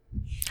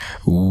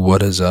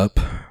What is up?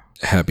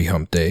 Happy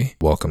hump day.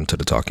 Welcome to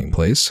the Talking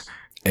Place.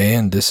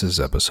 And this is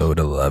episode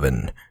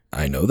 11.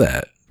 I know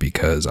that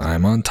because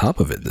I'm on top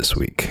of it this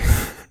week.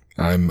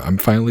 I'm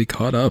finally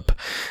caught up.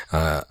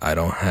 I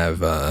don't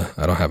have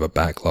a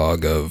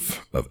backlog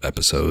of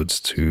episodes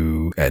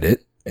to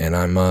edit, and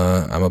I'm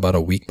about a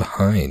week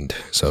behind.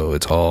 So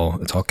it's all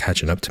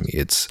catching up to me.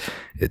 It's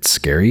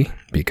scary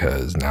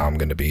because now I'm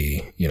going to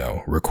be,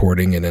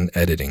 recording and then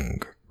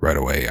editing right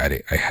away.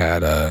 I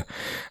had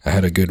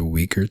a good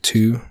week or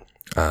two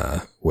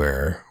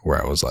where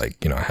I was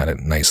like, I had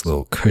a nice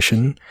little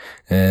cushion,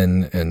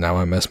 and now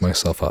I messed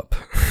myself up.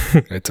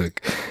 I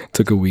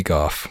took a week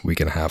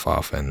and a half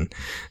off, and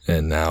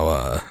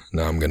now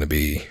I'm gonna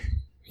be,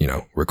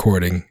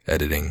 recording,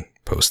 editing,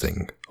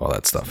 posting, all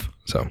that stuff.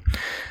 So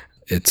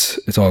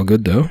it's all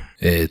good though.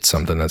 It's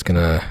something that's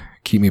gonna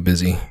keep me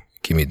busy,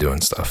 keep me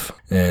doing stuff.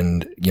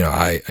 And,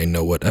 I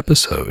know what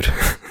episode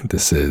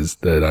this is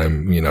that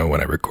I'm,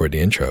 when I record the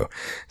intro.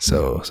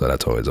 So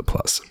that's always a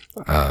plus.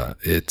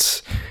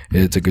 It's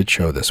a good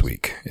show this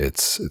week.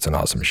 It's an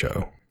awesome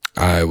show.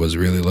 I was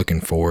really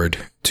looking forward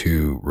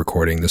to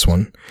recording this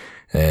one,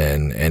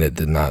 and it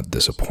did not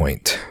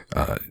disappoint.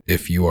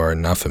 If you are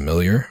not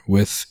familiar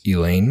with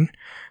Elaine,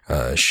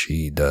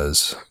 she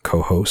does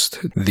co-host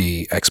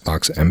the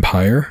Xbox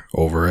Empire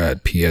over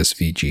at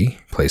PSVG,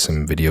 Play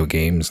Some Video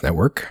Games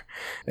Network,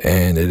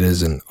 and it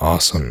is an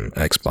awesome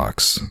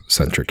Xbox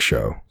centric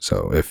show.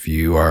 So if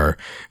you're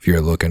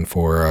looking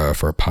for a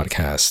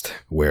podcast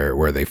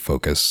where they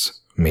focus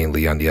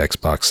mainly on the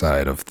Xbox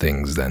side of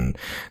things, then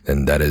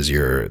that's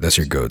your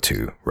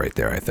go-to right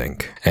there, I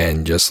think.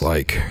 And just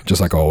like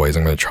always,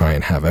 I'm going to try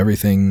and have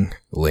everything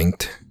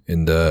linked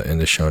in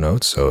the show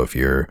notes. So if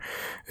you're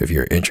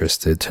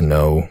interested to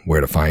know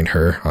where to find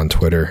her on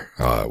Twitter,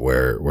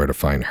 where to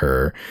find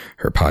her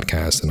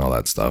podcast and all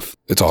that stuff,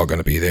 it's all going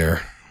to be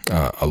there,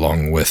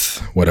 along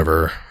with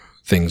whatever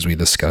things we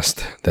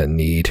discussed that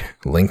need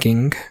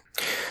linking.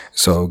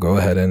 So go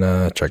ahead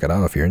and check it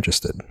out if you're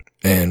interested.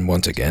 And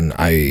once again,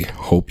 I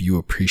hope you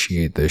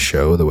appreciate this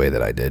show the way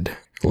that I did.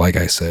 Like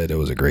I said, it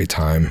was a great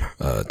time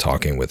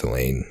talking with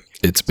Elaine.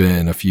 It's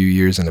been a few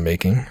years in the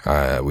making.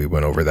 We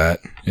went over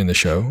that in the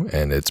show,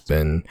 and it's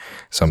been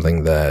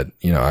something that,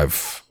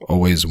 I've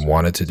always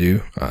wanted to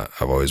do.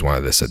 I've always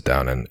wanted to sit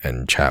down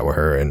and chat with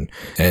her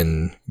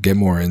and get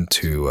more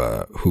into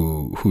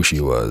who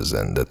she was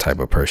and the type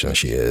of person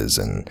she is.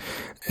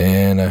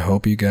 And I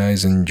hope you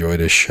guys enjoy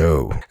the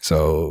show.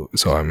 So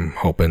I'm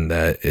hoping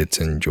that it's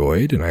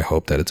enjoyed, and I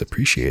hope that it's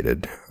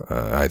appreciated.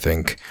 I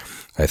think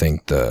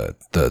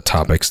the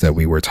topics that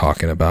we were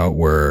talking about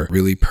were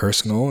really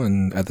personal,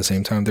 and at the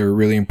same time, they were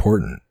really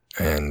important.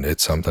 And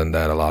it's something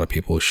that a lot of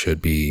people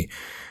should be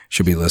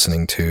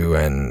listening to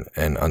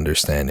and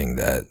understanding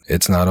that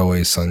it's not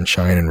always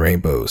sunshine and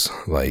rainbows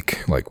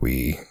like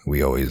we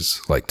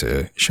always like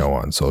to show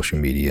on social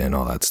media and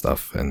all that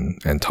stuff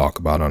and talk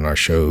about on our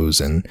shows.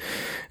 And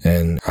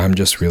I'm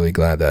just really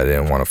glad that I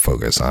didn't want to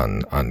focus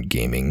on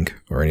gaming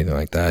or anything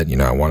like that.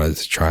 I wanted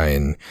to try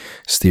and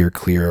steer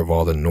clear of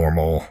all the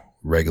normal,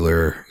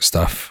 regular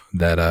stuff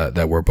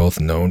that we're both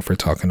known for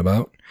talking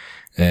about.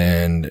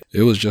 And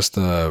it was just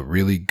a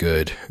really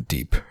good,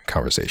 deep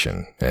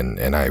conversation,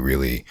 and I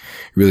really,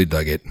 really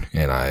dug it.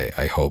 And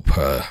I hope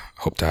to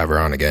have her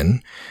on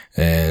again.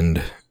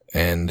 And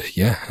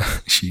yeah,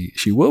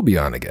 she will be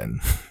on again.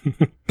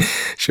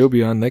 She'll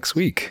be on next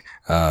week.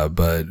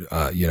 But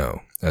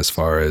as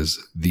far as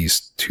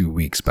these 2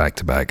 weeks back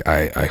to back,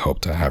 I hope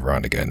to have her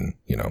on again,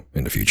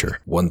 in the future.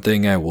 One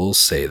thing I will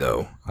say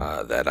though,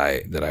 that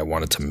I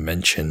wanted to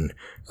mention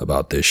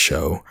about this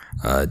show,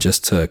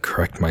 just to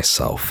correct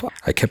myself,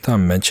 I kept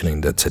on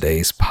mentioning the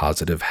today's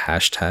positive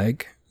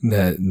hashtag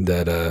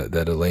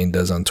that Elaine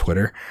does on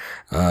Twitter.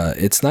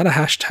 It's not a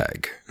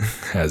hashtag,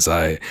 as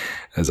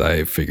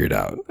I figured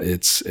out.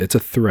 It's a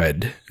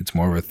thread. It's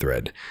more of a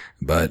thread.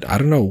 But I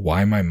don't know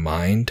why my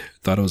mind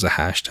thought it was a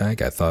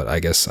hashtag.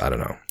 I don't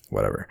know,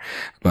 whatever.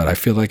 But I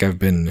feel like I've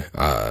been,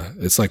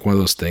 it's like one of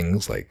those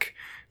things like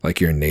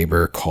your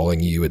neighbor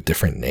calling you a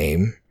different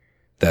name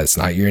that's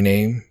not your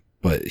name,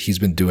 but he's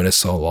been doing it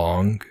so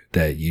long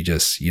that you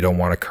don't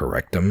want to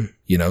correct him,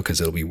 because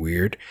it'll be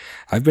weird.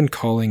 I've been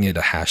calling it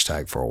a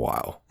hashtag for a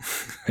while.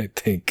 I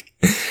think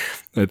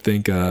I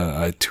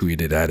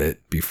tweeted at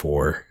it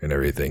before and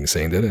everything,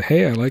 saying that,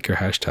 hey, I like your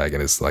hashtag,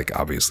 and it's like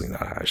obviously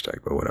not a hashtag,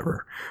 but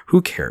whatever.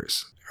 Who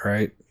cares? All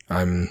right.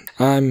 I'm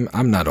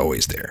not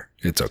always there.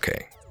 It's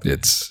okay.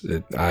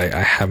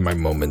 I have my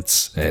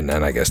moments, and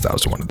I guess that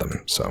was one of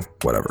them. So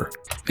whatever.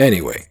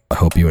 Anyway, I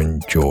hope you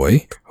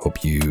enjoy.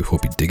 Hope you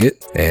dig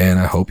it, and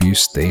I hope you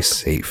stay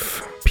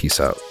safe.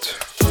 Peace out.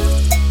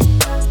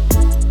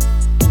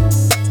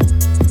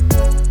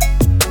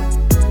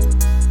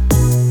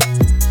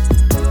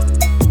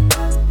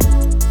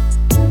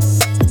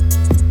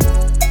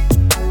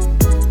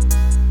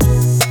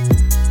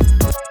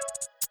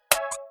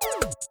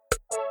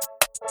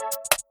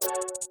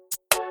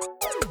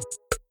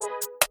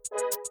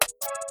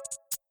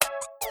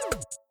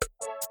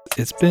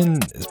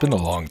 It's been a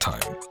long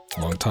time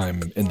long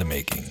time in the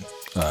making.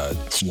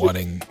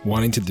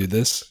 Wanting to do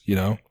this, you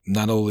know,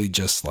 not only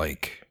just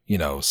like, you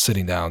know,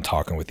 sitting down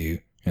talking with you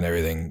and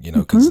everything, you know,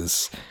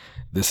 because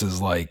this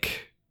is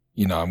like,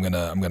 you know, I'm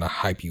gonna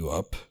hype you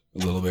up a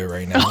little bit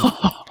right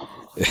now.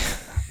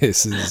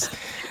 This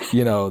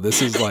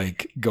is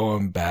like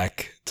going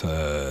back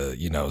to,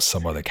 you know,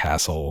 some other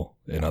castle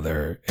and all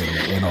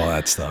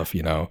that stuff,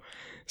 you know.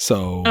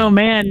 So oh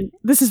man,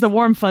 this is the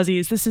warm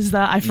fuzzies. This is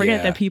I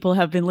forget that people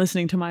have been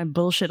listening to my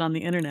bullshit on the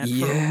internet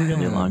for a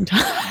really long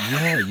time.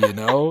 Yeah, you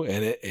know,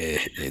 and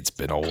it's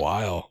been a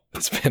while.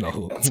 It's been a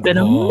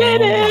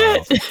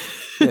minute.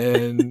 While.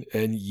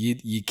 And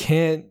you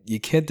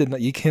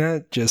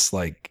cannot just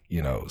like,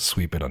 you know,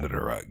 sweep it under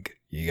the rug.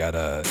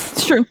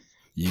 It's true.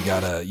 You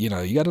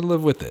gotta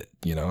live with it.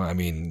 You know, I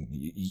mean,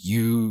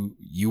 you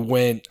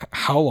went,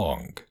 how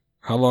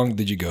long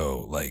did you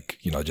go? Like,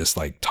 you know, just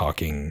like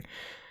talking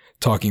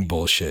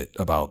bullshit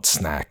about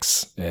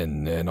snacks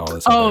and all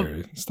this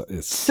other stuff.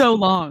 It's so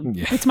long.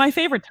 Yeah. It's my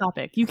favorite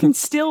topic. You can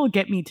still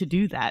get me to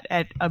do that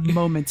at a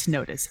moment's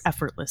notice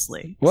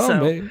effortlessly. Well,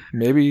 so.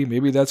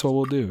 maybe that's what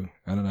we'll do.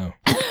 I don't know.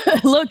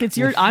 Look,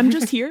 I'm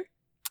just here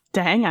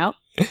to hang out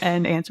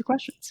and answer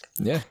questions.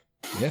 Yeah.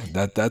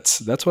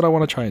 That's what I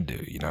want to try and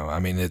do. You know, I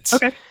mean, it's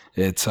you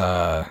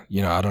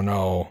know, I don't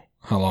know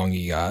how long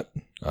you got.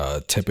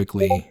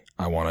 Typically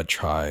I want to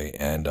try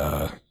and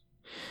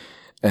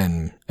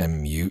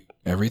mute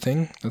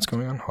everything that's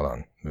going on. Hold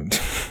on.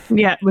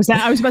 Yeah, I was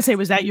about to say,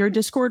 was that your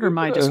Discord or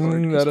my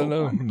Discord? I don't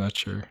know. I'm not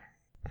sure.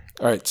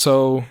 All right,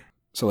 so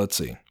let's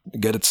see.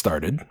 Get it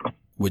started.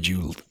 Would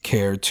you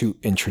care to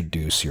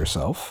introduce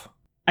yourself?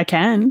 I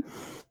can.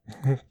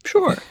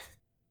 Sure.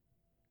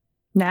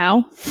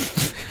 Now.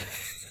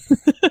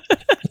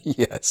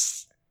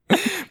 Yes.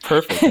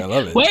 Perfect. I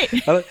love it. Wait.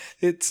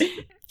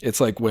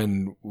 It's like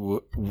when,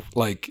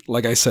 like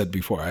I said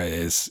before,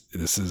 this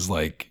is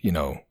like, you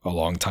know, a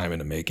long time in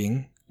the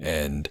making,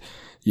 and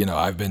you know,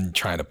 I've been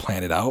trying to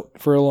plan it out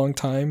for a long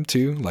time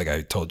too. Like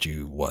I told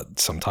you,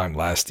 sometime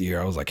last year,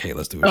 I was like, hey,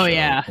 let's do a show.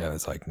 Yeah. And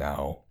it's like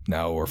now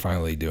we're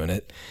finally doing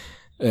it,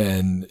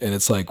 and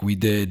it's like we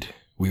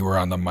were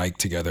on the mic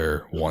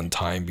together one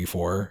time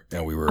before,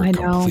 and we were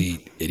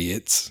complete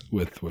idiots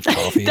with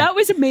coffee. That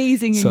was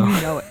amazing, and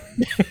you know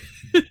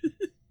it.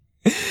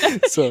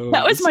 So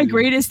that was my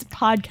greatest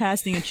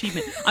podcasting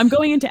achievement. I'm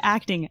going into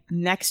acting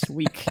next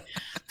week.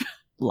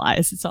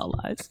 Lies. It's all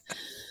lies.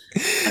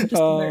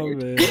 Oh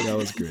man, that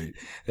was great.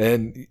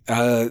 And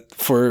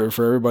for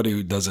everybody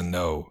who doesn't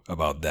know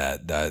about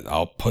that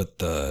I'll put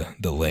the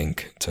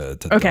link to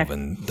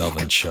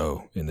Delvin's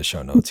show in the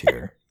show notes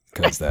here,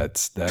 because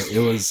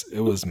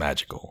it was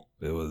magical.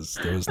 It was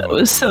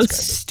so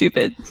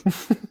stupid.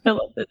 I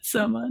love it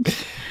so much.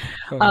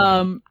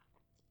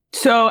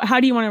 So how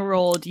do you want to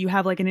roll? Do you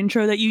have like an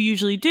intro that you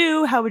usually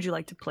do? How would you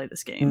like to play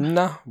this game?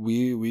 No,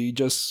 we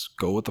just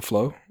go with the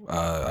flow.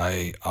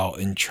 I'll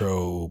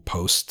intro,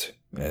 post,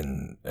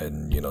 and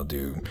you know,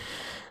 do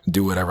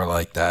whatever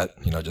like that.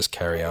 You know, just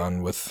carry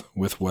on with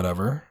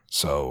whatever.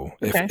 So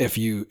if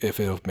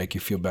it'll make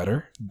you feel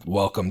better,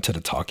 welcome to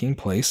the Talking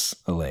Place,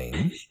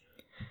 Elaine.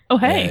 Oh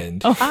hey.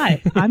 Oh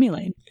hi. I'm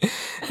Elaine.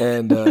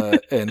 And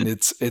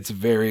it's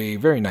very,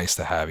 very nice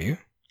to have you.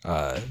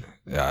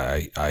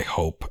 I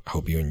hope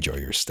you enjoy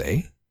your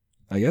stay.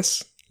 I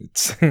guess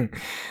it's.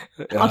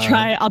 I'll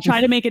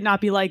try to make it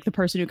not be like the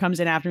person who comes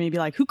in after me be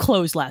like, who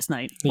closed last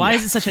night? Why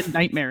is it such a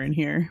nightmare in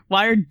here?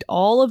 Why are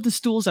all of the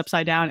stools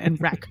upside down and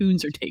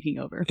raccoons are taking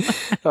over?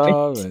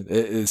 Oh,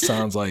 it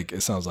sounds like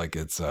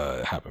it's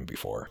happened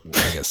before.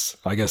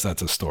 I guess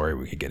that's a story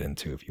we could get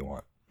into if you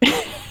want.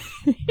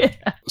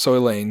 Yeah. So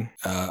Elaine,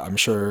 I'm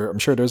sure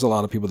there's a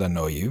lot of people that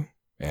know you.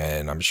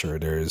 And I'm sure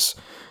there's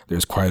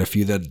quite a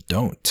few that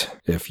don't.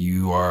 If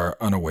you are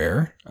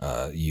unaware,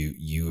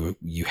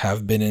 you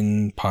have been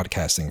in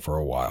podcasting for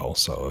a while.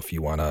 So if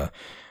you want to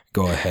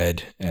go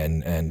ahead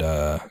and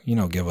you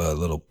know, give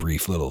a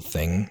brief little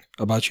thing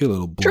about you, a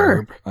little blurb,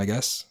 sure. I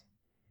guess.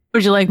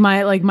 Would you like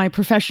my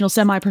professional,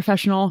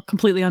 semi-professional,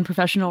 completely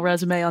unprofessional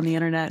resume on the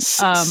internet?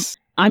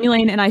 I'm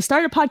Elaine, and I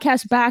started a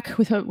podcast back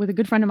with a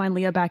good friend of mine,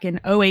 Leah, back in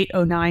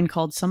 2008-09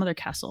 called Some Other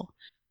Castle.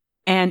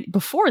 And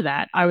before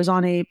that, I was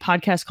on a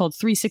podcast called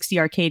 360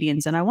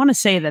 Arcadians, and I want to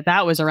say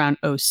that was around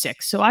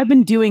 2006. So I've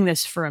been doing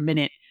this for a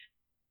minute.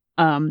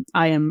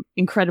 I am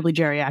incredibly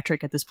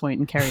geriatric at this point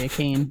and carry a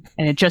cane,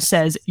 and it just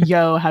says,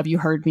 yo, have you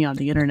heard me on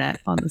the internet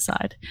on the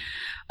side?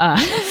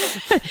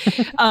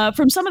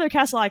 From Some Other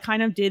Castle, I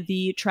kind of did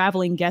the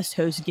traveling guest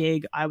host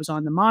gig. I was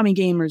on the Mommy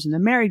Gamers and the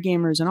Married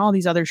Gamers and all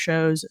these other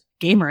shows.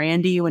 Gamer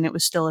Andy, when it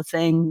was still a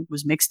thing,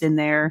 was mixed in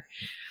there.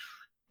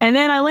 And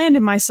then I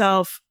landed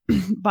myself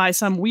by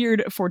some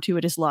weird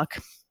fortuitous luck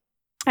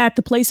at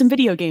the Play Some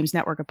Video Games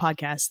network of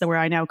podcasts, where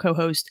I now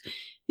co-host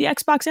the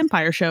Xbox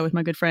Empire show with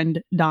my good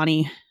friend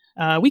Donnie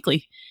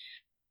weekly.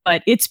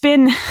 But it's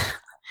been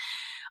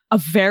a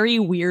very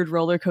weird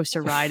roller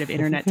coaster ride of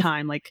internet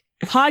time. Like,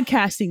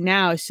 podcasting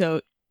now is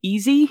so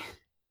easy.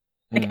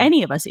 Like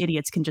any of us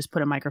idiots can just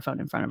put a microphone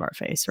in front of our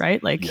face,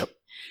 right? Like, yep.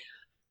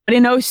 But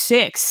in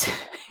 '06,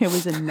 it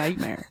was a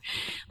nightmare.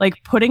 Like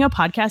putting a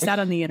podcast out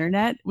on the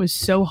internet was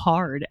so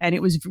hard, and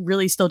it was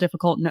really still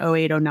difficult in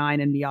 '08, '09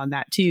 and beyond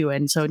that too.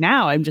 And so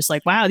now I'm just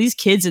like, wow, these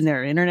kids and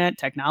their internet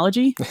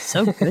technology,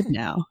 so good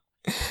now.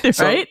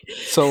 Right?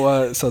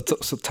 So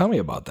tell me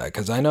about that,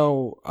 because I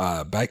know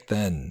back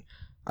then,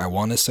 I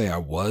want to say I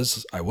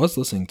was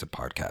listening to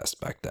podcasts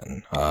back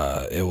then.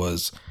 It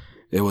was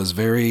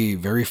very,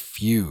 very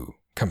few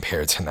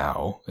compared to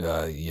now.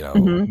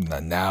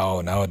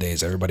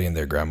 Nowadays everybody and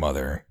their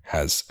grandmother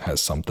has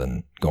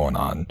something going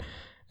on,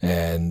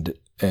 and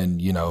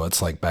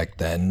it's like back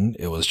then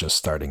it was just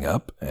starting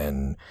up,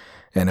 and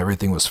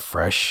everything was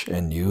fresh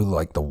and new,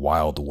 like the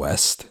Wild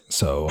West.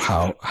 So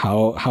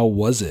how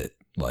was it,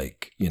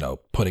 like,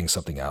 putting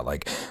something out,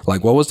 like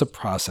what was the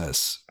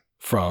process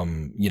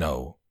from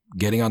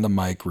getting on the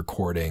mic,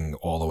 recording,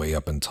 all the way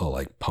up until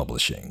like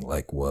publishing?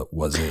 Like, what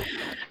was it?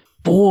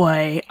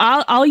 Boy,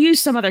 I'll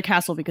use some other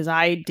castle because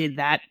I did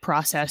that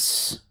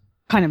process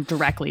kind of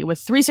directly. With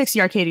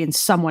 360 Arcadian,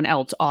 someone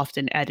else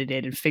often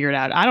edited and figured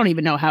out. I don't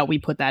even know how we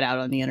put that out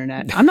on the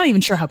internet. I'm not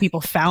even sure how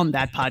people found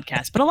that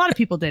podcast, but a lot of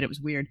people did. It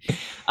was weird.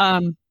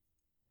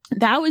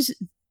 That was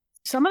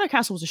Some Other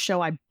Castle was a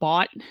show I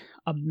bought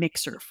a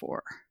mixer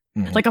for,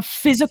 like a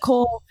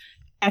physical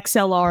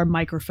XLR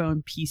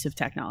microphone piece of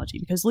technology,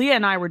 because Leah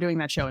and I were doing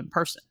that show in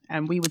person,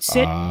 and we would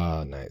sit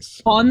on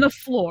the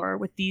floor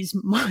with these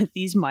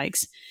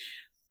mics,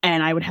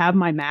 and I would have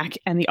my Mac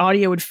and the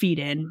audio would feed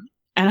in,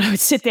 and I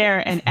would sit there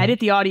and edit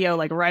the audio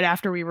like right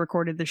after we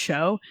recorded the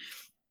show,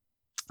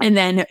 and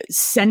then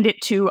send it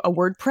to a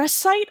WordPress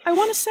site, I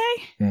want to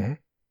say.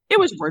 It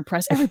was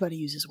WordPress. Everybody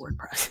uses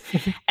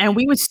WordPress. And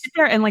we would sit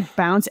there and like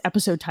bounce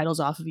episode titles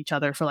off of each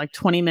other for like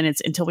 20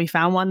 minutes until we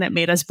found one that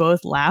made us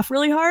both laugh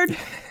really hard.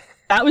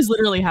 That was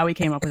literally how we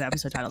came up with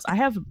episode titles. I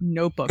have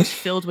notebooks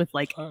filled with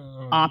like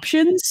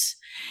options,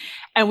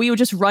 and we would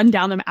just run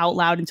down them out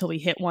loud until we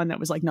hit one that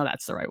was like, no,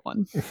 that's the right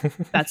one.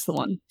 That's the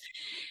one.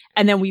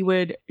 And then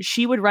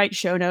she would write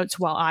show notes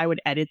while I would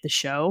edit the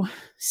show,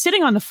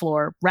 sitting on the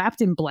floor,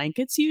 wrapped in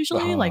blankets,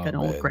 usually like an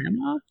old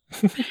grandma.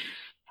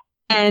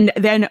 And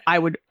then I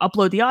would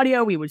upload the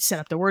audio. We would set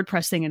up the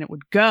WordPress thing and it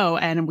would go.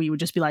 And we would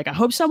just be like, I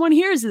hope someone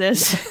hears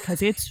this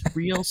because it's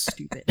real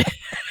stupid.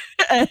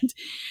 And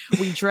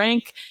we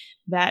drank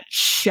that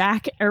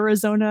Shack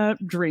Arizona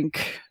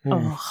drink.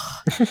 I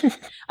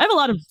have a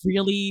lot of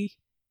really...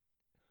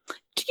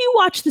 Do you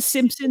watch The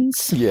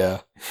Simpsons? Yeah.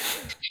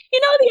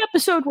 You know the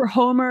episode where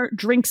Homer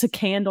drinks a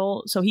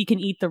candle so he can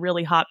eat the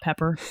really hot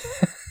pepper?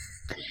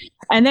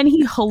 And then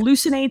he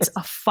hallucinates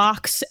a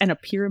fox and a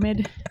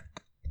pyramid?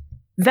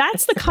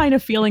 That's the kind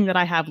of feeling that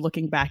I have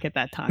looking back at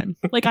that time.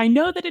 Like, I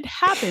know that it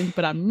happened,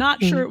 but I'm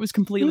not sure it was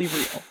completely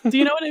real. Do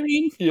you know what I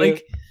mean? Yeah.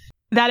 Like,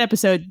 that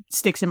episode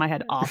sticks in my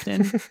head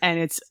often, and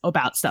it's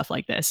about stuff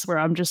like this, where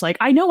I'm just like,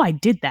 I know I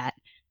did that.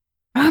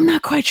 I'm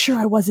not quite sure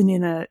I wasn't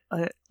in a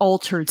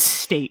altered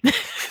state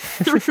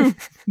through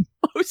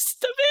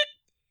most of it.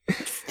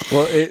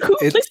 Well, Who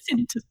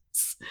listened to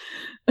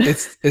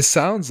this? It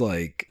sounds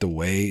like the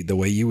way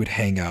you would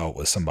hang out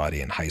with somebody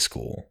in high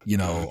school.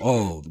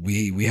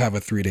 We have a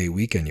 3-day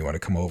weekend. You want to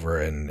come over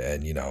and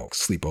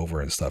sleep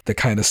over and stuff. The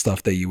kind of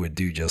stuff that you would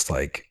do just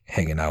like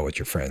hanging out with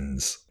your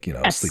friends,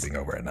 Yes. sleeping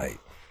over at night.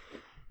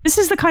 This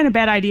is the kind of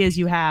bad ideas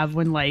you have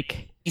when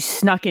like you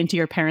snuck into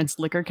your parents'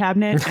 liquor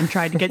cabinet and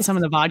tried to get some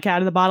of the vodka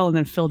out of the bottle and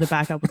then filled it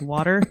back up with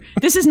water.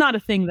 This is not a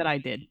thing that I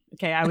did.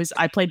 Okay.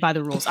 I played by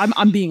the rules.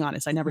 I'm being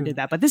honest. I never did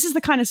that. But this is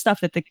the kind of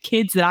stuff that the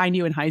kids that I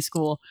knew in high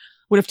school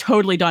would have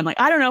totally done. Like,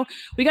 I don't know,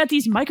 we got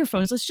these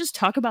microphones. Let's just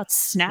talk about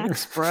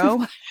snacks,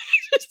 bro.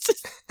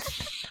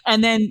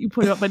 And then you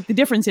put it up. But the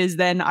difference is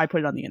then I put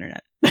it on the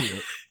internet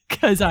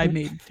because I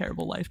made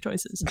terrible life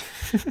choices.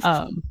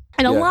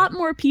 And a lot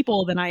more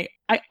people than I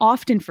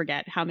often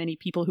forget how many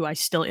people who I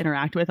still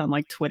interact with on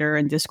like Twitter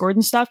and Discord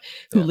and stuff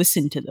who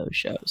listen to those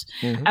shows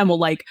and will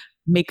like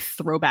make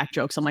throwback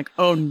jokes. I'm like,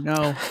 oh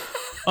no.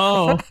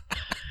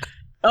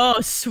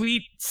 Oh,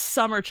 sweet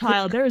summer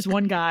child. There is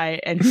one guy,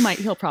 and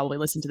he'll probably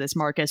listen to this,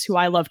 Marcus, who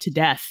I love to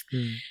death.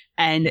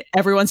 And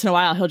every once in a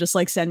while, he'll just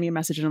like send me a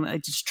message and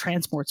it just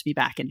transports me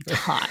back in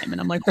time.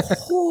 And I'm like,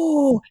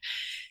 oh,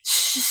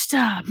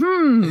 stop.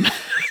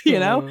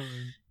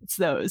 It's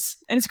those.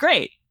 And it's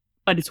great,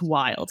 but it's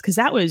wild because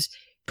that was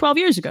 12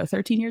 years ago,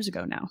 13 years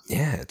ago now.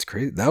 Yeah, it's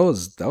crazy. That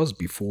was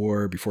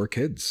before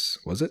kids,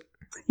 was it?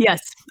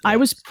 Yes. I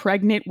was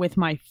pregnant with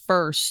my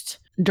first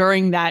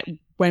during that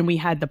when we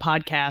had the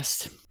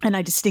podcast, and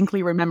I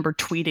distinctly remember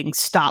tweeting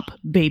 "Stop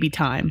baby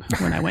time"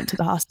 when I went to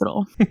the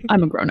hospital.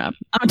 I'm a grown up.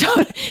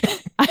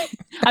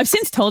 I've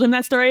since told him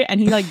that story, and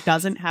he like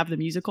doesn't have the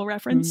musical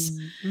reference,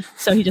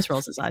 so he just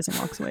rolls his eyes and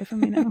walks away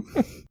from me now.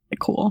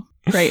 Cool,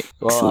 great,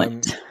 well,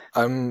 excellent.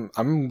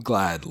 I'm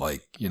glad,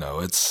 like,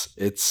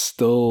 it's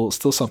still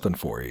something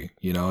for you,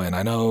 and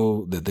I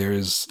know that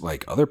there's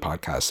like other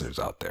podcasters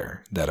out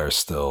there that are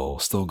still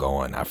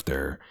going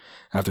after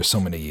after so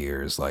many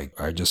years. Like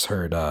I just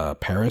heard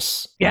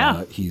Paris.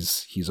 Yeah.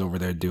 He's over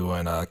there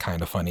doing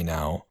Kind of Funny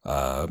now.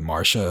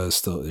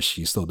 Marsha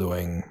she's still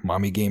doing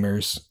Mommy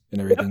Gamers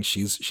and everything. Yep.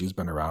 She's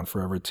been around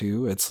forever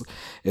too.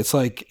 It's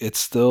like it's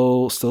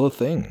still a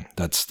thing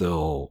that's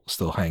still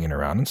hanging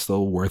around and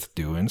still worth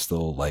doing.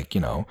 Still like,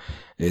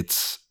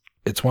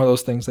 it's one of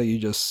those things that you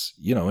just,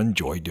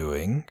 enjoy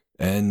doing,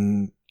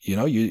 and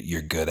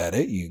you're good at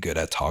it. You're good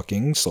at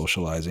talking,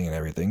 socializing, and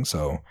everything.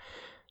 So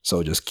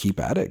just keep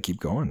at it, keep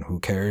going. Who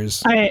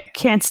cares? I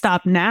can't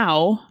stop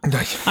now.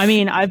 I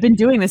mean, I've been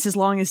doing this as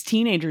long as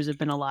teenagers have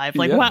been alive.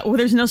 Like, Yeah. wow, well,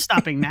 there's no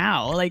stopping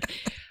now. Like,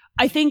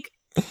 I think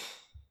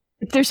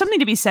there's something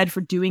to be said for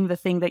doing the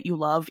thing that you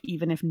love,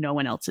 even if no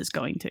one else is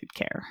going to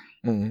care.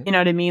 Mhm. You know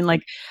what I mean?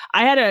 Like,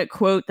 I had a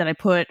quote that I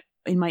put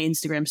in my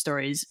Instagram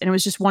stories, and it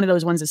was just one of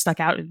those ones that stuck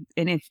out.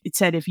 And it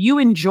said, if you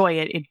enjoy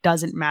it, it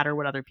doesn't matter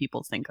what other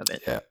people think of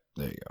it. Yeah,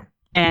 there you go.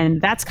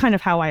 And that's kind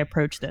of how I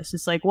approach this.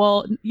 It's like,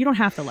 well, you don't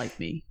have to like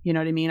me. You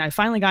know what I mean? I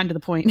finally gotten to the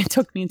point, it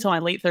took me until my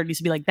late 30s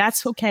to be like,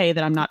 that's okay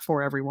that I'm not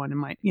for everyone.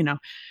 And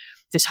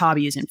this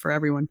hobby isn't for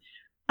everyone.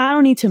 I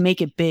don't need to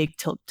make it big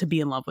to be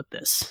in love with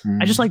this.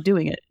 I just like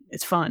doing it.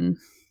 It's fun.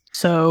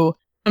 So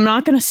I'm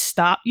not going to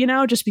stop,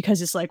 just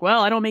because it's like,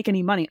 well, I don't make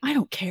any money. I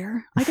don't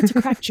care. I get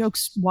to crack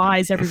jokes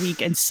wise every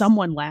week and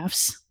someone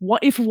laughs.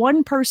 What if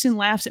one person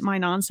laughs at my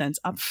nonsense?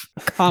 I'm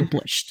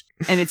accomplished.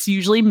 And it's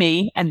usually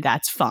me, and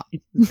that's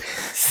fine.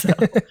 So.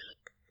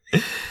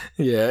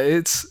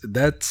 Yeah,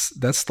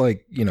 that's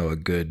like, a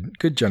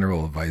good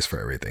general advice for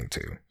everything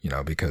too,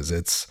 because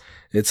it's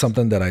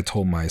something that I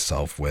told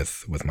myself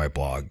with my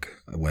blog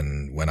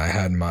when I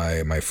had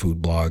my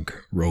food blog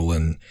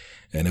rolling,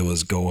 and it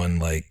was going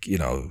like,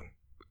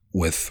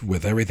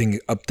 with everything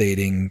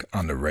updating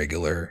on the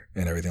regular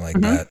and everything like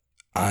that.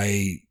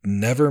 I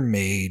never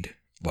made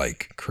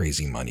like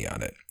crazy money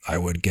on it. I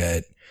would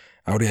get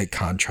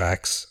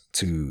contracts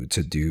to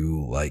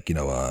do like,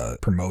 a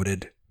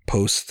promoted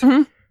post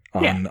on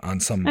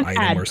some An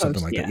item or ad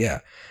something post, like yeah. that. Yeah.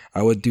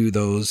 I would do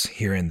those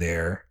here and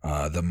there.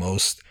 The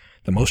most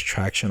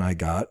traction I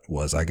got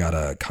was I got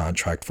a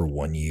contract for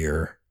 1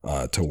 year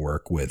to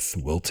work with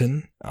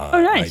Wilton.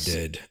 Oh, nice.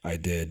 I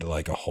did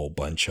like a whole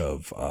bunch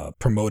of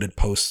promoted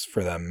posts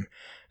for them.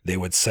 They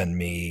would send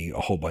me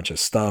a whole bunch of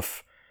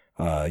stuff,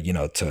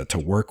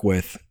 to work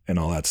with and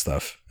all that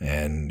stuff.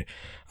 And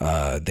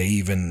they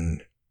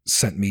even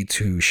sent me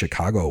to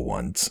Chicago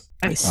once.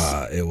 Nice.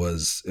 It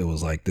was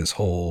like this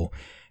whole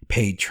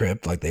paid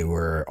trip. Like they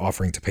were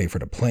offering to pay for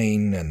the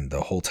plane and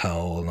the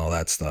hotel and all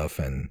that stuff.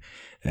 And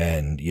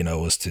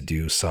it was to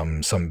do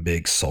some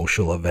big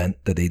social event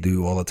that they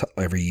do all the time,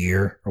 every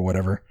year or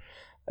whatever.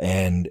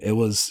 And it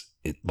was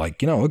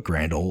like, a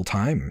grand old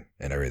time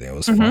and everything. It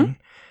was fun,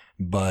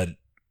 but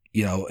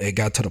it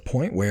got to the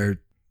point where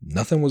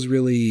nothing was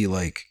really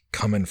like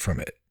coming from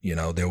it.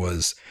 There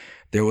was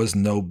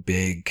no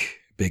big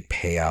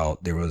payout.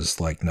 There was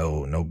like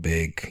no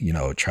big,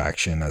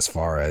 traction as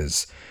far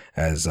as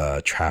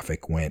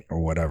traffic went or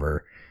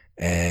whatever.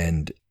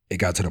 And it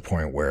got to the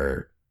point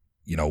where,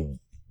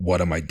 what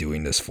am I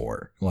doing this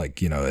for?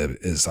 Like,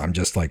 I'm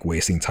just like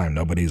wasting time.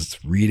 Nobody's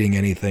reading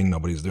anything.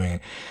 Nobody's doing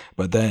it.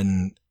 But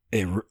then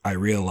I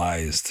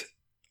realized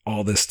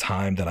all this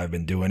time that I've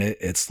been doing it,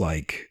 it's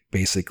like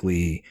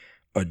basically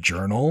a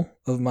journal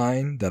of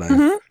mine that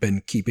I've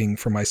been keeping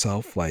for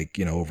myself, like,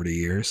 over the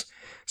years.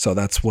 So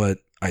that's what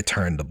I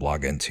turned the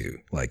blog into.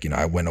 Like,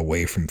 I went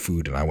away from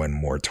food and I went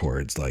more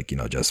towards like,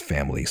 just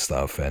family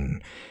stuff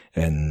and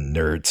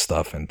nerd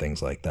stuff and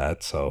things like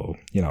that. So,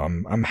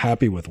 I'm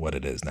happy with what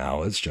it is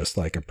now. It's just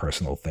like a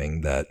personal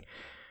thing that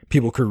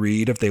people could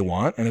read if they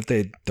want. And if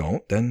they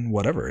don't, then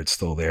whatever, it's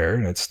still there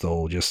and it's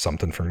still just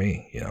something for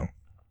me,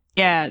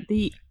 Yeah.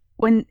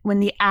 When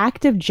the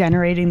act of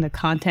generating the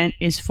content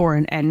is for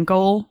an end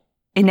goal,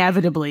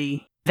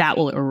 inevitably that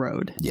will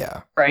erode.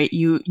 Yeah. Right.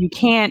 You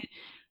can't,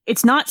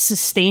 it's not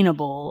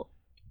sustainable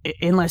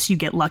unless you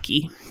get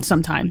lucky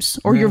sometimes,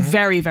 or you're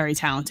very, very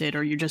talented,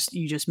 or you just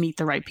meet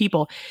the right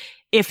people.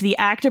 If the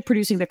act of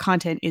producing the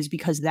content is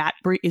because that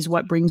is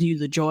what brings you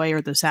the joy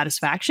or the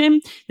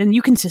satisfaction, then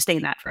you can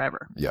sustain that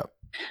forever. Yeah.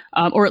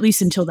 Or at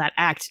least until that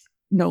act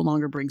no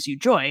longer brings you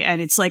joy. And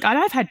it's like,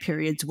 I've had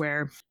periods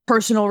where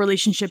personal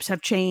relationships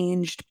have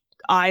changed.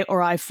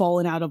 I've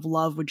fallen out of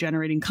love with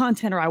generating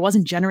content, or I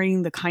wasn't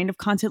generating the kind of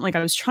content. Like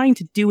I was trying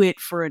to do it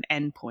for an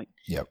end point.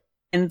 Yep.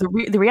 And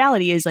the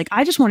reality is, like,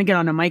 I just want to get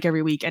on a mic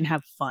every week and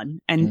have fun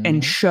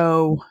and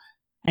show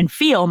and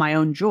feel my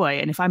own joy.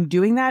 And if I'm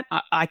doing that,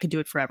 I could do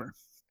it forever.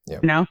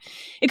 Yep.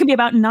 It could be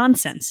about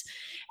nonsense.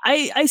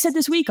 I said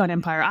this week on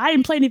Empire, I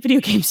didn't play any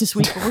video games this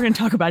week, but we're going to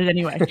talk about it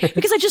anyway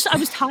because I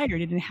was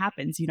tired and it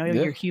happens.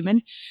 You're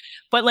human,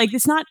 but like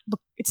it's not.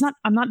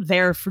 I'm not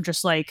there for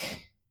just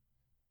like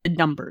the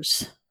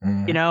numbers.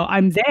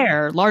 I'm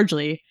there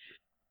largely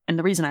And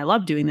the reason I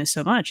love doing this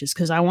so much is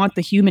because I want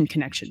the human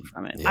connection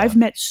from it. Yeah. I've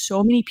met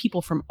so many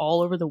people from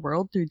all over the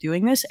world through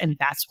doing this, and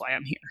that's why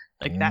I'm here.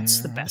 Like,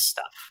 that's the best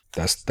stuff.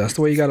 That's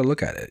the way you got to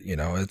look at it. You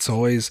know, it's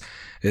always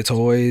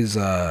the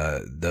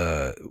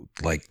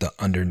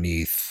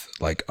underneath,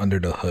 like under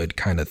the hood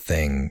kind of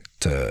thing,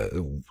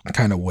 to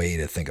kind of way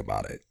to think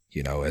about it.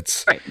 You know,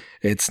 it's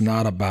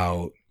not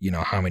about, you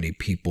know, how many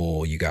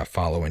people you got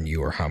following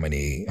you or how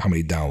many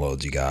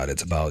downloads you got.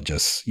 It's about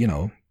just, you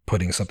know,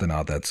 putting something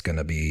out that's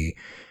gonna be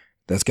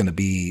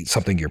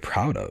something you're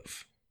proud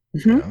of.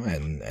 You know,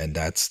 and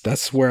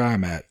that's where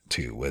I'm at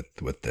too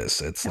with this.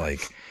 It's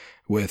like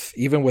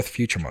even with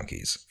Future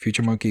Monkeys,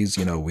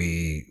 you know,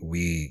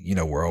 we you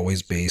know, we're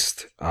always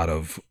based out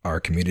of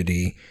our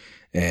community,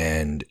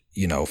 and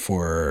you know,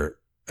 for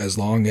as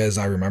long as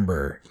I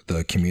remember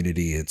the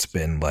community, it's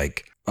been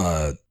like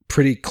a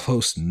pretty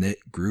close knit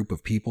group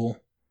of people.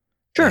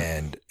 Sure.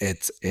 And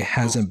it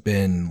hasn't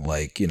been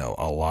like, you know,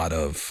 a lot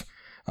of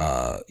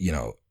you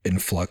know,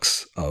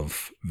 influx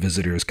of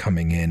visitors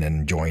coming in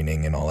and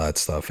joining and all that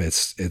stuff.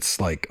 It's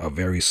like a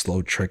very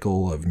slow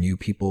trickle of new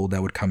people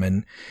that would come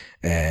in,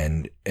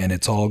 and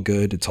it's all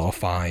good, it's all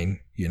fine,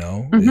 you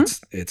know.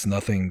 It's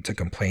nothing to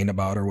complain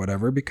about or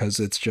whatever, because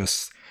it's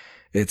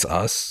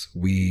us.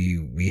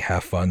 We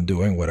have fun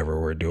doing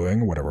whatever we're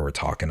doing, whatever we're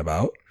talking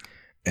about,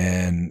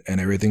 and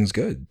everything's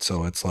good.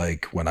 So it's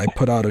like when I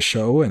put out a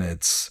show and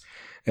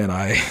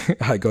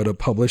I go to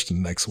publish the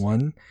next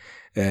one,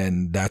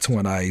 and that's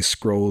when I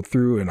scroll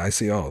through and I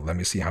see, oh, let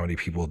me see how many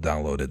people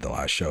downloaded the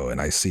last show, and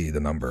I see the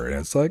number, and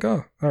it's like,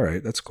 oh, all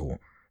right, that's cool.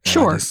 And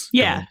sure.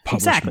 Yeah,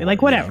 exactly. More,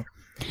 like whatever.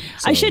 You know?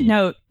 So, I should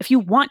note, if you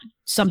want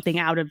something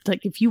out of, like,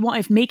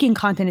 if making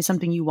content is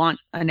something you want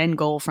an end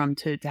goal from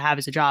to have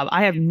as a job,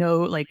 I have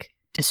no like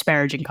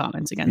disparaging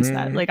comments against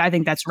that. Like, I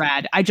think that's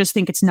rad. I just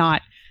think it's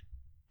not,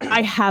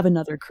 I have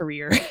another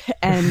career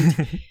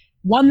and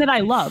one that I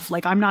love.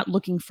 Like, I'm not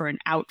looking for an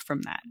out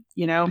from that,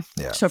 you know?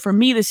 Yeah. So for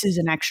me, this is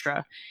an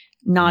extra,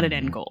 not an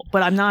end goal.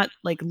 But I'm not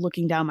like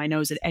looking down my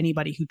nose at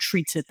anybody who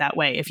treats it that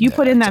way. If you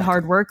put in that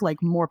hard work,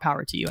 like, more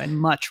power to you and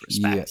much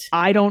respect. Yeah.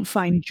 I don't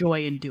find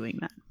joy in doing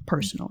that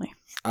personally.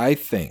 I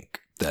think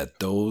that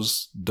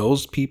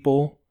those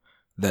people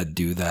that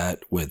do that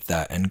with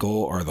that end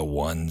goal are the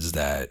ones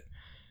that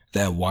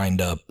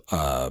wind up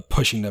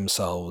pushing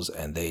themselves,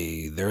 and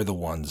they're the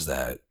ones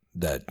that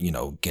you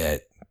know,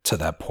 get to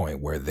that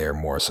point where they're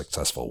more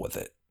successful with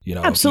it. You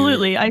know,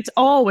 absolutely. It's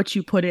all what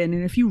you put in,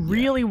 and if you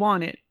really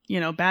want it, you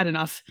know, bad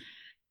enough,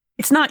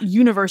 it's not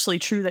universally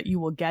true that you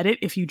will get it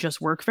if you just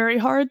work very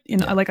hard.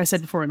 Like I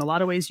said before, in a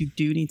lot of ways, you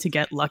do need to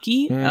get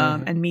lucky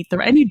and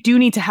you do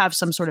need to have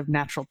some sort of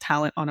natural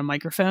talent on a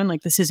microphone.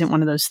 Like, this isn't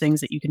one of those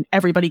things that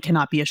everybody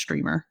cannot be a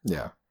streamer.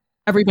 Yeah.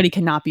 Everybody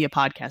cannot be a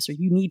podcaster.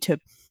 You need to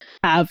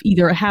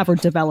either have or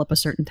develop a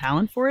certain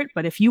talent for it.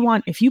 But if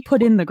you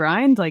put in the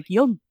grind, like,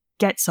 you'll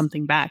get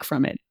something back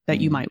from it that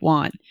you might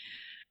want.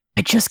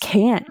 I just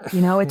can't,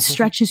 you know, it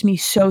stretches me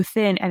so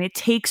thin, and it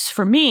takes,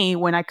 for me,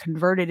 when I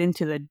convert it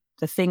into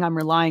the thing I'm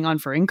relying on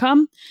for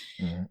income,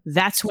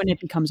 that's when it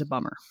becomes a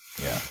bummer.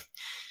 Yeah.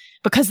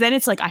 Because then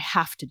it's like, I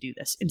have to do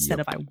this instead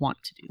of I want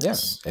to do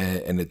this. Yeah.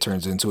 And it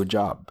turns into a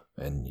job,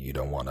 and you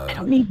don't want to. I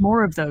don't need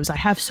more of those. I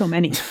have so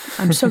many.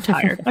 I'm so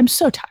tired.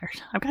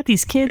 I've got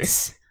these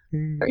kids.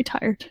 Very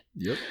tired.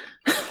 Yep.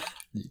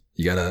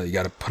 You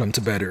gotta put them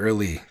to bed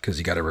early because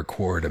you gotta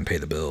record and pay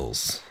the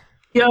bills.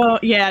 Yo,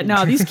 yeah,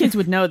 no, these kids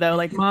would know though.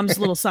 Like, mom's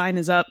little sign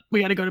is up.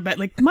 We gotta go to bed.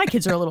 Like, my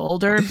kids are a little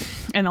older,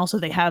 and also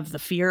they have the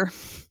fear.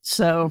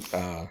 So,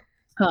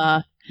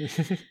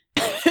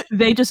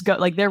 they just go,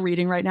 like, they're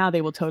reading right now.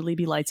 They will totally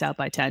be lights out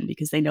by 10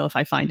 because they know if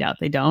I find out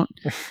they don't,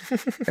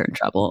 they're in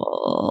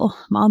trouble.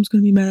 Mom's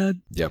gonna be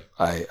mad. Yep,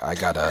 I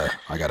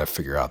gotta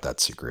figure out that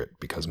secret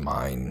because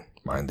mine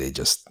they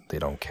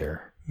don't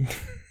care.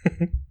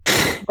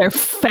 They're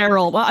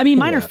feral. Well, I mean,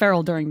 mine are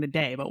feral during the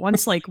day, but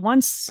once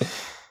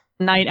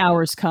night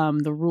hours come,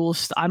 the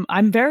rules.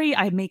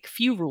 I make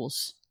few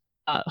rules,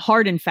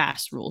 hard and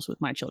fast rules with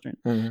my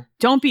children.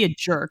 Don't be a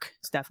jerk.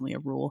 It's definitely a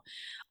rule.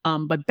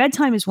 But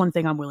bedtime is one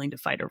thing I'm willing to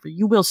fight over.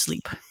 You will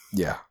sleep.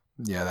 Yeah.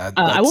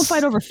 I won't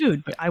fight over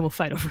food, but I will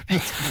fight over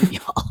bedtime,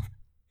 y'all.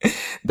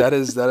 That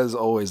is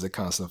always a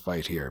constant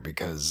fight here,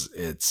 because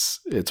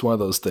it's one of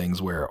those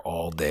things where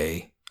all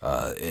day,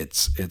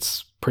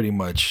 it's pretty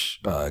much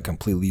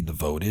completely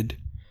devoted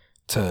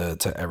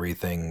to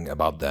everything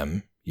about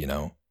them, you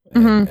know.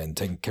 And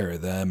taking care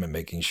of them and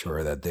making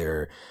sure that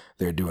they're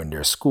doing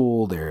their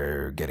school,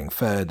 they're getting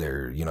fed,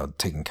 they're, you know,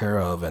 taken care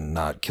of and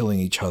not killing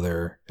each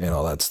other and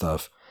all that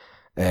stuff.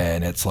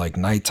 And it's like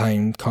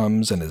nighttime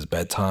comes and it's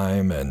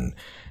bedtime, and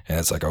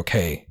it's like,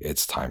 okay,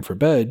 it's time for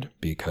bed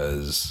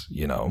because,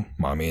 you know,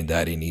 mommy and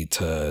daddy need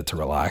to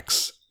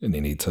relax, and they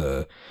need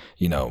to,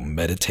 you know,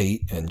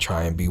 meditate and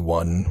try and be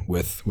one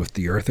with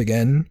the earth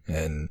again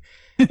and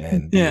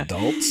be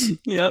adults.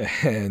 Yep.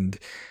 And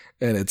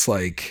it's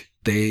like,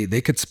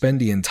 they could spend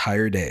the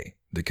entire day.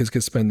 The kids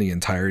could spend the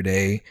entire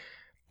day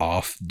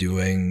off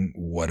doing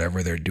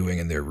whatever they're doing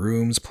in their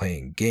rooms,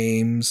 playing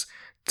games,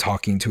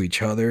 talking to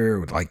each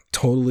other, like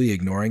totally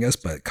ignoring us,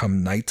 but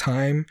come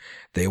nighttime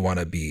they want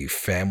to be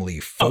family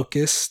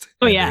focused.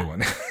 Yeah,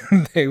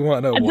 they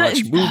want to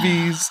watch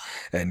movies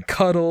and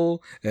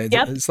cuddle, and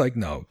it's like,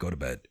 no, go to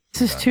bed.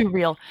 This is too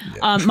real.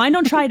 Yeah. Mine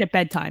don't try it at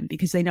bedtime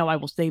because they know I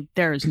will stay.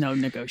 There is no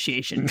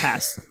negotiation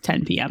past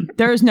 10 p.m.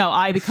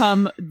 I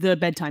become the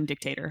bedtime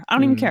dictator. I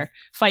don't even care.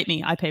 Fight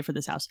me. I pay for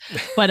this house.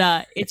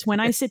 But it's when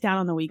I sit down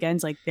on the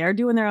weekends, like they're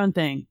doing their own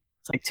thing.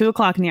 It's like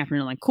 2:00 in the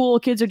afternoon. Like, cool,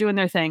 kids are doing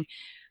their thing.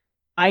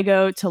 I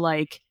go to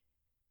like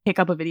pick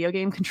up a video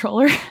game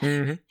controller.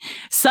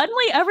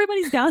 Suddenly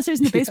everybody's downstairs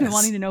in the basement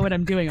wanting to know what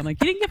I'm doing. I'm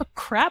like, you didn't give a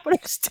crap what I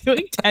was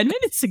doing 10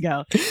 minutes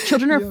ago.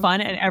 Children are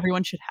fun and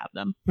everyone should have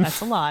them.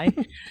 That's a lie.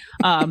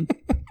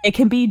 It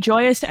can be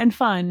joyous and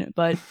fun,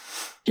 but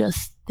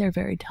just they're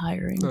very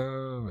tiring.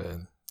 Oh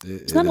man.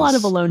 There's not a lot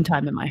of alone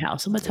time in my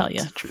house, I'm gonna tell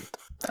you.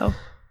 So.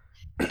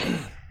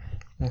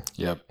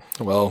 Yep.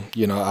 Well,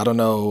 I don't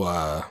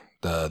know.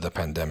 The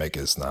pandemic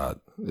is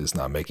not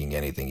making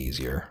anything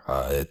easier.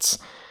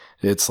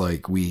 It's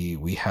like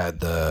we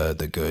had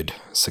the good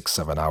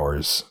 6-7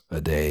 hours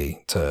a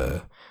day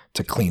to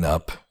clean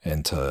up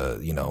and to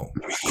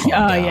calm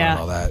down and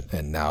all that,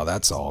 and now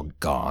that's all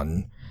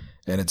gone,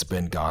 and it's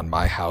been gone.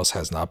 My house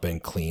has not been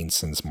cleaned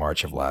since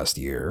March of last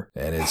year,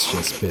 and it's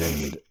just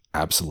been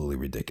absolutely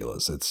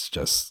ridiculous. It's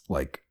just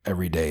like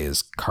every day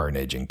is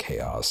carnage and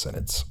chaos, and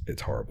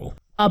it's horrible.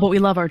 But we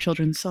love our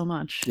children so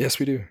much. Yes,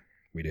 we do.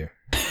 We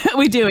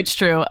do. It's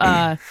true.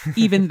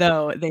 Even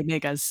though they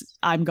make us,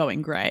 I'm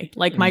going gray.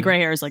 Like my gray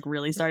hair is like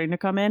really starting to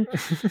come in.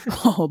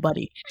 Oh,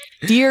 buddy.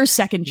 Dear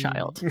second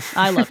child,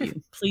 I love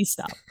you. Please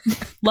stop.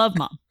 Love,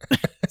 Mom.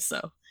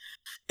 So.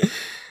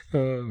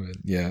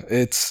 Yeah,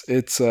 it's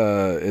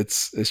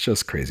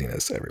just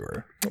craziness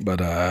everywhere. But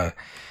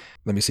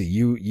let me see.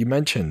 You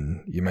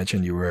mentioned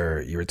you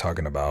were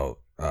talking about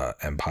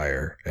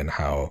Empire and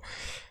how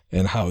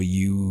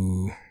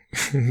you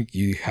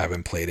you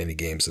haven't played any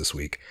games this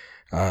week.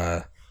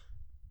 I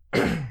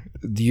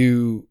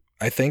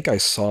think I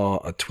saw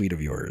a tweet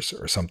of yours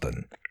or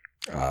something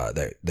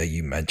that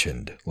you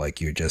mentioned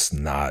like you're just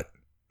not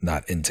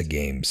into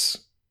games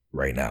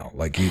right now.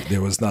 Like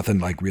there was nothing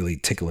like really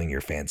tickling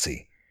your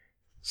fancy.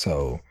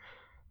 So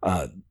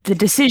the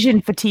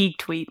decision fatigue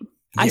tweet.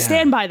 Yeah. I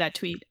stand by that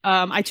tweet.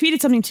 I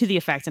tweeted something to the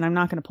effect, and I'm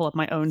not going to pull up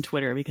my own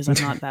Twitter because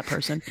I'm not that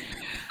person.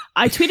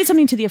 I tweeted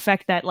something to the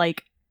effect that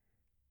like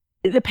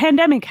the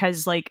pandemic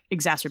has like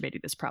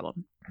exacerbated this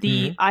problem.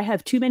 I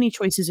have too many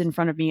choices in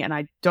front of me and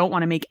I don't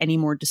want to make any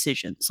more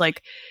decisions.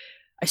 Like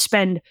I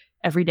spend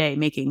every day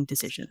making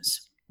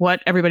decisions.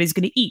 What everybody's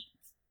going to eat,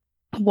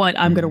 what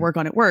I'm going to work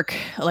on at work,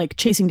 like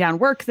chasing down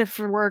work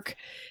for work,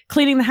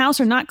 cleaning the house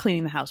or not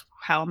cleaning the house.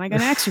 How am I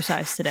going to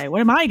exercise today?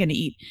 What am I going to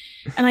eat?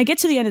 And I get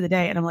to the end of the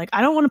day and I'm like,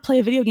 I don't want to play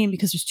a video game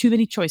because there's too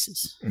many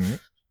choices.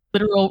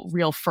 Literal,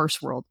 real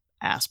first world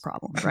ass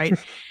problem, right?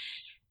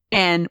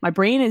 And my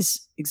brain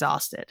is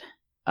exhausted.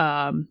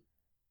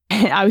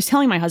 I was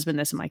telling my husband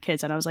this and my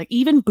kids, and I was like,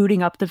 even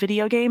booting up the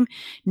video game,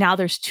 now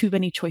there's too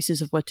many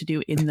choices of what to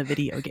do in the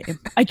video game.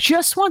 I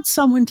just want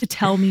someone to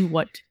tell me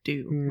what to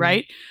do,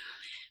 right?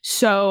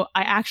 So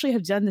I actually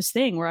have done this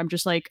thing where I'm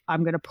just like,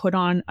 I'm going to put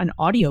on an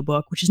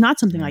audiobook, which is not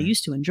something I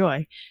used to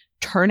enjoy,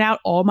 turn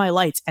out all my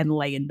lights and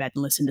lay in bed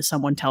and listen to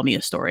someone tell me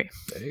a story.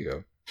 There you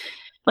go.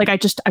 Like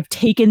I've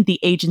taken the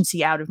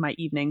agency out of my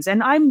evenings,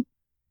 and I'm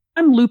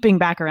looping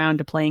back around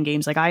to playing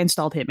games. Like I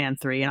installed Hitman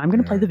 3 and I'm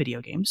going to play the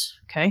video games.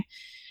 Okay.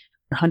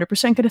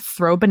 100% going to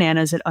throw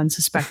bananas at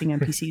unsuspecting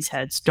NPCs'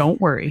 heads. Don't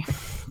worry.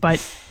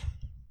 But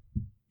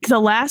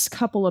the last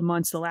couple of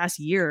months, the last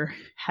year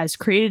has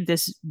created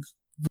this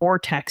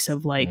vortex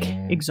of like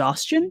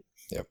exhaustion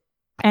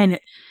and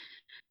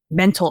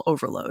mental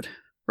overload.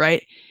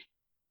 Right.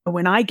 But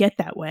when I get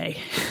that way,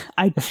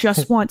 I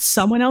just want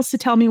someone else to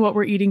tell me what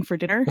we're eating for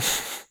dinner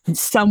and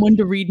someone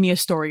to read me a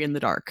story in the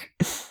dark.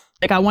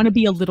 Like I want to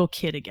be a little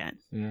kid again,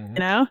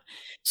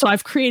 So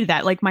I've created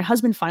that. Like my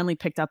husband finally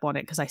picked up on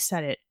it because I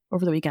said it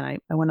over the weekend.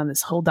 I went on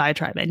this whole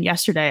diatribe, and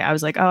yesterday I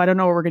was like, "Oh, I don't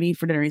know what we're gonna eat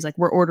for dinner." He's like,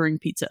 "We're ordering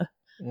pizza."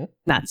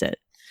 That's it.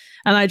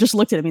 And I just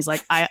looked at him. He's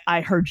like,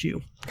 "I heard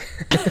you.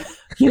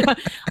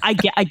 I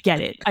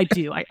get it. I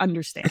do. I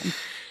understand."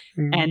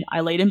 And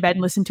I laid in bed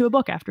and listened to a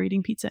book after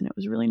eating pizza, and it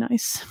was really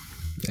nice.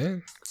 Yeah.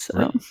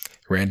 So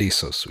Randy's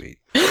so sweet.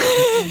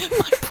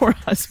 My poor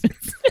husband.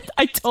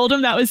 I told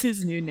him that was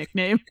his new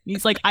nickname.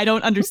 He's like, I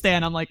don't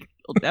understand. I'm like,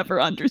 you'll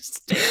never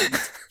understand.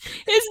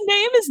 His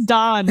name is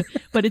Don,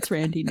 but it's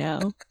Randy now.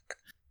 I'm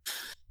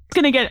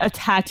gonna get a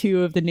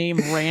tattoo of the name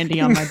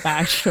Randy on my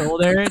back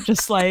shoulder.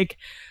 Just like,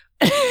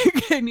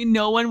 I mean,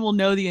 no one will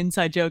know the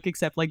inside joke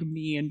except like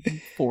me and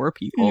 4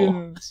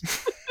 people.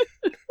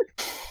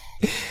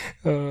 Yeah.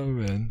 Oh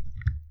man.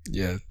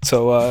 Yeah.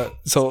 So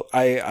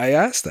I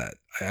asked that.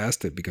 I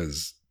asked it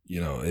because,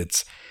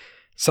 it's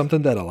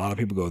something that a lot of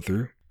people go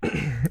through.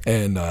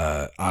 And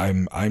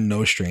I'm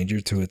no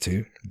stranger to it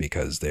too,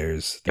 because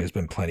there's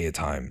been plenty of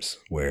times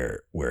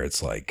where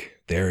it's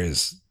like there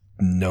is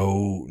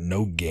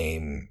no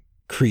game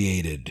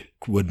created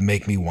would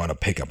make me want to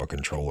pick up a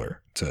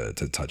controller to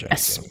touch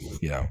anything,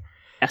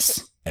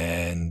 Yes.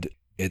 and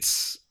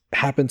it's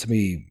happened to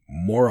me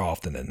more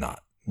often than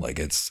not. Like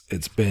it's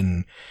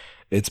been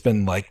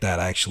like that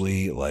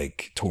actually,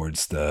 like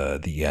towards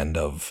the end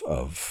of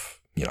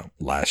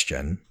last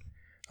gen.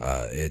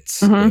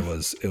 It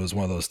was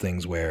one of those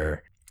things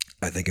where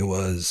I think it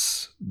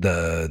was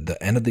the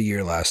end of the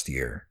year last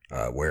year,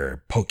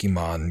 where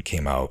Pokemon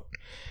came out,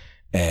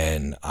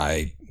 and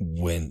I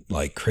went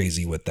like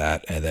crazy with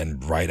that. And then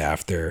right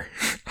after,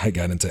 I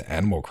got into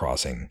Animal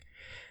Crossing,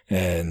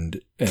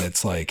 and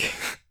it's like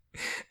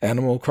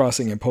Animal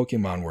Crossing and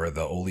Pokemon were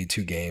the only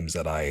two games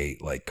that I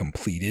like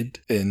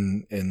completed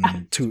in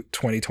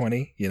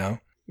 2020.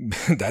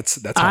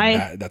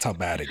 That's how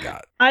bad it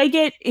got. I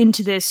get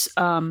into this.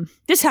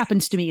 This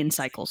happens to me in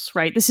cycles,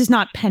 right? This is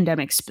not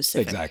pandemic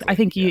specific. Exactly. I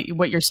think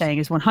what you're saying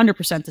is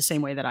 100% the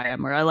same way that I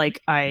am, where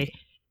I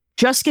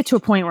just get to a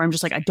point where I'm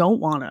just like, I don't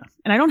wanna,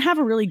 and I don't have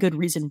a really good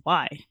reason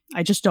why.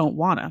 I just don't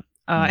wanna,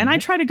 and I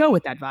try to go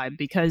with that vibe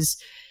because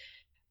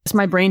it's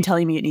my brain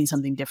telling me it needs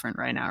something different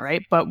right now,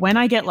 right? But when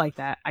I get like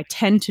that, I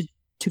tend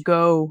to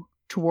go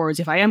towards,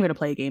 if I am going to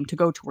play a game, to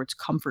go towards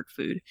comfort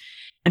food.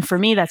 And for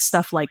me, that's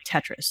stuff like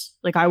Tetris.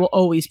 Like I will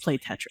always play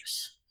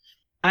Tetris.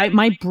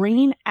 My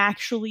brain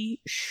actually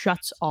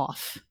shuts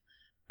off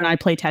when I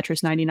play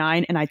Tetris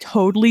 99, and I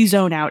totally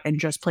zone out and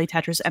just play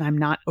Tetris, and I'm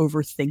not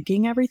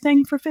overthinking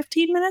everything for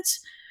 15 minutes.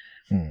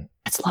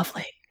 That's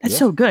lovely. That's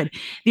so good.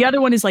 The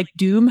other one is like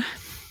Doom.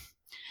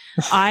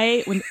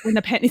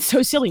 It's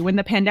so silly. When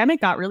the pandemic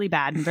got really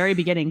bad in the very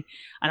beginning,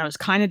 and I was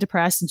kind of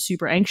depressed and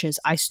super anxious,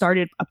 I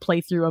started a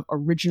playthrough of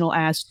original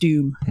ass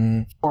Doom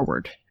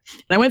forward.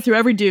 And I went through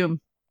every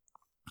Doom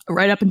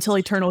right up until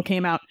Eternal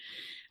came out,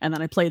 and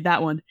then I played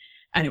that one,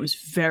 and it was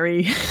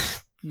very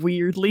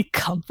weirdly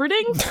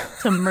comforting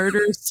to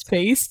murder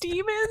space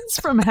demons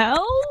from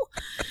hell.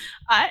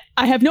 I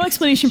have no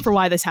explanation for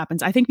why this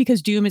happens. I think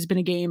because Doom has been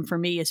a game for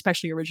me,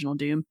 especially original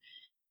Doom,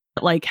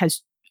 that like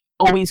has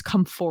always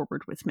come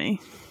forward with me.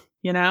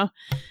 I love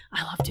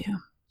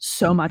Doom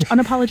so much,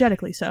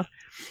 unapologetically so.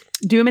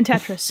 Doom and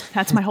Tetris,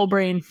 that's my whole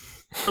brain.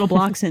 Little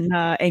blocks and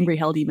angry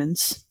hell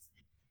demons.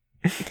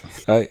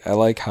 I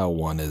like how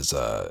one is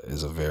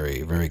a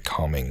very, very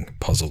calming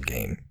puzzle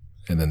game,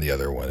 and then the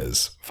other one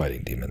is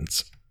fighting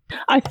demons.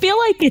 I feel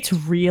like it's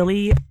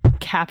really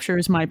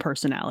captures my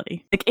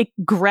personality. Like it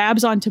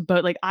grabs onto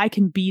both. Like I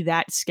can be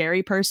that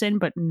scary person,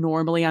 but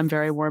normally I'm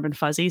very warm and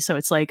fuzzy. So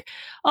it's like,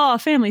 oh,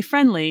 family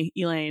friendly,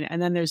 Elaine.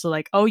 And then there's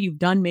like, oh, you've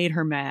done made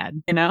her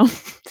mad.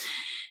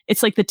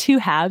 It's like the two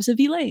halves of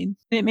Elaine.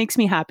 And it makes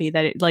me happy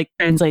that it like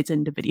translates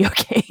into video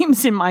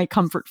games in my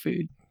comfort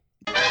food.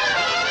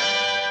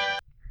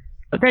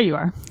 But there you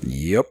are.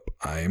 Yep,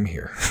 I am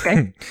here.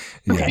 Okay.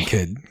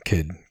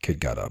 Kid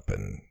got up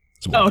and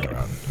was walking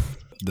around.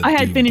 I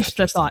had finished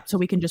the thought, so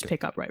we can just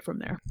pick up right from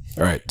there.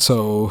 All right,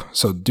 so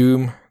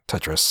Doom,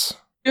 Tetris.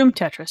 Doom,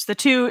 Tetris,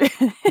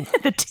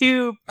 the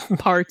two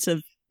parts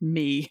of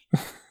me.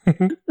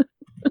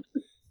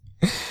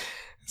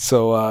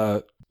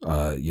 So,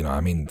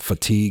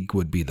 fatigue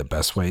would be the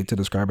best way to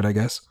describe it, I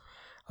guess.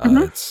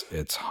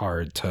 It's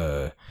hard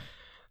to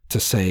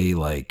say,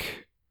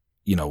 like,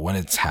 when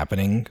it's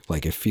happening,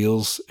 like it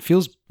feels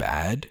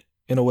bad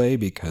in a way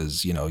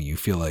because you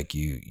feel like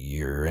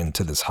you're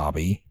into this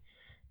hobby.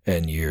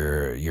 And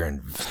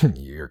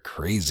you're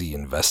crazy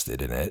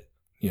invested in it,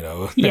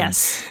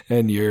 Yes.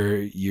 And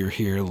you're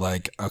here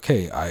like,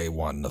 okay, I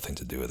want nothing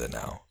to do with it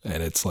now.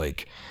 And it's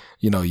like,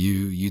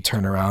 you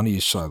turn around, you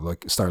start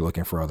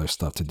looking for other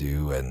stuff to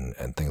do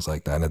and things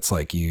like that. And it's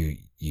like you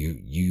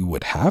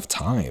would have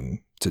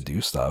time to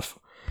do stuff,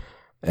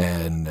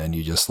 and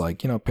you just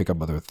like pick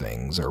up other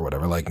things or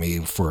whatever. Like me,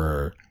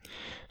 for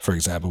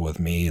example, with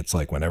me, it's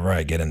like whenever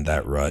I get in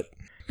that rut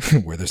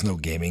where there's no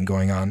gaming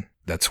going on,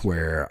 that's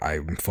where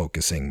I'm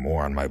focusing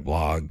more on my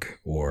blog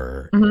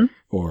or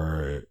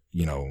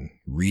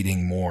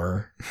reading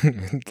more,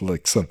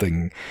 like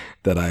something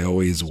that I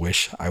always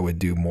wish I would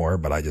do more,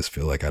 but I just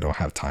feel like I don't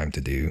have time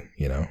to do,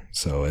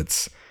 so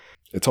it's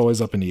always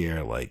up in the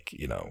air, like,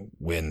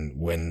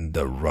 when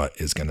the rut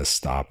is going to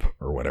stop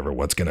or whatever,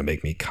 what's going to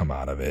make me come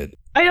out of it.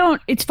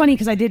 It's funny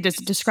because I did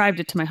just described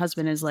it to my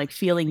husband as like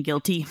feeling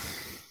guilty.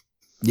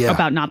 Yeah,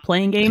 about not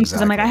playing games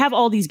because exactly. I'm like, I have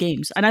all these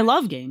games and I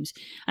love games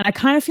and I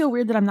kind of feel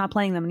weird that I'm not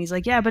playing them. And he's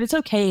like, yeah, but it's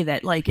okay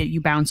that like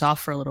you bounce off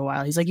for a little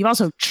while. He's like, you've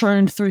also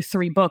churned through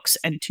 3 books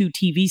and 2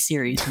 TV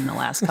series in the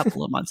last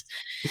couple of months.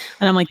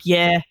 And I'm like,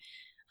 yeah,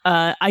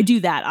 I do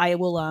that. I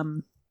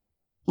will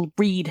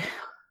read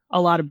a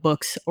lot of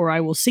books, or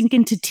I will sink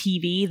into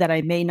TV that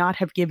I may not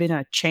have given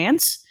a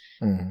chance,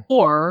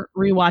 or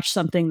rewatch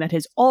something that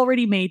has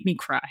already made me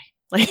cry.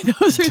 Like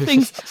those are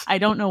things I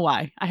don't know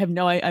why. I have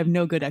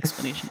no good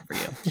explanation for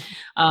you.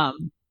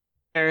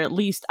 Or at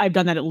least I've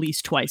done that at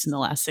least twice in the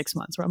last 6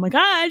 months where I'm like,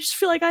 I just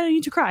feel like I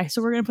need to cry.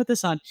 So we're going to put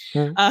this on.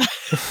 I'm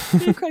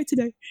going to cry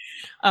today.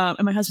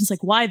 And my husband's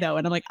like, why though?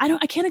 And I'm like,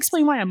 I can't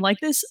explain why I'm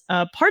like this.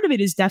 Part of it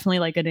is definitely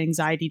like an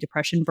anxiety,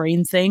 depression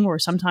brain thing where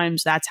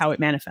sometimes that's how it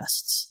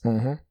manifests.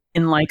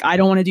 And like, I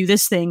don't want to do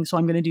this thing. So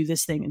I'm going to do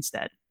this thing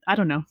instead. I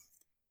don't know.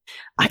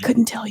 I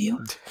couldn't tell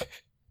you.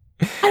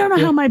 I don't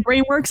know how my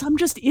brain works. I'm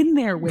just in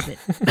there with it.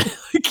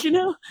 Like, you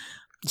know?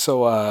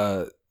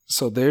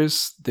 So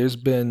there's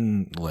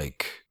been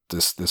like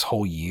this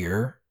whole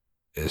year,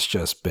 it's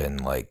just been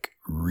like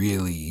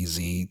really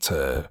easy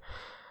to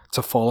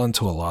fall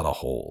into a lot of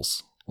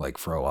holes, like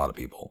for a lot of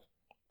people.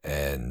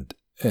 And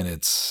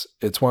it's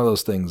one of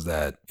those things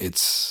that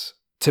it's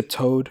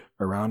tiptoed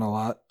around a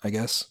lot, I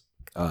guess.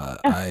 Yeah.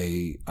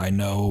 I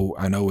know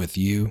with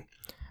you,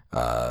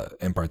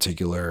 in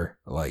particular,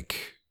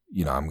 like,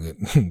 you know,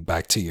 I'm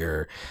back to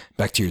your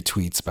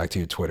tweets, back to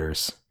your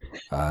Twitters,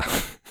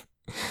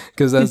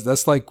 because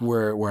that's like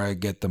where I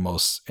get the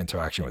most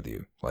interaction with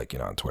you, like, you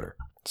know, on Twitter.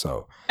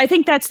 So I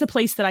think that's the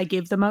place that I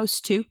give the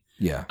most too.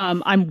 yeah.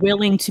 I'm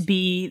willing to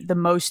be the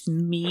most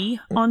me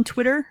on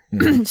Twitter,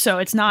 so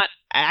it's not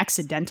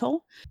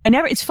accidental.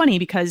 It's funny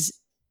because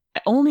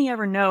I only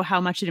ever know how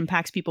much it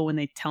impacts people when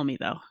they tell me,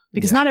 though,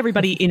 because not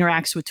everybody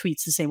interacts with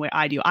tweets the same way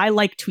I do. I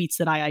like tweets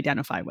that I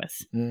identify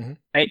with,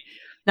 right?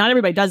 Not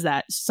everybody does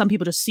that. Some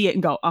people just see it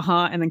and go,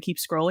 and then keep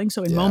scrolling.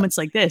 So in moments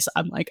like this,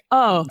 I'm like,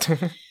 oh,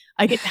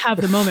 I get to have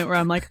the moment where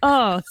I'm like,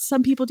 oh,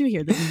 some people do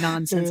hear this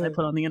nonsense I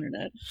put on the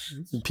internet.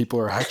 People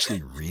are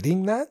actually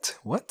reading that?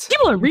 What?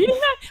 People are reading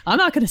that? I'm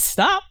not going to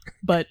stop,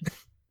 but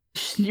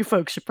you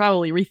folks should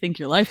probably rethink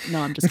your life. No,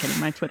 I'm just kidding.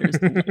 My Twitter is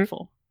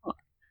delightful.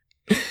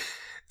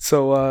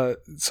 So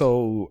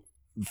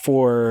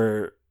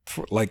for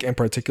like in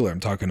particular, I'm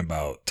talking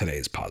about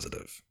today's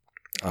positive.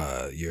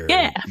 Your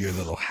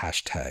little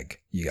hashtag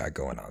you got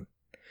going on.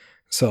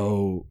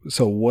 So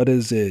what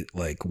is it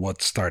like?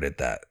 What started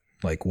that?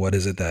 Like, what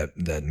is it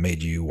that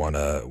made you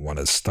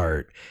wanna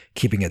start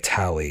keeping a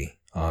tally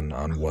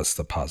on what's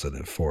the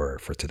positive for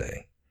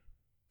today?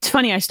 It's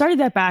funny. I started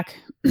that back.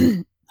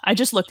 I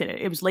just looked at it.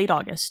 It was late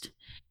August,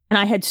 and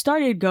I had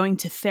started going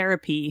to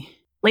therapy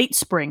late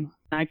spring.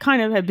 I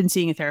kind of had been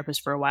seeing a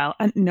therapist for a while.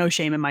 No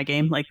shame in my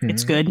game. Like,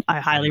 it's good.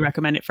 I highly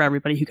recommend it for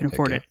everybody who can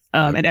afford it.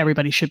 And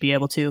everybody should be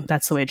able to.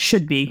 That's the way it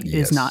should be. It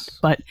is not.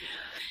 But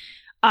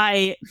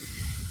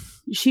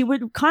she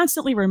would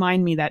constantly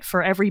remind me that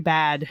for every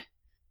bad,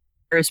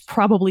 there is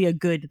probably a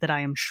good that I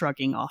am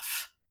shrugging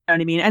off. You know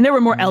what I mean? And there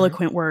were more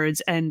eloquent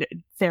words and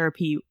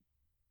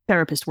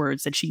therapist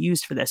words that she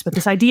used for this. But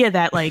this idea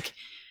that, like,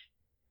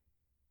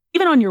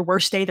 even on your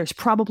worst day, there's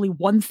probably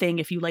one thing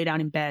if you lay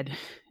down in bed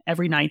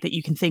every night that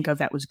you can think of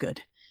that was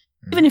good,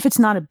 even if it's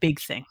not a big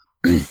thing.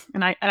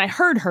 And I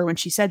heard her when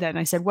she said that, and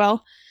I said,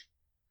 well,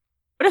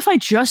 what if I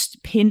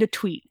just pinned a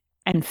tweet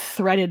and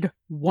threaded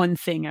one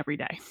thing every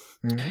day?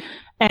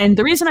 And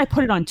the reason I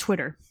put it on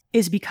Twitter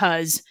is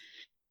because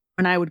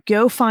when I would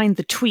go find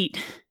the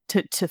tweet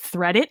to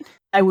thread it,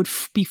 I would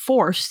be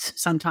forced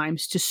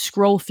sometimes to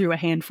scroll through a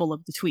handful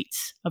of the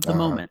tweets of the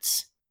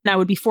moments. And I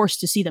would be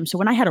forced to see them. So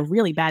when I had a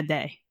really bad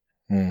day,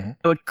 I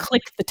would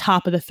click the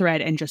top of the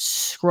thread and just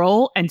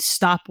scroll and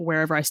stop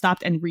wherever I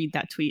stopped and read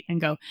that tweet and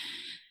go,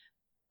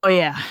 oh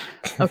yeah,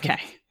 okay.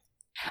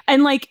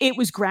 And like, it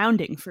was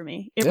grounding for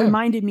me. It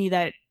reminded me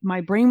that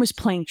my brain was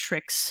playing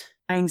tricks.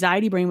 My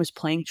anxiety brain was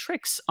playing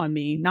tricks on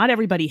me. Not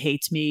everybody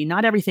hates me.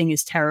 Not everything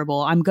is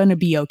terrible. I'm going to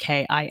be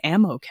okay. I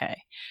am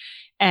okay.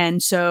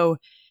 And so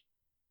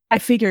I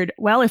figured,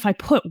 well, if I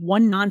put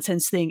one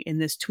nonsense thing in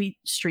this tweet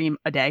stream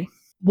a day,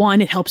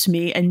 one, it helps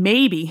me, and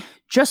maybe,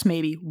 just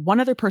maybe, one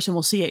other person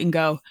will see it and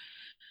go,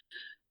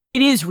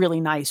 it is really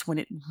nice when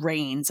it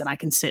rains and I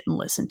can sit and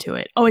listen to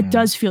it. Oh, it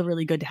does feel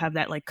really good to have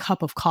that like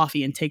cup of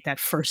coffee and take that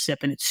first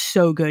sip, and it's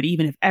so good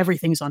even if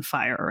everything's on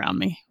fire around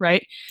me,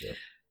 right? Yeah.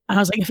 And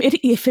I was like,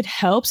 if it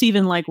helps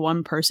even like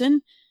one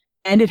person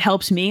and it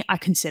helps me, I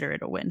consider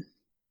it a win,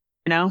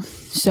 you know?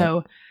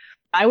 So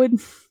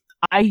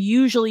I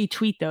usually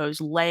tweet those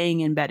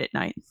laying in bed at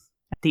night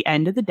at the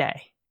end of the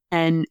day.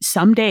 And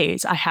some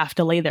days I have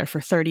to lay there for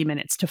 30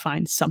 minutes to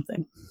find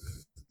something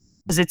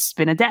because it's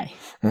been a day.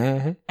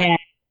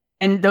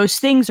 And those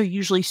things are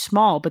usually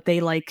small, but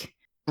they like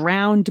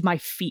ground my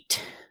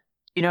feet.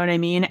 You know what I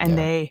mean? And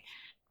they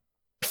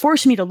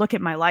force me to look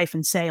at my life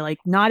and say, like,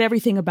 not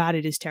everything about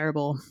it is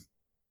terrible.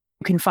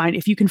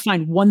 If you can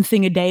find one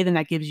thing a day, then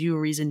that gives you a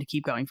reason to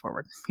keep going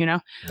forward, you know?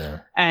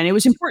 Yeah. And it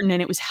was important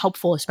and it was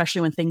helpful,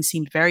 especially when things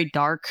seemed very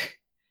dark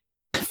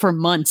for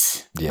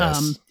months.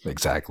 Yes,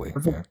 exactly.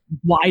 For a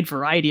wide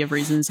variety of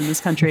reasons in this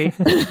country.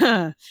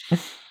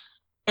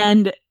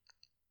 And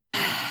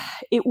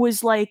it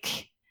was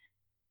like,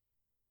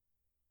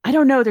 I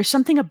don't know, there's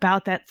something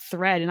about that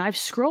thread, and I've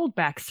scrolled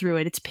back through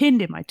it. It's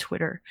pinned in my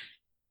Twitter.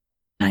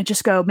 And I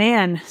just go,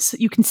 man, so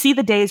you can see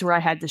the days where I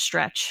had to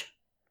stretch.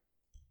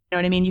 You know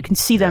what I mean? You can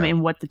see them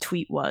in what the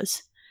tweet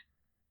was.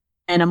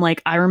 And I'm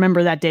like, I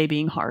remember that day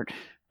being hard.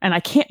 And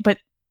but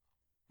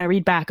I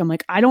read back, I'm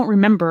like, I don't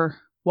remember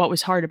what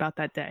was hard about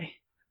that day.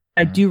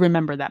 I do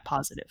remember that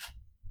positive.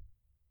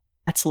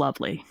 That's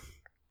lovely.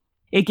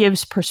 It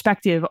gives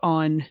perspective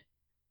on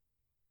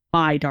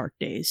my dark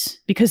days,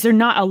 because they're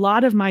not, a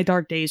lot of my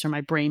dark days are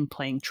my brain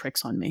playing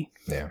tricks on me.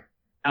 Yeah.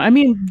 I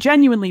mean,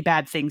 genuinely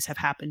bad things have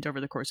happened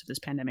over the course of this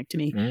pandemic to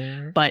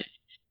me, but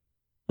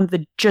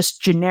the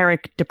just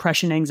generic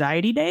depression,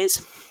 anxiety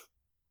days,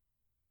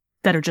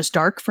 that are just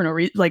dark for no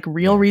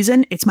real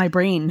reason. It's my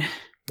brain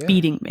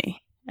feeding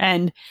me.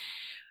 And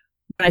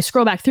when I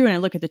scroll back through and I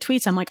look at the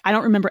tweets, I'm like, I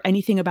don't remember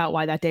anything about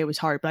why that day was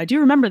hard, but I do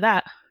remember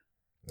that.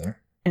 Yeah.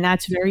 And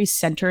that's very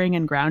centering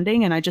and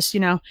grounding. And I just,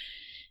 now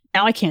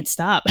I can't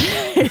stop.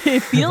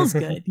 It feels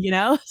good,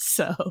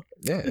 So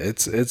yeah,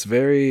 it's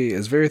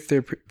very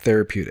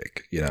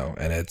therapeutic,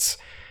 and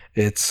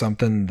it's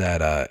something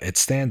that it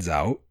stands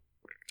out.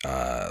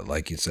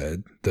 Like you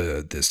said,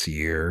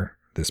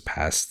 this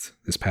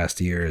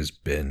past year it's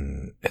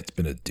been a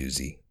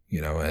doozy,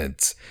 and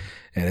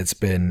it's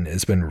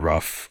been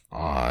rough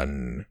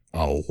on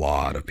a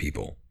lot of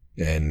people,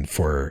 and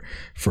for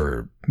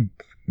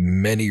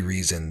many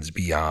reasons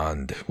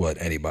beyond what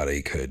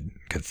anybody could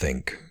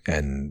think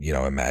and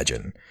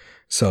imagine.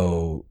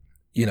 So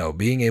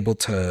being able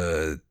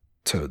to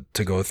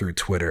go through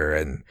Twitter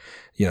and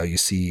you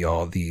see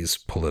all these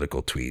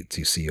political tweets,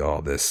 you see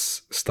all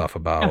this stuff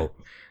about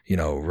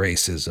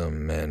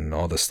racism and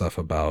all this stuff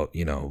about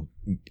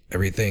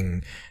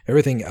everything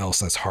else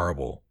that's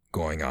horrible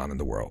going on in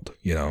the world,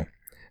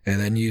 and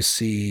then you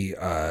see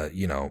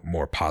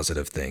more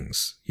positive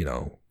things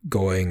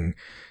going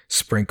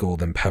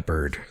sprinkled and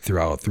peppered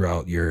throughout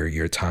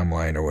your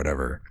timeline or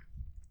whatever.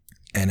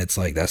 And it's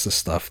like, that's the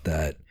stuff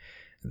that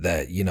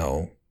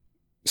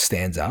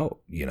stands out,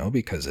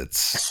 because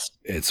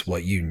it's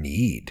what you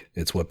need.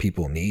 It's what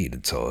people need.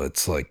 And so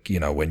it's like,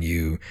 when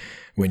you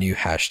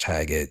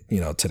hashtag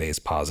it, today's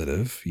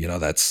positive,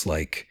 that's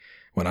like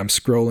when I'm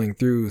scrolling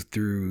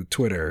through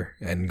Twitter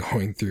and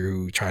going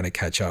through, trying to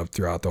catch up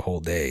throughout the whole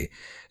day.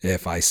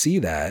 If I see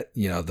that,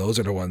 those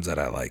are the ones that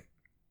I like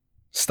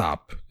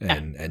stop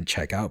and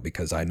check out,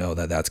 because I know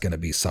that that's going to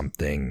be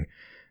something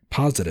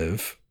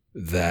positive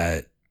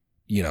that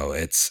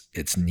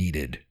it's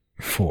needed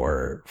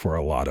for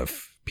a lot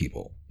of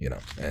people,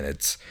 and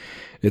it's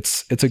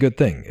a good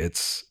thing.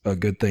 It's a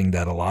good thing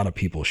that a lot of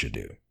people should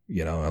do.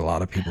 A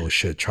lot of people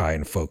should try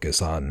and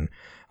focus on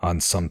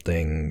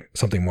something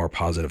more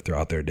positive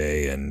throughout their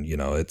day, and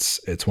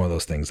it's one of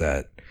those things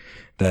that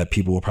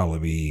people will probably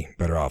be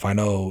better off. I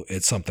know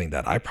it's something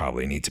that I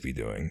probably need to be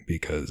doing,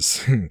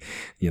 because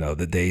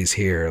the days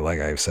here, like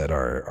I've said,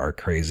 are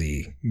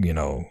crazy,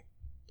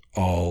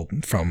 all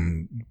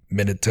from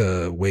minute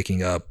to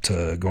waking up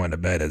to going to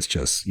bed. It's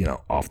just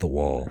off the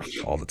wall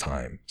all the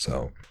time.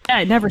 So yeah,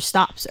 it never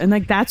stops. And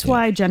like that's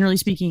why, generally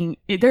speaking,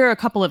 there are a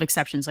couple of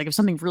exceptions. Like if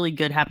something really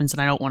good happens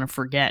and I don't want to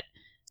forget,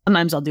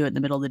 sometimes I'll do it in the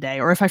middle of the day,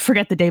 or if I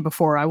forget the day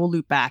before, I will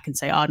loop back and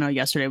say, oh no,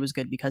 yesterday was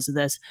good because of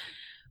this.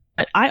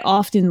 But I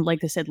often,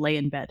 like I said, lay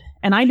in bed.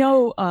 And I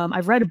know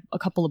I've read a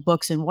couple of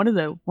books, and one of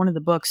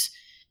the books,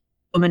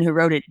 the woman who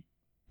wrote it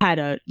had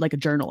a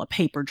journal, a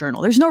paper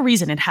journal. There's no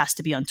reason it has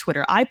to be on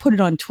Twitter. I put it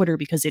on Twitter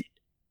because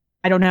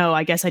I don't know,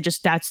 I guess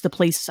that's the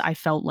place I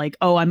felt like,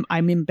 oh,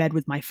 I'm in bed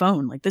with my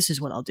phone. Like, this is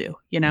what I'll do,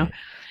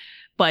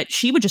 But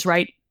she would just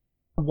write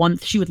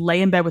she would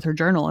lay in bed with her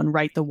journal and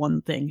write the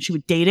one thing. She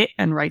would date it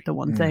and write the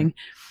one thing.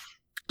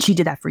 She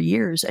did that for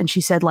years. And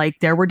she said, like,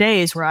 there were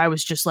days where I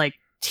was just like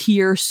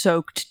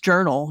tear-soaked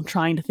journal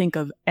trying to think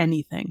of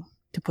anything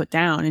to put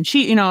down. And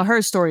she,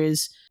 her story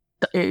is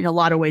in a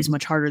lot of ways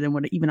much harder than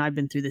what even I've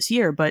been through this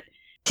year. But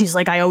she's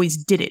like, I always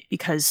did it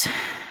because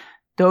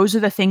those are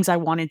the things I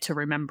wanted to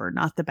remember,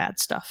 not the bad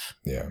stuff.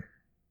 Yeah.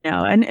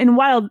 And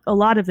while a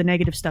lot of the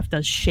negative stuff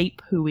does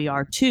shape who we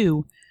are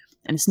too,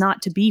 and it's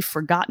not to be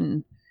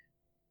forgotten,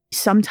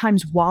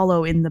 sometimes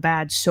wallow in the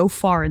bad so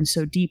far and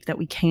so deep that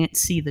we can't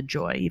see the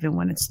joy, even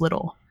when it's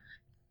little.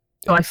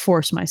 So I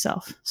force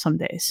myself some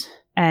days,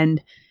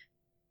 and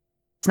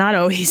it's not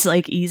always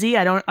like easy.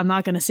 I'm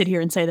not going to sit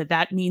here and say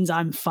that means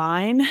I'm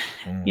fine,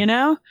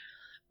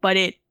 but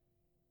like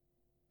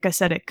I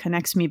said, it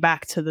connects me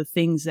back to the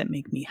things that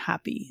make me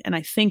happy. And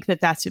I think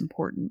that that's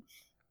important.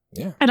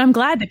 Yeah. And I'm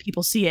glad that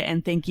people see it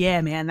and think, yeah,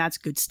 man, that's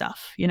good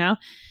stuff.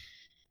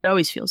 It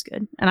always feels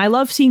good. And I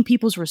love seeing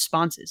people's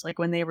responses, like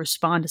when they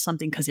respond to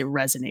something because it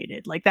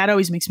resonated. Like that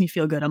always makes me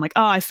feel good. I'm like,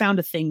 oh, I found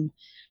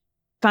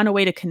a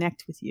way to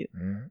connect with you.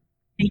 Mm-hmm.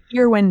 A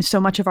year when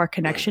so much of our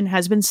connection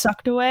has been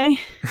sucked away.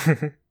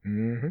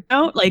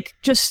 Like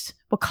just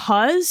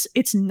because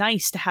it's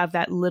nice to have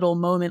that little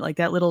moment, like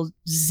that little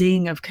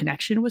zing of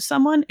connection with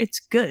someone. It's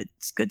good.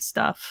 It's good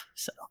stuff.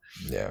 So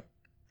yeah,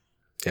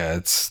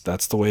 that's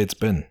the way it's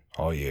been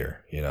all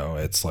year.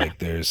 It's like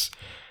there's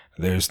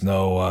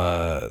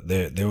no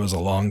there was a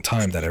long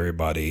time that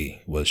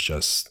everybody was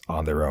just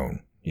on their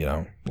own.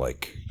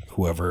 Like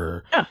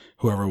whoever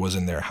was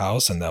in their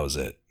house, and that was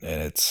it.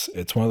 And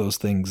it's one of those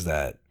things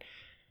that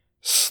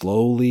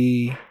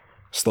slowly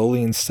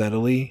and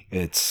steadily,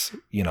 it's,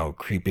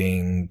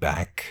 creeping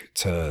back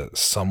to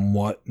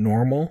somewhat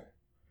normal,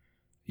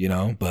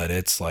 but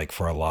it's like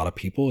for a lot of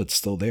people, it's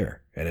still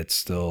there, and it's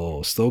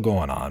still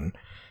going on,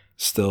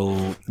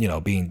 still,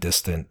 being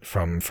distant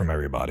from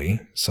everybody.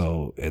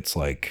 So it's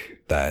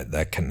like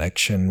that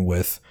connection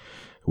with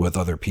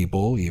other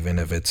people, even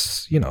if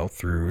it's,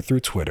 through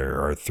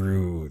Twitter or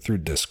through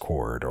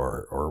Discord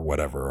or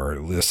whatever, or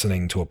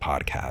listening to a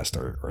podcast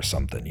or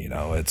something,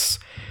 it's,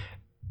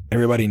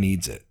 everybody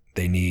needs it.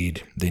 They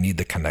need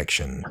the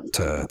connection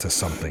to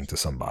something, to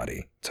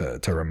somebody, to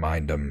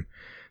remind them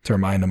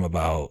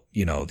about,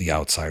 you know, the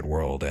outside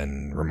world,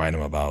 and remind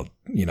them about,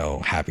 you know,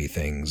 happy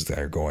things that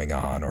are going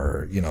on,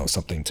 or, you know,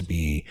 something to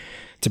be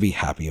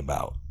happy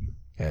about.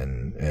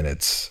 And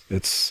it's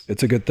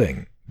a good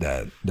thing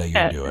that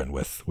you're doing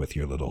with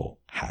your little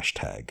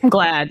hashtag.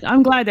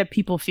 I'm glad that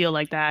people feel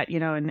like that, you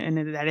know, and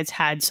that it's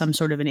had some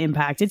sort of an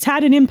impact. It's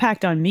had an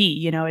impact on me.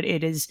 You know,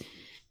 it is,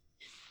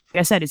 like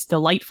I said, it's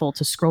delightful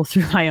to scroll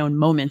through my own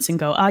moments and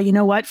go, you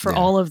know what, for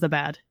all of the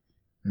bad,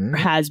 there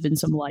has been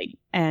some light.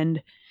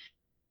 And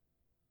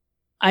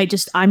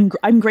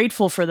I'm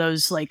grateful for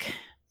those, like,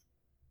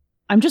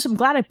 I'm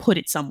glad I put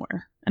it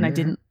somewhere and I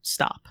didn't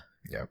stop.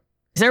 Yep.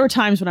 There were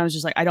times when I was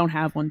just like, I don't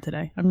have one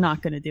today. I'm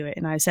not going to do it.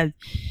 And I said,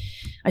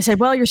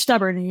 well, you're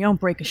stubborn and you don't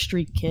break a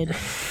streak, kid.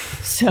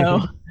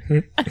 So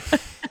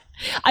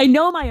I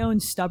know my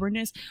own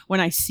stubbornness. When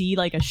I see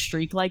like a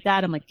streak like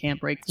that, I'm like, can't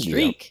break the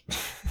streak.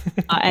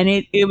 Yep.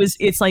 And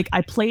it's like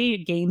I play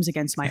games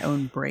against my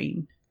own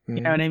brain.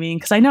 You know what I mean?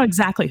 Because I know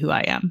exactly who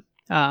I am.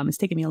 It's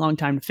taken me a long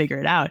time to figure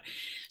it out.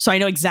 So I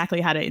know exactly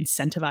how to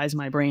incentivize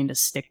my brain to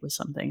stick with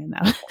something. And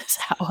that's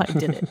how I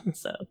did it.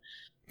 So.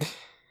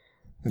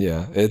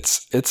 Yeah,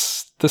 it's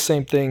the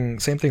same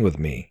thing with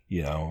me,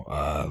 you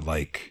know.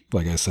 Like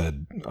I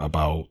said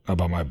about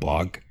my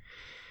blog,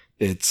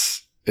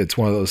 it's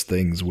one of those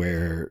things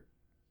where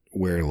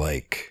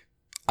like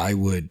I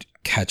would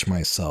catch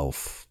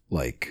myself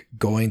like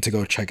going to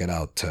go check it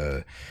out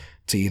to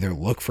either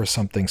look for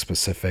something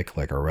specific,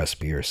 like a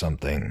recipe or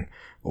something,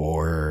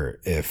 or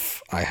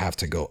if I have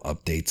to go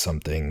update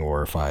something,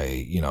 or if I,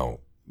 you know,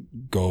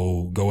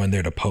 go in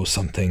there to post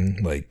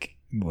something like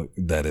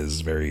that is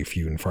very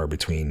few and far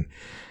between.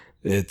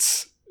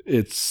 It's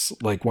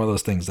like one of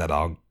those things that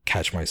I'll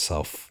catch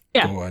myself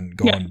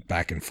going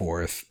back and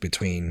forth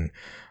between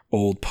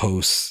old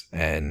posts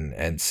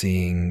and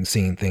seeing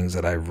things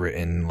that I've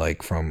written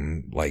like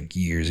from like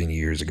years and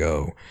years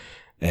ago,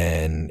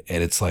 and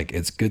it's like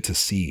it's good to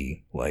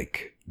see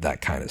like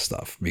that kind of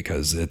stuff,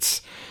 because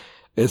it's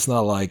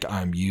not like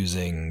I'm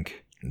using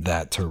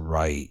that to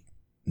write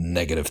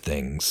negative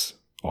things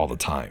all the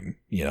time.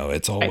 You know,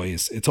 it's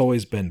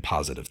always been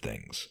positive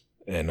things,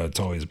 and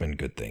it's always been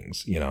good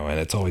things, you know, and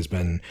it's always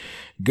been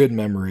good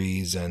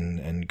memories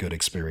and good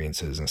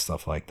experiences and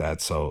stuff like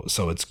that. So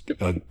it's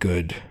a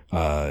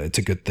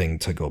good thing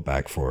to go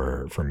back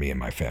for me and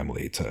my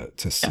family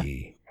to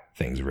see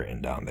things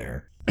written down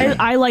there.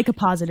 I like a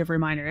positive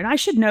reminder. And I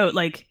should note,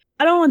 like,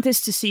 I don't want this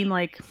to seem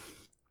like the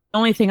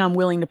only thing I'm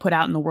willing to put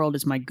out in the world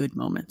is my good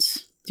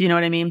moments. Do you know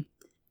what I mean?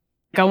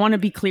 Like, I want to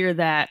be clear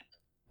that,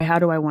 how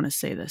do I want to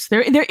say this?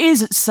 There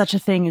is such a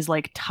thing as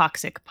like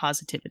toxic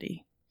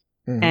positivity,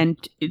 and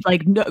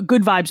like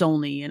good vibes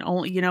only, and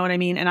only, you know what I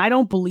mean? And I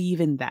don't believe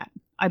in that.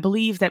 I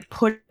believe that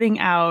putting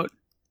out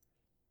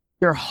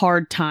your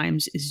hard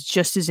times is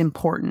just as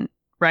important,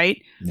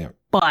 right? Yeah.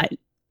 But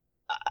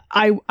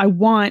I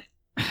want,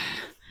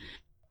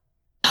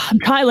 I'm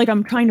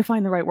trying to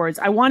find the right words.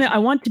 I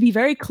want to be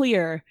very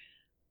clear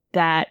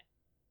that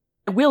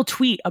I will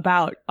tweet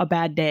about a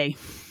bad day.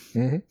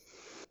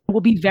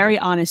 We'll be very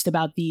honest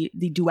about the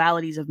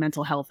dualities of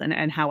mental health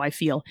and how I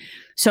feel.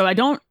 So I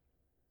don't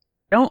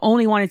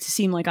only want it to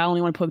seem like I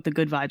only want to put the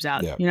good vibes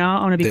out. Yeah. You know,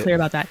 I want to be clear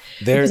about that.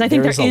 Because I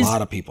think there's a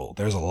lot of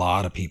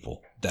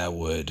people that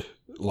would,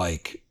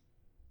 like,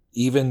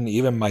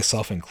 even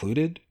myself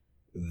included,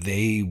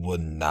 they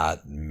would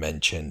not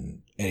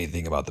mention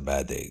anything about the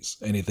bad days,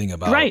 anything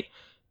about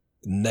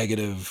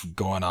negative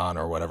going on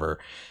or whatever.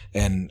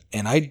 And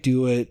I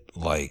do it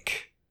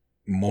like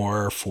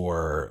more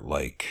for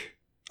like,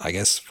 I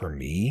guess for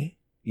me,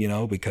 you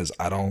know, because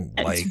I don't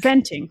like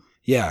venting.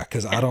 Yeah,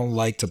 because I don't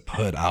like to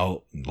put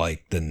out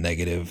like the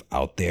negative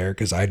out there,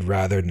 because I'd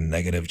rather the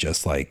negative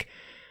just like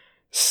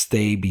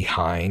stay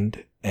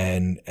behind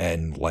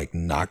and like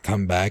not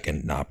come back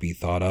and not be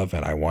thought of.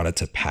 And I want it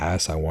to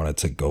pass. I want it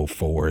to go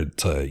forward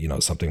to, you know,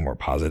 something more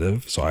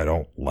positive. So I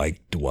don't like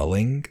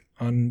dwelling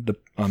on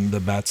the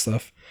bad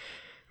stuff.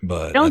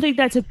 But I don't think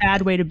that's a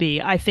bad way to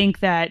be. I think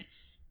that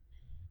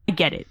I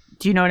get it.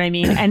 Do you know what I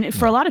mean? And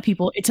for a lot of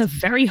people, it's a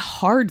very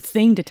hard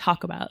thing to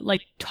talk about.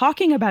 Like,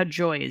 talking about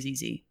joy is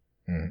easy.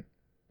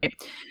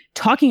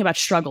 Talking about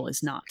struggle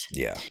is not.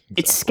 Yeah. Exactly.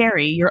 It's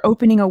scary. You're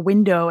opening a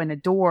window and a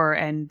door,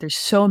 and there's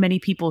so many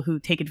people who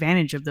take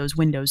advantage of those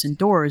windows and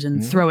doors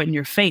and throw it in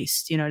your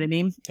face. Do you know what I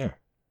mean? Yeah.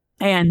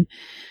 And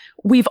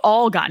we've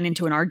all gotten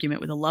into an argument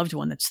with a loved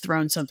one that's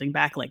thrown something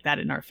back like that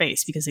in our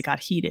face because it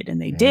got heated,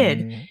 and they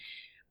did.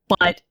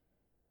 But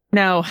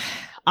no,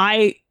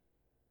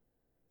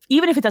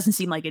 even if it doesn't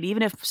seem like it,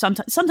 even if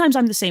sometimes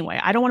I'm the same way.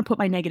 I don't want to put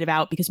my negative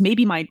out, because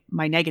maybe my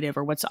negative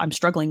or what I'm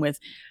struggling with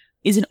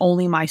isn't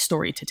only my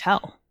story to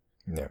tell.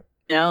 Yeah.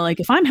 You know, like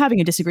if I'm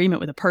having a disagreement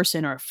with a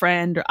person or a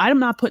friend, or I'm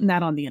not putting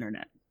that on the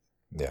internet.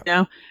 Yeah. You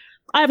know,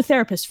 I have a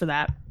therapist for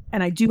that,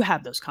 and I do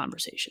have those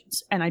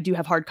conversations, and I do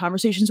have hard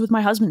conversations with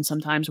my husband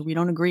sometimes where we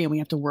don't agree and we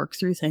have to work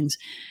through things.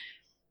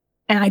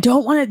 And I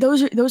don't want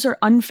to. Those are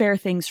unfair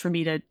things for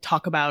me to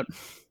talk about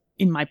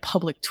in my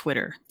public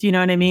Twitter. Do you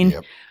know what I mean?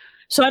 Yep.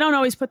 So I don't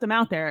always put them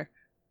out there.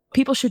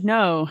 People should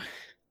know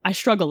I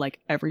struggle like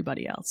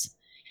everybody else.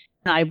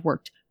 And I've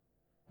worked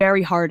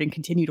very hard and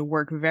continue to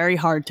work very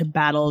hard to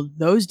battle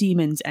those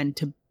demons and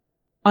to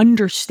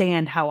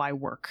understand how I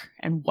work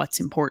and what's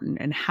important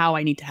and how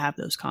I need to have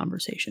those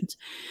conversations.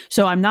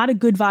 So I'm not a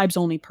good vibes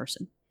only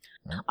person.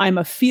 I'm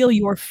a feel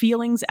your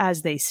feelings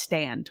as they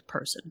stand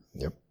person.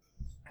 Yep.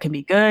 It can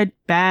be good,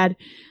 bad,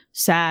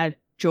 sad,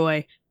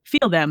 joy.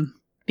 Feel them,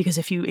 because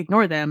if you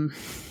ignore them,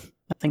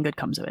 nothing good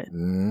comes of it.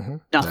 Mm-hmm.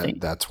 Nothing.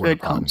 That's where good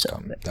the problems comes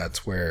of come. it.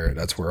 That's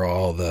where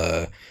all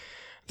the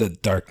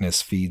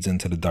darkness feeds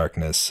into the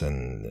darkness,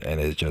 and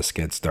it just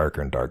gets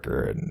darker and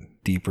darker and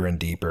deeper,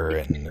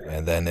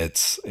 and then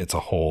it's a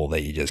hole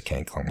that you just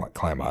can't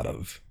climb out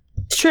of.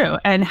 It's true.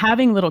 And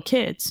having little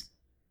kids,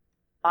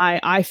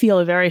 I feel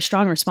a very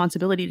strong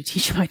responsibility to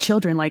teach my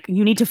children, like,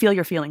 you need to feel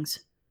your feelings.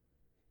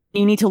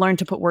 You need to learn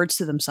to put words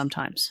to them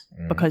sometimes,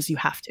 because you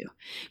have to.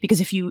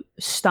 Because if you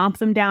stomp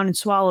them down and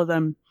swallow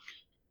them,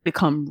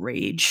 become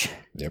rage.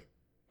 Yep.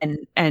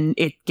 And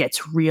it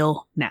gets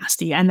real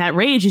nasty. And that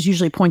rage is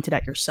usually pointed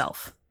at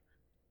yourself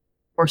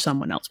or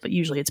someone else, but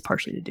usually it's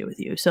partially to do with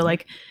you. So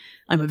like,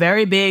 I'm a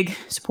very big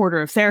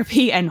supporter of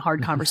therapy and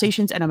hard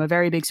conversations, and I'm a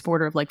very big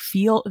supporter of like,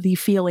 feel the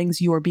feelings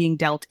you are being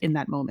dealt in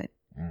that moment.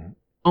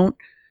 Don't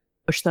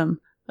push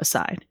them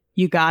aside.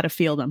 You got to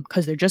feel them,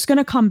 because they're just going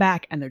to come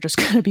back and they're just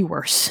going to be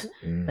worse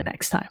the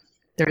next time.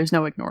 There is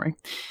no ignoring.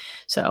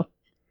 So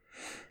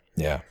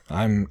yeah,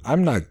 I'm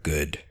not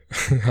good.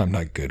 I'm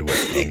not good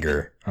with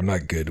anger. I'm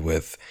not good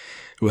with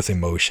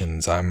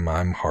emotions.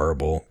 I'm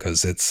horrible,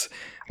 because it's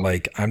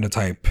like, I'm the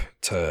type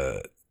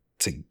to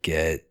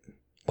get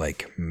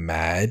like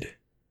mad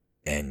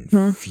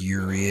and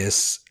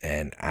furious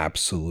and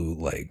absolute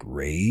like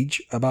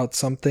rage about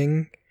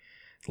something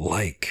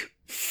like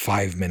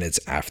 5 minutes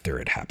after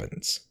it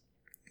happens.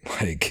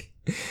 Like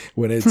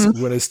when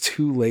it's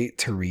too late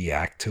to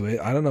react to it.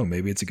 I don't know,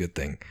 maybe it's a good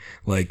thing.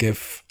 Like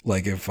if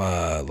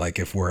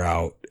we're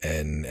out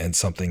and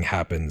something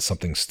happens,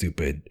 something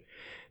stupid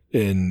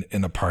in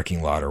a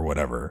parking lot or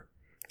whatever,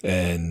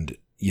 and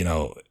you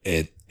know,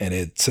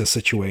 it's a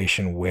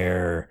situation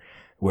where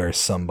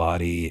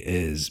somebody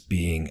is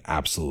being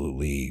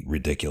absolutely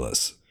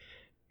ridiculous.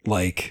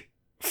 Like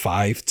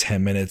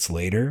 5-10 minutes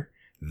later,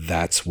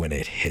 that's when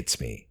it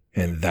hits me.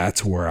 And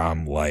that's where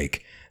I'm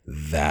like,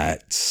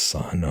 that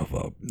son of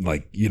a,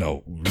 like, you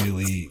know,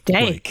 really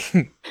like,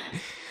 at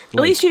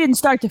least you didn't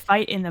start to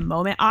fight in the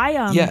moment.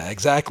 Yeah,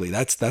 exactly.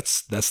 That's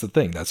the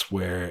thing. That's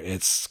where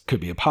it's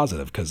could be a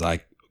positive, because I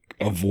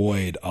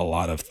avoid a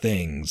lot of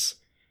things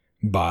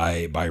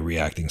by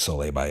reacting so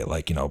late, by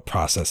like, you know,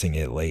 processing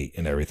it late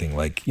and everything,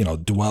 like, you know,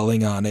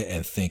 dwelling on it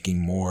and thinking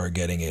more,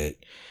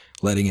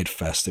 letting it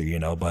fester, you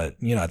know. But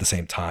you know, at the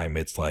same time,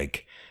 it's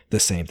like the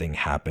same thing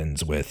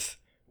happens with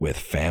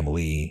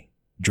family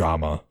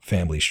drama,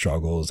 family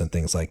struggles and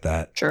things like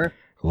that. Sure.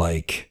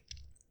 Like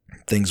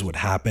things would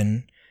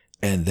happen,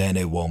 and then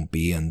it won't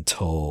be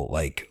until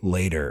like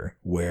later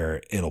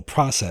where it'll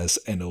process,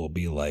 and it'll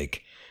be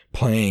like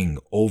playing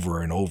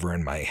over and over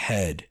in my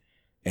head.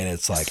 And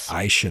it's like,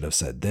 I should have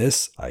said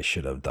this, I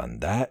should have done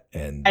that.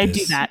 And I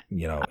do that.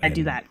 You know, I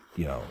do that.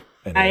 You know,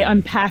 and I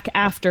unpack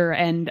after,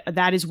 and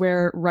that is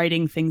where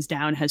writing things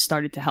down has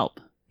started to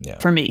help. Yeah.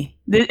 For me.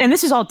 And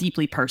this is all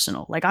deeply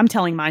personal. Like, I'm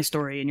telling my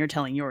story and you're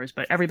telling yours,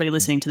 but everybody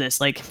listening to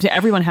this, like,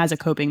 everyone has a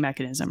coping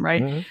mechanism,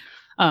 right?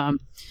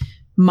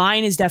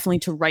 Mine is definitely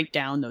to write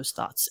down those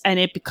thoughts. And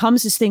it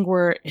becomes this thing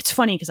where it's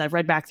funny, because I've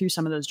read back through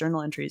some of those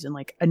journal entries, and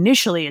like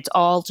initially it's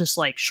all just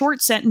like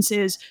short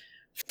sentences,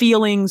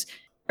 feelings,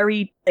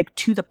 very like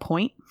to the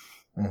point.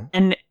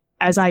 And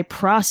as I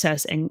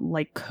process and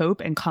like cope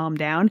and calm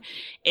down,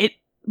 it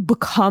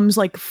becomes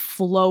like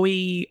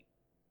flowy,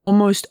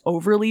 almost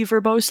overly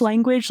verbose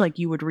language, like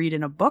you would read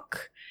in a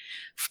book,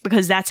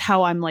 because that's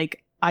how I'm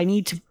like, I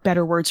need to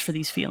better words for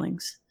these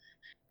feelings.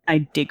 I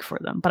dig for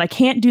them, but I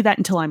can't do that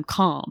until I'm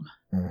calm.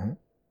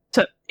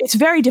 So it's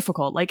very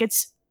difficult. Like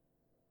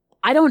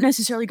I don't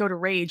necessarily go to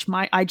rage.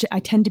 I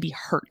tend to be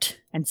hurt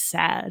and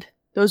sad.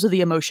 Those are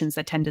the emotions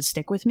that tend to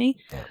stick with me,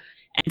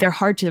 and they're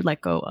hard to let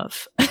go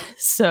of.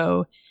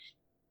 So,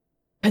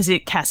 because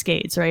it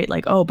cascades, right?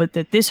 Like, oh, but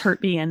this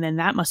hurt me, and then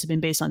that must have been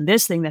based on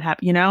this thing that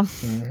happened, you know?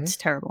 It's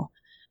terrible.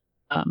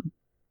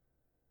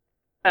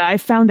 I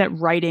found that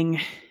writing,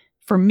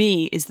 for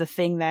me, is the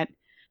thing that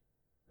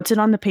puts it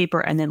on the paper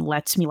and then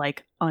lets me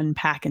like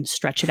unpack and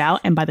stretch it out.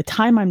 And by the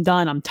time I'm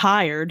done, I'm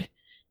tired.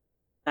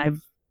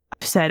 I've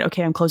said,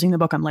 okay, I'm closing the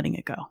book. I'm letting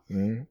it go.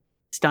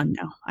 It's done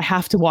now. I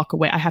have to walk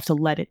away. I have to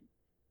let it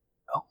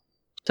go.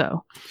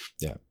 So,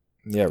 yeah.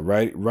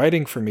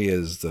 Writing for me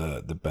is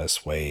the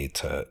best way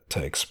to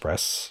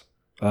express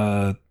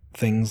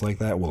things like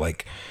that. Well,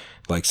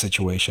 like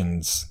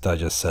situations that I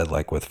just said,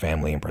 like with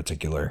family in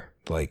particular,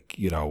 like,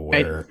 you know,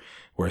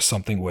 where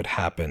something would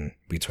happen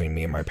between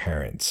me and my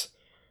parents,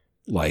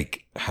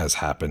 like has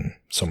happened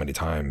so many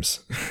times.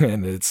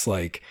 And it's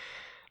like,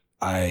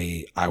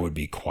 I would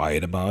be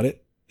quiet about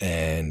it,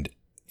 and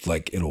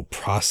like it'll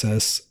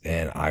process,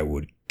 and I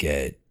would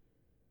get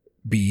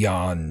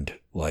beyond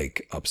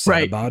like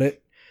upset about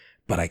it.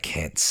 but I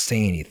can't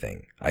say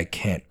anything. I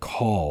can't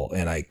call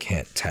and I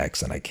can't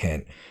text and I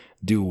can't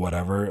do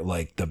whatever.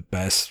 Like the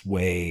best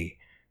way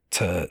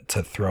to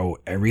throw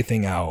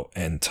everything out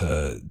and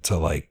to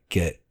like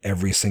get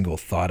every single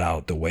thought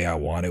out the way I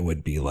want it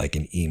would be like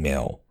an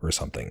email or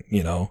something,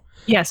 you know?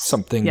 Yes.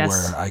 Something Yes.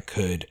 where I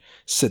could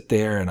sit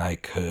there and I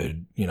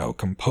could, you know,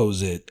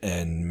 compose it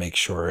and make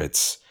sure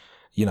it's,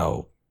 you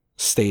know,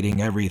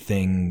 stating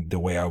everything the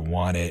way I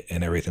want it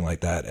and everything like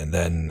that. And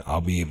then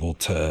I'll be able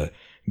to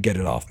get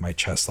it off my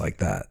chest like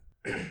that.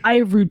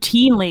 I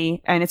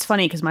routinely, and it's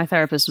funny because my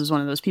therapist was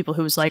one of those people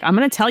who was like, I'm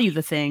going to tell you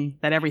the thing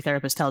that every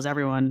therapist tells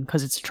everyone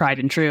because it's tried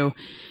and true.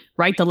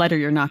 Write the letter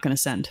you're not going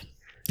to send.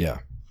 Yeah.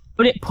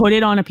 Put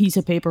it on a piece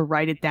of paper,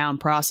 write it down,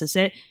 process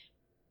it,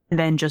 and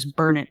then just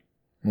burn it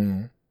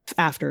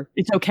after.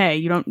 It's okay.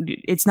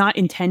 It's not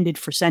intended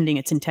for sending.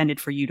 It's intended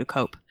for you to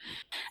cope.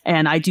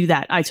 And I do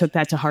that. I took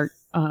that to heart.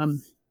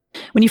 When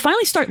you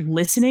finally start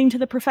listening to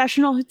the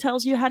professional who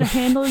tells you how to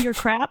handle your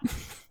crap,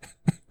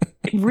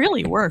 it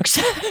really works.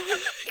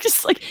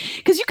 Just like,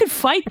 because you could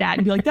fight that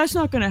and be like, that's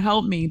not going to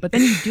help me. But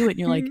then you do it and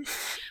you're like,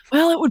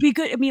 well, it would be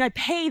good. I mean, I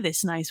pay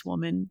this nice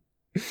woman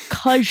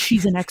because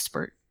she's an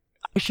expert.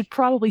 I should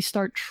probably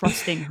start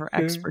trusting her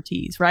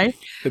expertise, right?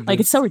 Like,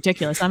 it's so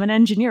ridiculous. I'm an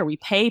engineer. We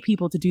pay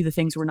people to do the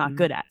things we're not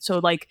good at. So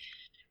like,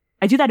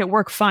 I do that at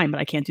work fine, but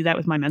I can't do that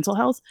with my mental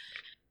health.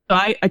 So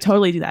I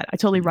totally do that. I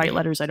totally write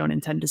letters I don't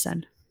intend to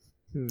send.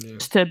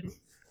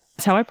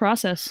 That's how I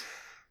process.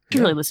 I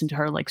should really listen to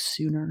her like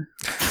sooner.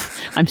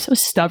 I'm so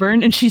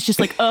stubborn. And she's just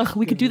like, ugh,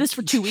 we could do this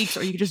for 2 weeks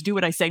or you could just do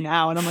what I say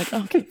now. And I'm like,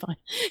 oh, okay, fine.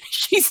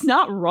 She's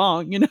not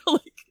wrong, you know?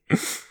 Like,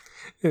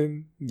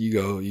 and you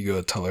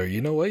go tell her, you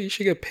know what, you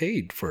should get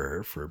paid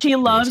for she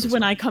loves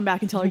when I come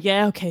back and tell her,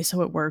 yeah, okay,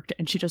 so it worked.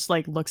 And she just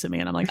like looks at me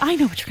and I'm like, I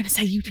know what you're going to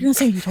say. You're going to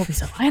say you told me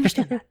so. I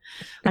understand that.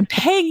 I'm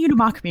paying you to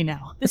mock me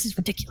now. This is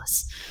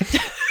ridiculous.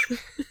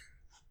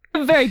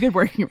 A very good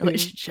working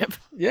relationship.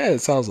 Yeah, it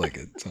sounds like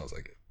it.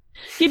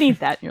 You need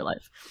that in your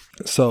life.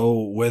 So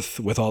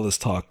with all this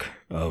talk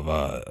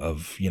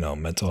of you know,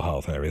 mental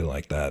health and everything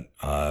like that,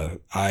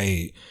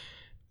 I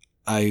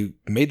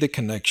made the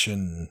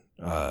connection.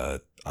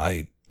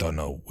 I don't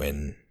know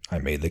when I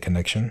made the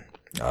connection.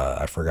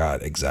 I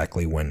forgot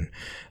exactly when,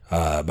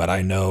 but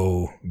I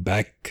know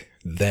back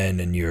then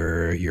in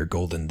your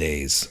golden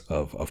days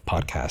of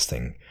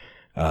podcasting,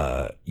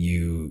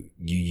 you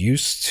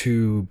used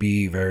to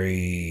be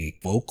very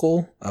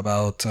vocal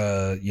about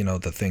you know,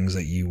 the things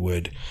that you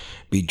would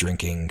be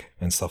drinking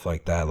and stuff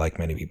like that, like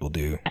many people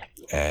do.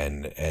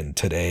 And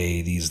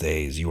today, these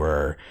days, you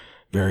are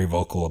very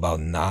vocal about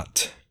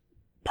not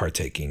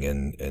partaking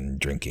in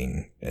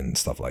drinking and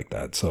stuff like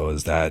that. So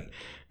does that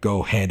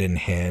go hand in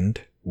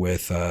hand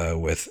with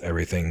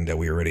everything that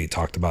we already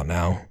talked about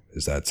now?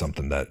 Is that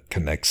something that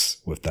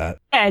connects with that?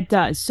 Yeah, it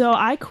does. So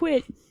I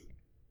quit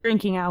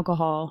drinking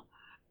alcohol.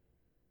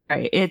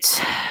 Right, it's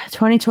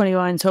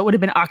 2021, so it would have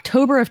been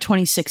October of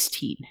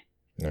 2016.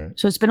 Right.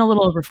 So it's been a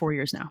little over 4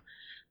 years now.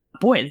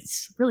 Boy,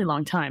 it's a really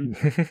long time.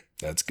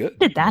 That's good.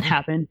 Did that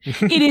happen?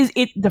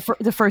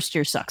 The first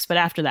year sucks, but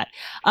after that,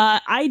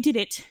 I did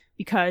it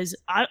because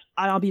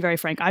I'll be very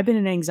frank. I've been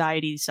an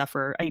anxiety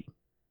sufferer. I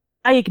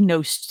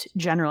diagnosed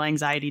general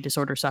anxiety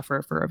disorder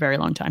sufferer for a very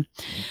long time,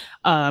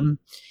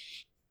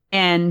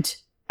 and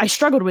I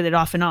struggled with it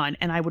off and on.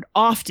 And I would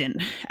often,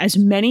 as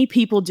many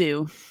people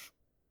do,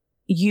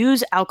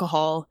 use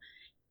alcohol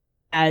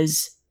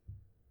as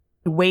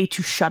a way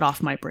to shut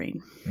off my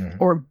brain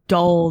or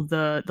dull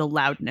the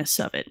loudness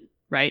of it,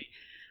 right?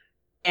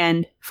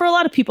 And for a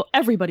lot of people,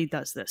 everybody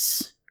does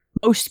this.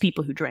 Most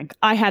people who drink.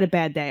 I had a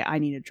bad day. I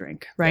need a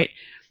drink, right?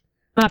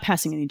 I'm not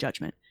passing any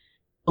judgment.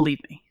 Believe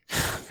me.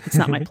 It's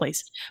not my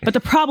place. But the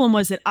problem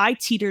was that I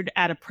teetered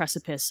at a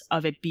precipice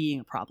of it being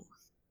a problem.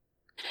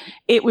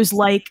 It was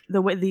like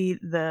the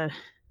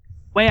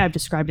way I've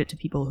described it to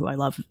people who I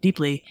love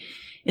deeply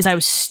is I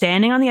was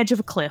standing on the edge of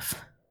a cliff.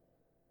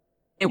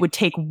 It would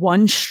take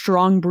one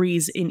strong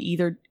breeze in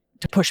either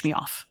to push me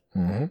off.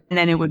 And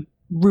then it would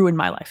ruin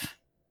my life,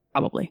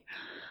 probably.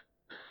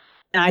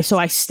 And so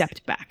I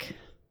stepped back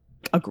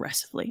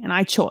aggressively and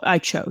I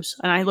chose.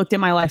 And I looked at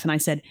my life and I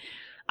said,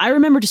 I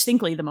remember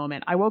distinctly the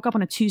moment I woke up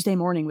on a Tuesday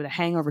morning with a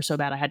hangover so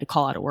bad I had to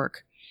call out of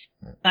work.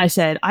 And I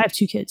said, I have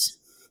 2 kids.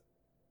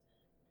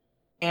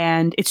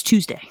 And it's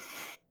Tuesday.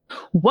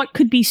 What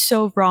could be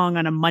so wrong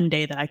on a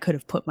Monday that I could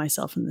have put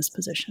myself in this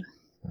position?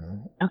 You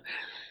know?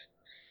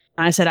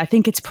 And I said, I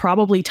think it's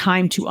probably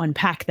time to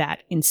unpack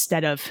that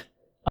instead of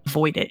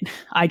avoid it.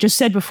 I just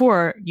said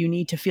before, you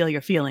need to feel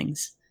your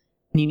feelings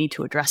and you need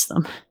to address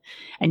them.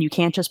 And you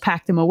can't just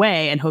pack them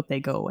away and hope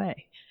they go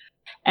away.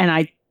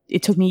 And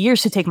it took me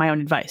years to take my own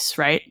advice,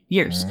 right?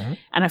 Years.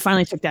 And I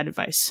finally took that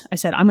advice. I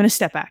said, I'm going to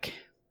step back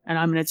and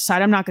I'm going to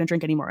decide I'm not going to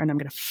drink anymore. And I'm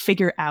going to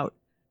figure out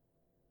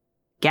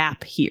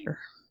gap here.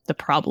 The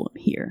problem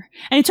here.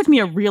 And it took me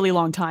a really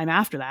long time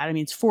after that. I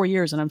mean, it's 4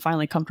 years and I'm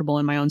finally comfortable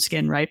in my own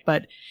skin, right?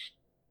 But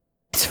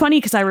it's funny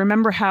because I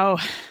remember how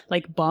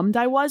like bummed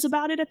I was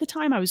about it at the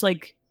time. I was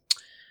like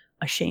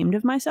ashamed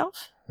of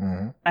myself.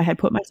 I had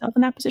put myself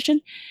in that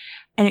position.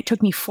 And it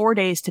took me 4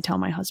 days to tell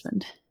my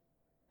husband.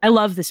 I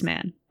love this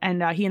man.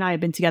 And he and I have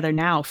been together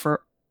now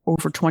for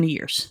over 20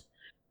 years.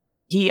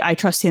 I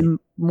trust him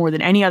more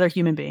than any other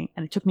human being.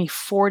 And it took me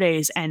 4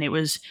 days. And it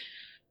was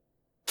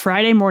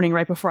Friday morning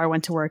right before I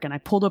went to work. And I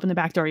pulled open the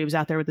back door. He was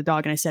out there with the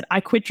dog. And I said,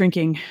 I quit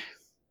drinking.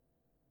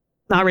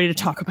 Not ready to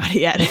talk about it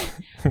yet.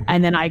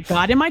 And then I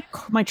got in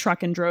my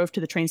truck and drove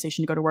to the train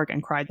station to go to work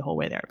and cried the whole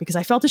way there because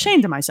I felt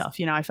ashamed of myself.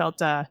 You know, I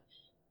felt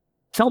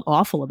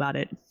awful about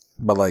it.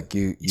 But like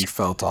you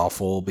felt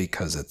awful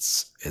because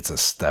it's a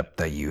step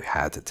that you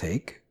had to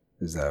take.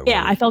 Is that?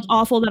 Yeah, I felt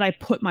awful that I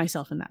put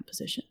myself in that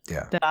position.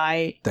 Yeah,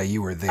 that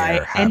you were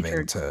there having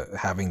to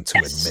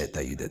yes. admit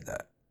that you did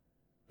that.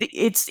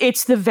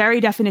 It's the very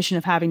definition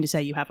of having to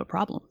say you have a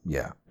problem.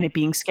 Yeah. And it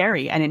being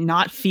scary and it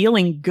not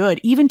feeling good,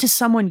 even to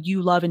someone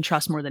you love and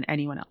trust more than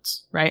anyone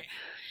else. Right.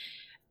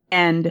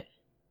 And it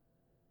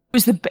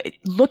was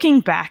looking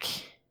back,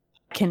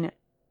 I can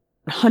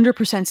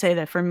 100% say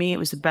that for me, it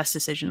was the best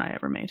decision I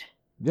ever made.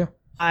 Yeah.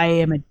 I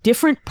am a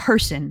different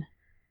person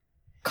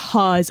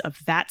because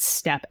of that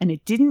step. And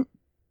it didn't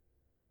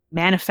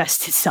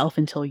manifest itself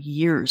until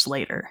years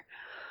later.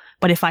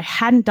 But if I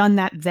hadn't done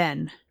that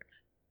then,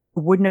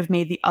 wouldn't have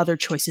made the other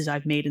choices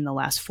I've made in the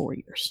last 4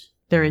 years.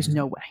 There is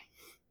no way.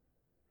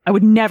 I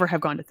would never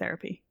have gone to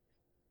therapy.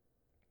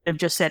 I've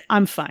just said,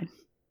 I'm fine.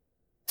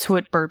 That's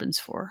what bourbon's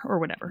for, or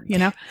whatever, you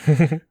know?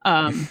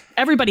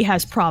 Everybody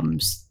has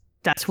problems.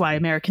 That's why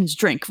Americans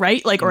drink,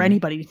 right? Like, or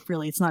anybody,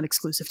 really, it's not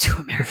exclusive to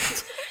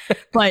Americans.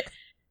 But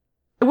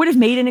I would have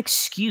made an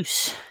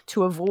excuse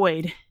to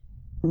avoid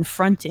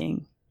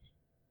confronting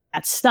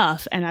that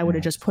stuff, and I would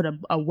have just put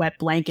a wet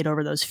blanket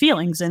over those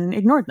feelings and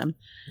ignored them.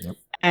 Yep.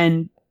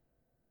 And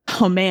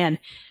oh man,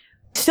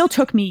 it still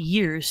took me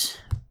years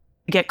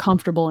to get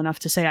comfortable enough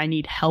to say I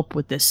need help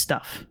with this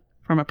stuff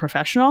from a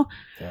professional.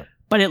 Yeah.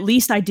 But at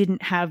least I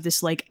didn't have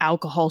this like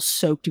alcohol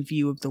soaked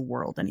view of the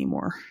world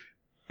anymore.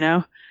 You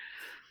know?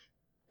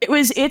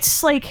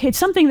 It's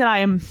something that I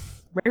am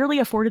rarely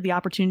afforded the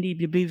opportunity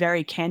to be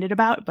very candid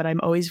about, but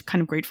I'm always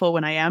kind of grateful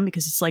when I am,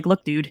 because it's like,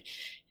 look, dude,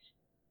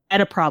 I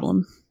had a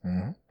problem.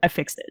 Mm-hmm. I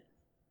fixed it.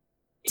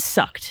 It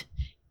sucked.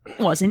 It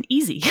wasn't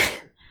easy.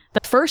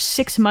 The first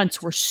 6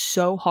 months were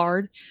so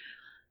hard,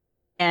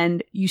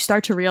 and you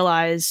start to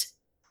realize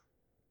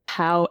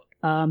how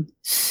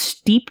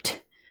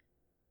steeped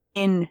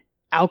in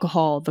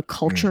alcohol the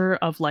culture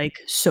of like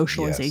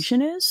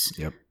socialization is.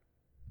 Yep.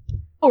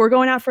 Oh, we're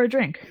going out for a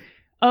drink.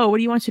 Oh, what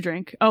do you want to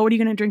drink? Oh, what are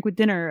you going to drink with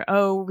dinner?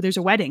 Oh, there's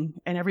a wedding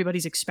and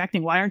everybody's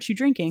expecting. Why aren't you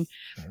drinking?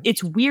 Mm-hmm.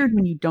 It's weird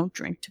when you don't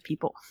drink to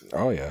people.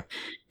 Oh yeah.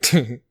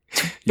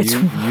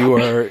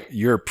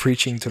 You're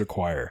preaching to the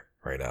choir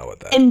right now with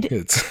that.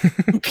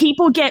 And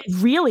people get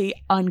really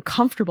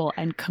uncomfortable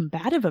and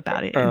combative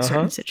about it in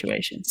certain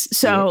situations.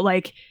 So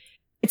like,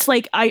 it's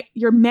like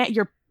you're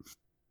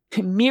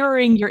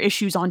mirroring your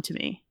issues onto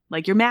me.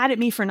 Like, you're mad at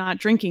me for not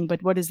drinking,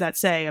 but what does that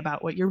say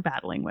about what you're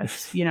battling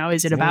with? You know,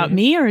 is it about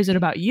me or is it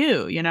about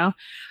you? You know,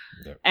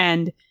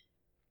 and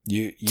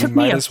you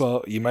might as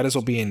well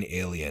be an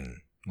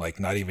alien, like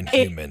not even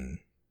human.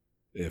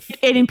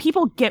 And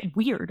people get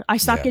weird. I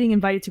stopped getting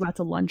invited to go out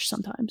to lunch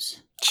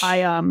sometimes.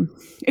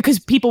 Because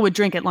people would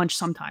drink at lunch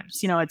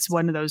sometimes. You know, it's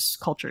one of those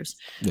cultures.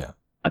 Yeah,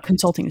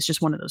 consulting is just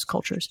one of those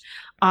cultures.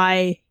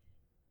 I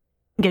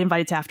get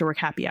invited to after work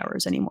happy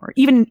hours anymore.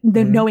 Even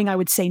knowing I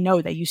would say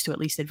no, they used to at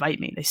least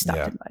invite me. They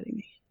stopped inviting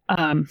me.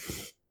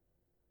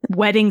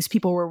 Weddings,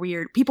 people were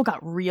weird. People got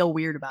real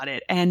weird about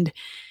it. And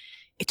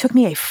it took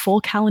me a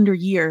full calendar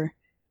year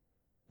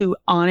to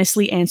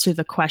honestly answer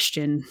the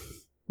question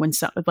when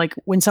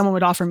someone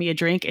would offer me a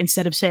drink,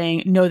 instead of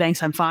saying, no,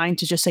 thanks, I'm fine,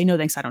 to just say, no,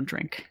 thanks, I don't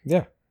drink.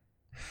 Yeah.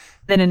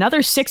 Then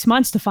another 6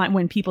 months to find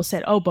when people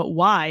said, oh, but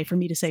why? For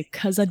me to say,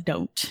 'cause I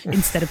don't,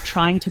 instead of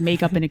trying to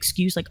make up an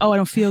excuse like, oh, I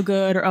don't feel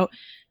good, or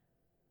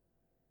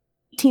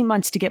 18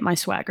 months to get my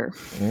swagger.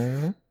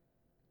 Mm-hmm.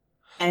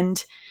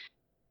 And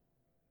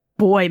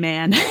boy,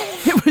 man,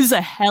 it was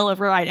a hell of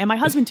a ride. And my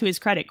husband, to his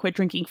credit, quit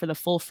drinking for the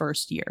full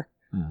first year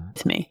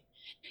to me.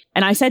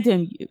 And I said to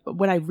him,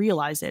 when I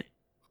realized it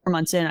 4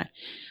 months in,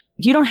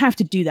 you don't have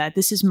to do that.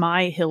 This is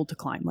my hill to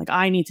climb. Like,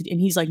 I need to. And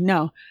he's like,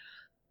 no.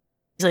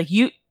 He's like,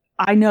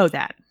 I know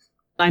that.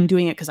 I'm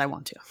doing it because I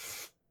want to.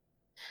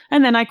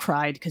 And then I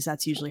cried, because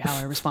that's usually how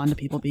I respond to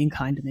people being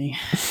kind to me.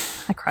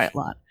 I cry a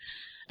lot.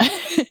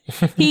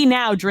 He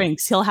now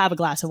drinks. He'll have a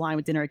glass of wine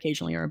with dinner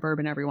occasionally, or a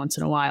bourbon every once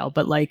in a while.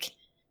 But like,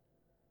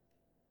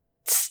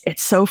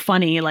 it's so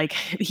funny. Like,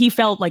 he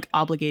felt like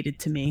obligated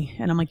to me.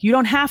 And I'm like, you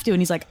don't have to.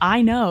 And he's like,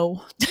 I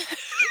know.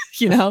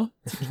 You know?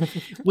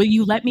 Will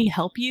you let me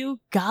help you?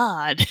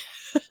 God.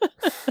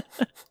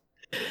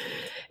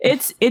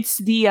 It's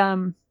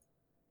the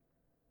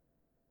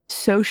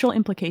social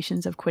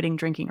implications of quitting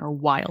drinking are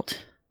wild.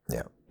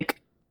 Yeah.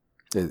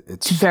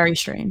 It's very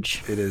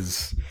strange. It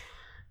is,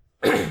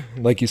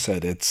 like you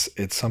said, it's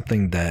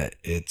something that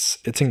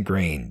it's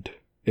ingrained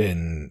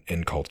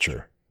in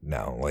culture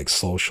now, like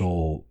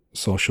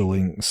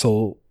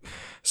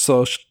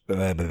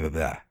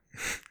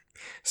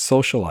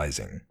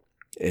socializing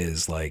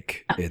is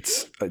like,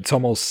 it's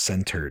almost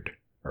centered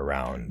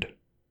around,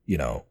 you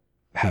know,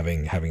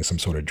 having some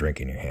sort of drink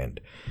in your hand.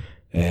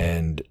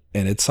 And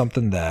it's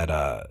something that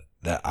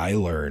that I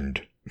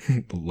learned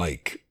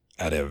like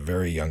at a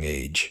very young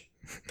age,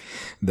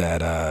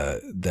 that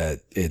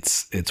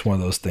it's one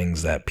of those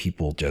things that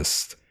people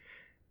just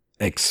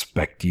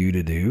expect you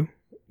to do,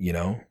 you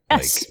know?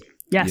 Yes. Like,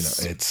 Yes.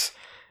 you know,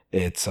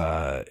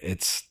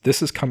 it's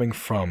this is coming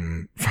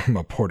from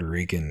a Puerto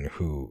Rican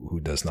who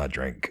does not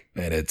drink,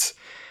 and it's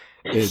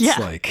Yeah.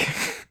 like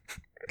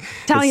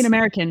Italian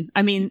American.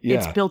 I mean,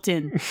 it's Yeah. built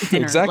in to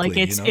dinner. Exactly, Like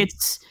it's you know?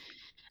 it's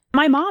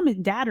my mom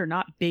and dad are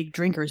not big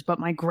drinkers, but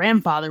my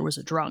grandfather was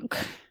a drunk.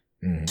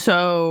 Mhm.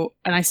 So,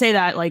 and I say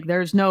that like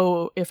there's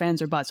no ifs,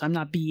 ands, or buts. I'm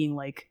not being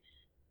like,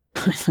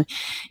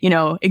 you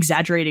know,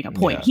 exaggerating a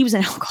point. Yeah. He was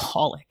an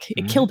alcoholic.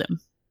 It Mhm. killed him.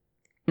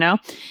 You know?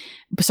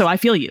 So I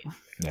feel you.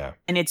 Yeah.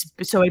 And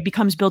so it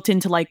becomes built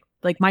into like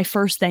my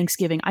first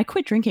Thanksgiving. I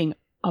quit drinking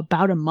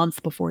about a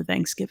month before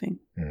Thanksgiving.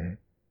 Mhm.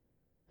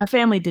 My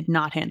family did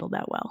not handle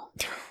that well.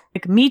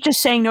 Like me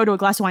just saying no to a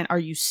glass of wine, are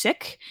you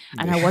sick?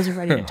 And I wasn't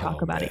ready to talk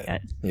Oh, about it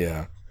man. yet.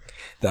 Yeah.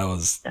 That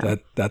was Yeah.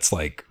 that's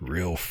like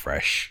real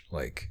fresh,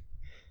 like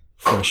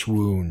fresh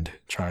wound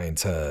trying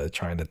to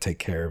take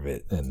care of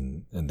it,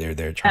 and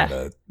they're trying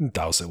to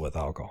douse it with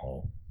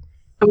alcohol.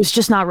 I was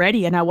just not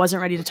ready, and I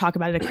wasn't ready to talk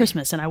about it at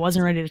Christmas, and I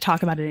wasn't ready to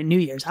talk about it at New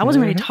Year's. I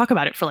wasn't ready to talk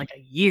about it for like a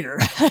year.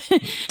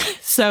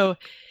 So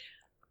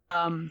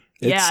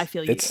yeah, I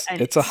feel you.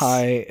 And It's a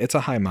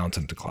high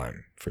mountain to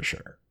climb for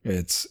sure.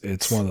 It's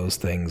one of those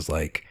things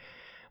like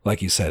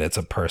you said, it's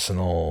a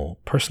personal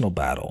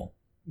battle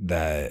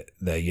that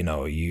you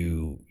know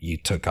you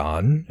took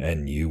on,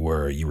 and you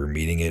were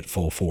meeting it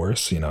full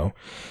force, you know.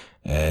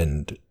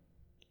 And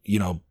you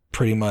know,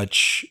 pretty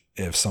much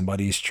if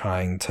somebody's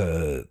trying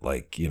to,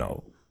 like, you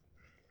know,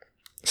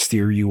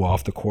 steer you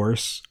off the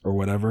course or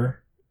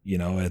whatever, you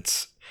know,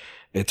 it's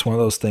one of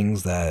those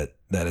things that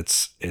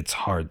it's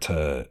hard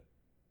to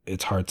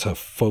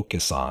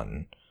focus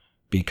on,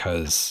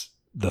 because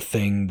the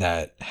thing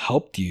that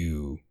helped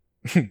you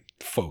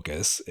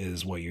focus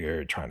is what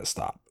you're trying to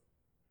stop.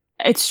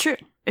 it's true.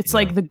 It's Yeah.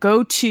 like the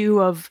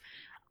go-to of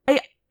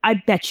I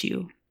bet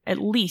you at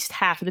least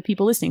half of the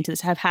people listening to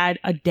this have had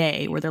a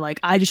day where they're like,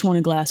 I just want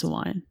a glass of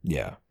wine.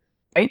 Yeah.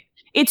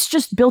 It's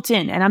just built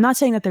in. And I'm not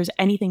saying that there's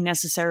anything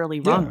necessarily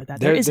wrong with that.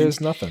 There isn't.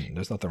 There's nothing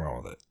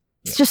wrong with it.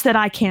 It's just that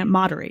I can't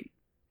moderate.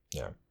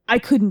 Yeah. I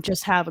couldn't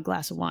just have a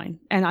glass of wine.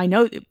 And I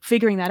know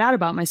figuring that out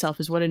about myself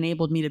is what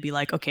enabled me to be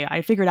like, okay,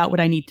 I figured out what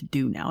I need to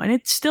do now. And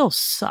it still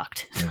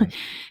sucked. Mhm.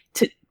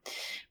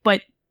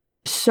 But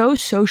so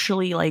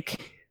socially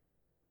like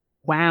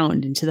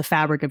wound into the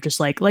fabric of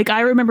just like I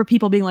remember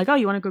people being like, oh,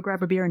 you want to go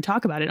grab a beer and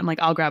talk about it? I'm like,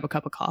 I'll grab a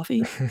cup of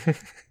coffee.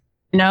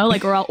 You know,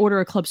 like, or I'll order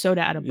a club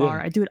soda at a bar.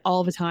 Yeah. I do it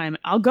all the time.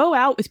 I'll go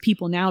out with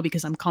people now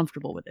because I'm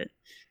comfortable with it.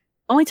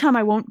 Only time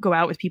I won't go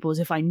out with people is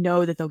if I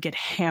know that they'll get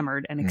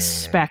hammered and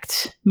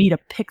expect me to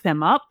pick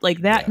them up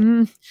like that.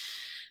 Yeah.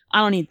 I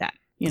don't need that,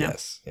 you know.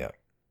 Yes. Yeah.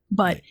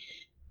 But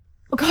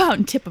I'll go out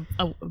and tip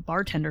a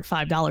bartender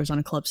 $5 on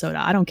a club soda.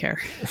 I don't care.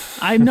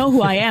 I know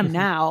who I am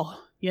now,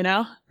 you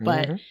know.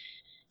 But Mhm.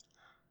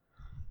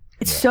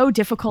 it's so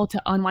difficult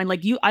to unwind.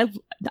 Like I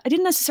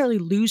didn't necessarily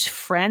lose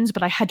friends,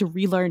 but I had to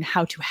relearn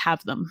how to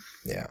have them.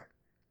 Yeah.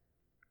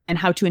 And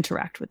how to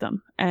interact with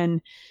them.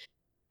 And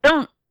I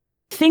don't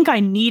think I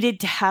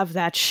needed to have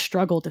that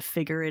struggle to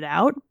figure it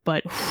out,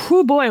 but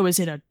whoo boy, was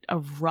it a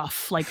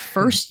rough, like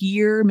first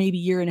year, maybe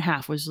year and a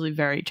half was really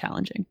very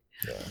challenging.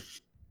 Yeah.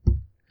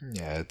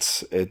 Yeah.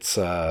 It's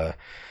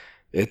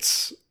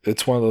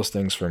one of those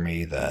things for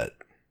me that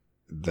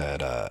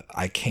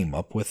I came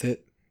up with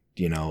it.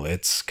 You know,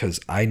 it's because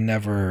I've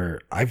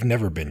never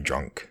been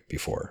drunk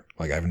before.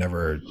 Like I've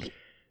never,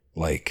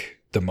 like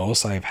the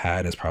most I've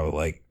had is probably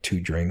like 2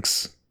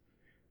 drinks,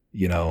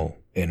 you know,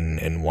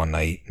 in one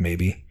night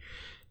maybe.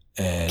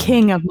 And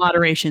King of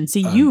moderation. See,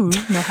 you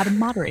know how to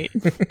moderate.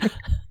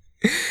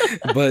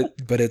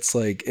 but it's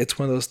like, it's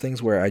one of those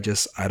things where I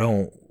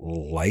don't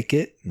like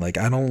it. Like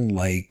I don't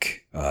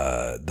like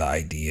the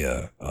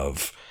idea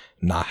of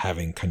not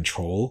having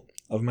control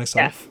of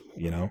myself,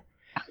 you know?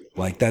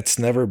 Like that's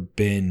never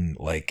been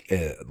like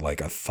a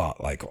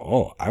thought like,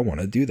 oh, I want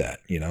to do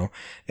that, you know?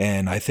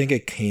 And I think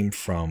it came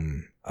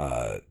from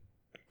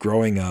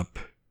growing up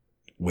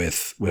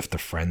with the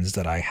friends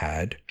that I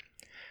had,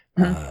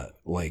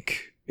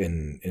 like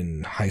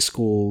in high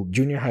school,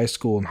 junior high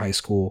school and high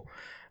school,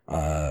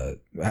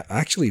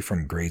 actually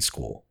from grade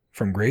school.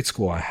 From grade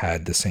school, I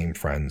had the same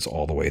friends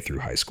all the way through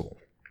high school.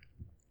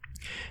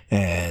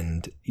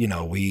 And, you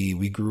know,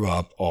 we grew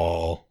up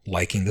all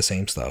liking the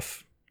same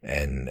stuff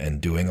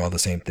and doing all the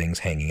same things,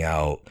 hanging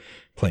out,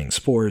 playing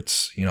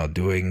sports, you know,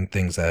 doing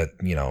things that,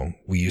 you know,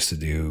 we used to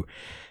do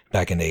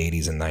back in the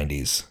 80s and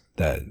 90s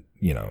that,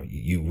 you know,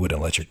 you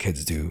wouldn't let your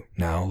kids do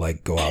now,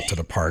 like go out to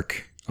the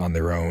park on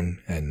their own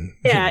and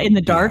Yeah, in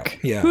the dark.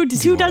 Yeah. Who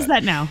does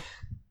that now?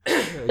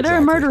 There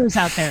are murderers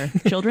out there,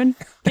 children.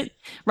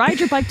 Ride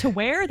your bike to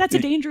where? That's a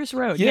dangerous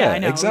road. Yeah, I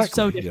know. Exactly. It was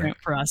so different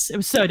for us. It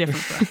was so different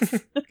for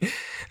us.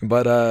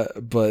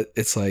 But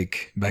it's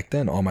like back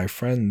then, all my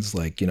friends,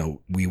 like,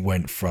 we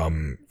went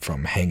from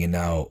hanging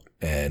out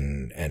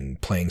and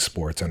playing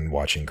sports and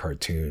watching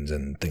cartoons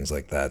and things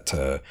like that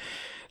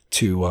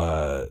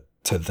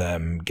to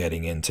them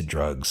getting into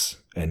drugs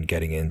and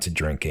getting into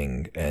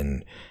drinking,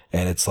 and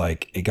it's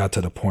like it got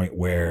to the point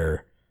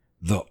where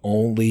the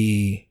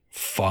only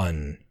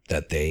fun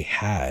that they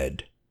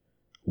had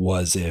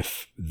was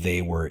if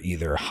they were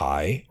either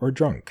high or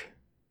drunk.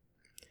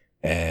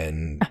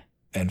 And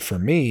for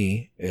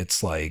me,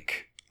 it's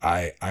like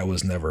I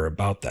was never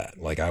about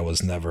that. Like, I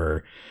was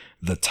never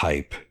the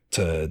type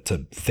to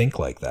think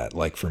like that.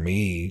 Like, for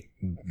me,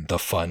 the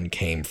fun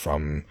came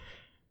from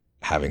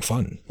having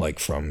fun, like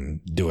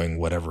from doing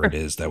whatever it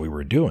is that we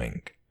were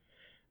doing,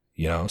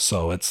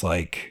 so it's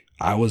like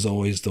I was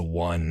always the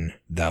one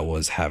that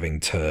was having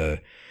to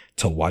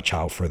watch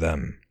out for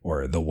them,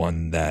 or the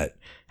one that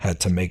had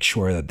to make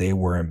sure that they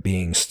weren't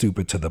being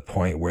stupid to the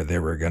point where they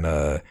were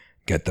gonna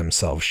get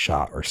themselves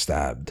shot or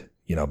stabbed,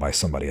 by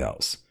somebody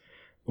else,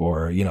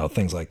 or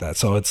things like that.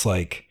 So it's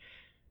like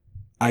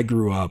I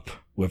grew up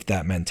with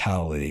that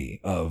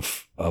mentality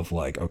of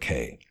like,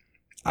 okay,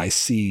 I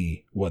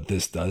see what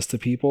this does to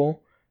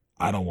people.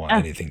 I don't want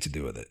anything to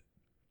do with it.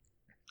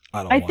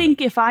 I think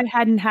if I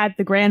hadn't had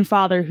the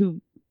grandfather who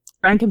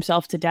drank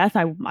himself to death,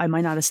 I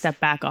might not have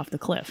stepped back off the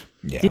cliff.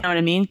 Yeah. Do you know what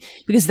I mean?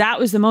 Because that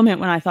was the moment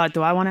when I thought,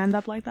 do I want to end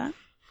up like that?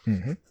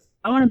 Mm-hmm.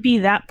 I want to be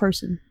that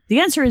person. The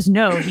answer is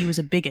no. He was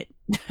a bigot,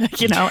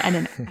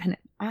 and an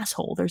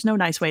asshole. There's no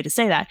nice way to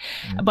say that.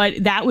 Mm-hmm.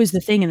 But that was the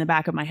thing in the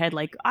back of my head.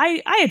 Like,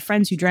 I had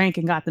friends who drank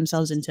and got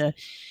themselves into...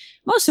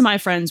 Most of my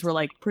friends were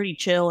like pretty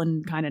chill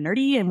and kind of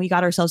nerdy, and we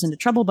got ourselves into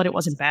trouble, but it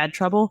wasn't bad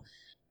trouble.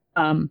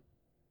 But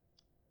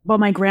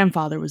my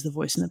grandfather was the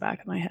voice in the back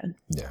of my head.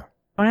 Yeah.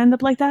 I want to end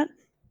up like that? You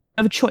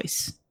have a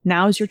choice.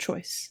 Now is your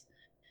choice.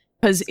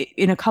 Because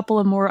in a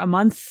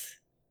month,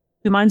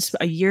 2 months,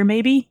 a year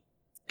maybe,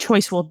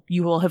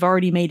 you will have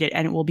already made it,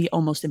 and it will be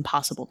almost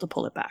impossible to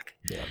pull it back.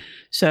 Yeah.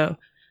 So,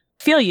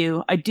 feel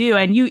you. I do.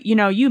 And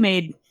you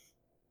made...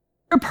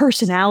 Your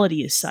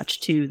personality is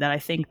such, too, that I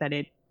think that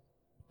it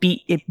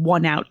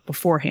won out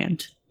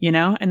beforehand,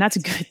 and that's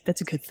a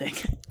good thing.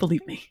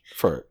 Believe me.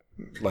 For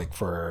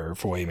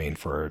what you mean,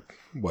 for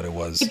what it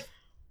was.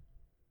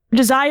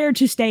 Desire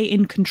to stay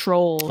in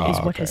control is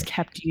what has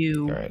kept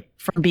you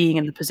from being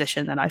in the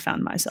position that I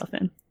found myself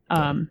in.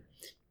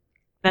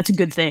 That's a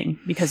good thing,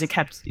 because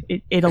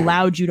it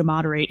allowed you to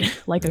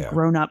moderate like a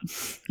grown up.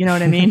 You know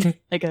what I mean?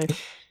 Like a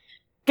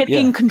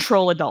in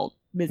control adult.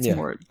 It's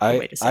more the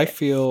way to say I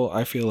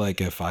feel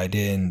like if I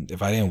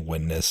didn't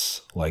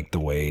witness like the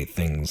way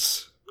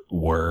things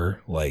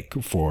were, like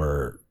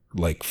for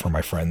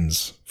my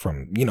friends,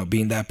 from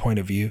being that point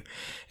of view,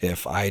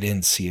 if I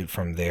didn't see it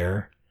from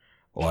there,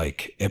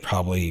 like it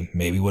probably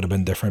maybe would have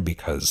been different,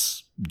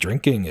 because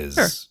drinking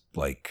is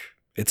like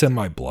it's in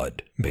my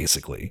blood,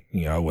 basically,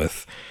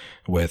 with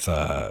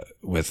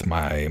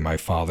my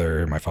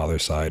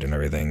father's side and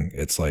everything.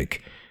 It's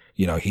like,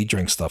 he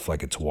drinks stuff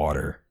like it's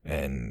water,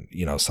 and,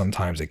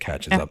 sometimes it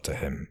catches up to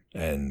him,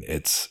 and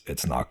it's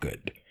not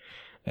good.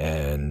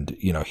 And,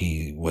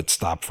 he would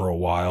stop for a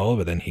while,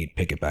 but then he'd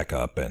pick it back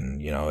up.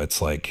 And,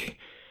 it's like,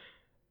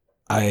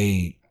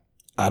 I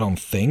don't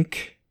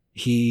think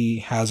he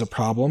has a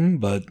problem,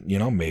 but,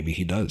 maybe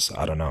he does.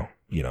 I don't know.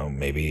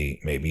 Maybe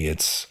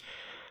it's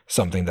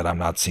something that I'm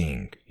not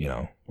seeing,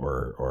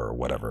 or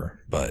whatever.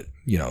 But,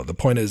 the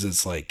point is,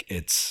 it's like,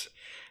 it's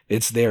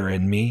there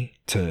in me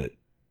to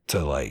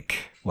like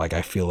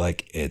I feel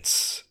like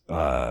it's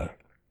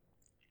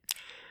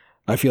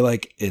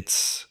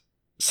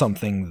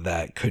something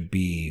that could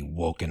be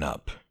woken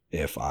up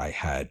if I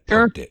had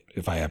poked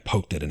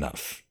it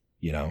enough,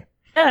 Yeah,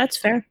 that's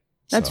fair.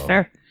 That's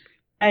fair.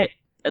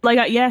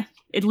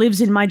 It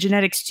lives in my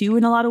genetics too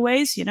in a lot of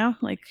ways,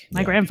 like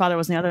my grandfather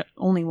wasn't the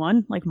only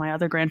one. Like, my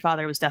other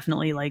grandfather was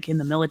definitely like in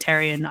the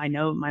military, and I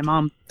know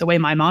the way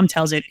my mom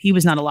tells it, he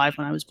was not alive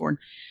when I was born.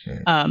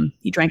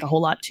 He drank a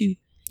whole lot too.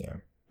 Yeah.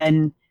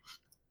 And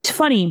it's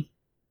funny,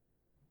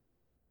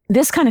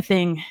 this kind of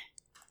thing,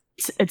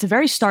 it's a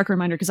very stark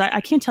reminder, because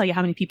I can't tell you how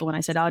many people, when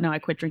I said, oh, no, I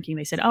quit drinking,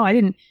 they said, oh, I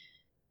didn't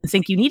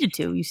think you needed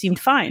to. You seemed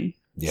fine.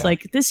 Yeah. It's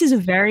like,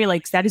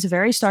 that is a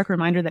very stark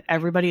reminder that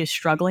everybody is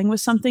struggling with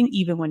something,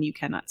 even when you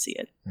cannot see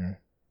it. Mm.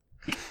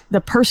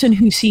 The person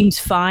who seems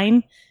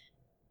fine,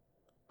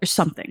 there's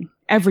something.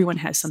 Everyone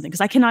has something. Because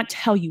I cannot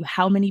tell you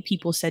how many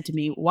people said to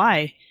me,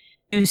 why?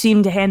 You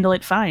seem to handle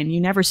it fine. You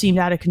never seemed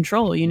out of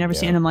control. You never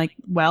seem, and I'm like,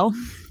 well...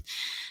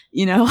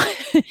 you're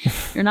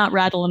not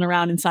rattling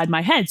around inside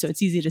my head. So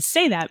it's easy to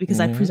say that, because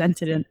I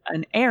presented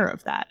an air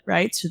of that,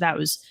 right? So that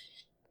was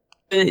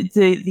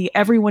the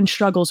everyone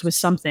struggles with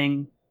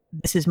something.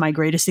 This is my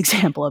greatest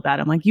example of that.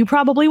 I'm like, you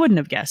probably wouldn't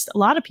have guessed. A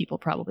lot of people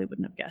probably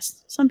wouldn't have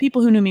guessed. Some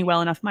people who knew me well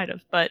enough might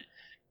have. But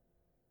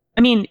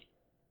I mean,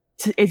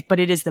 but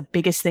it is the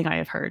biggest thing I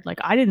have heard. Like,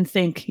 I didn't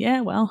think,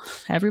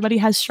 everybody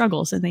has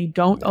struggles, and they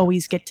don't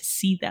always get to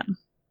see them.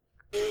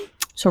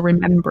 So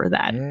remember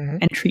that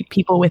and treat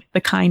people with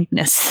the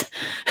kindness,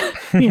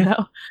 you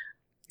know?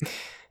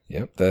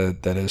 Yep,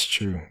 that is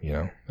true, you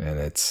know, and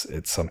it's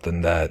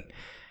something that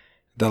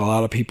a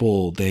lot of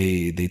people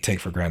they take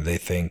for granted. They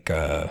think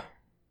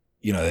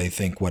you know, they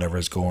think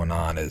whatever's going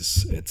on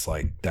is it's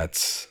like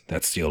that's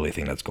the only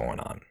thing that's going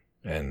on.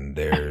 And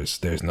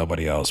there's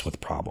nobody else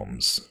with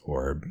problems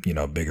or, you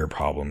know, bigger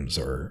problems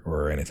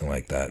or anything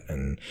like that.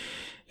 And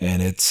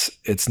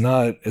it's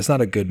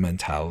not a good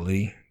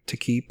mentality to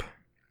keep,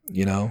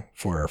 you know,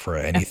 for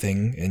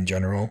anything in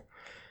general.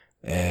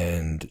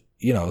 And,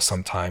 you know,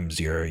 sometimes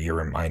you're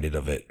reminded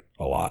of it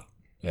a lot.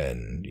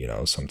 And, you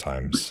know,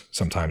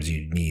 sometimes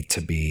you need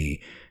to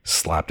be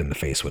slapped in the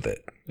face with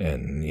it.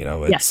 And, you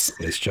know, it's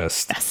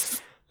just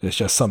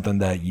something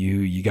that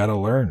you got to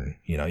learn,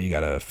 you know, you got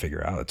to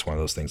figure out. It's one of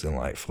those things in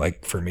life.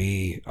 Like for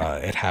me,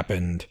 it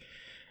happened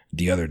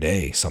the other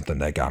day, something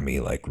that got me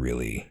like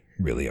really,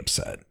 really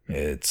upset.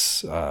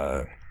 It's,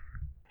 and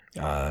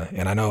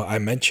I know I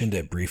mentioned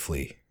it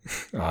briefly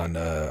on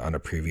a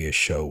previous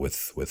show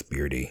with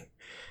Beardy.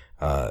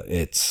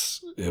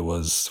 It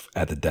was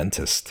at the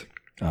dentist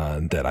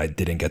that I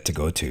didn't get to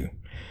go to,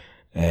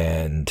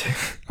 and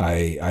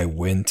I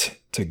went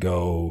to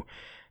go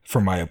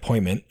for my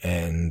appointment,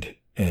 and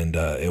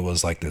it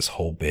was like this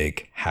whole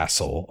big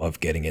hassle of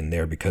getting in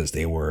there because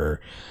they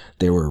were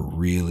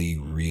really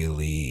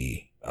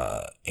really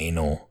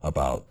anal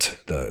about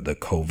the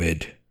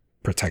COVID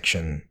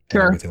protection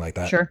and everything like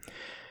that. Sure.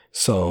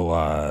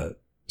 So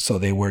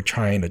they were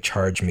trying to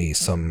charge me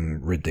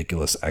some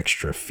ridiculous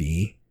extra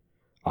fee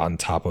on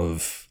top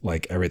of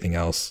like everything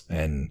else,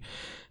 and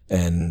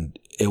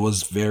it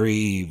was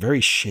very very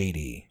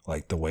shady,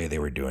 like the way they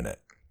were doing it.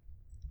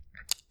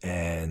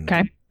 And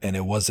Okay. and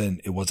it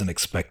wasn't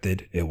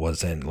expected. It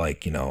wasn't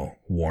like, you know,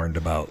 warned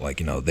about, like,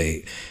 you know,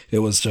 it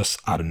was just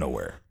out of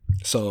nowhere.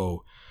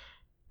 So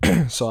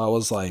so I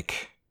was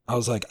like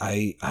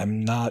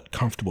I'm not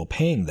comfortable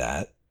paying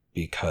that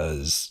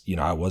because, you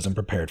know, I wasn't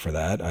prepared for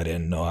that. I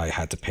didn't know I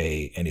had to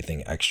pay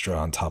anything extra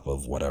on top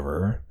of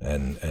whatever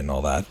and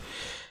all that.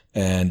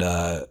 And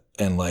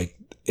like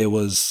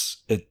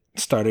it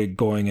started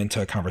going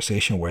into a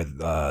conversation where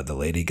the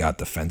lady got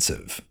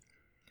defensive.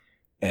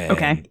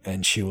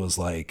 And she was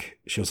like,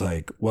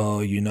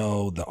 well, you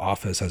know, the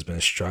office has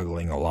been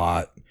struggling a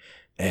lot,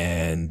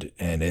 and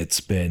it's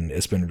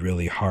been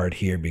really hard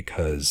here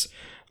because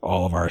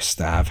all of our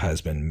staff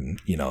has been,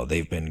 you know,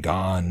 they've been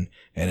gone,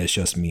 and it's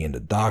just me and the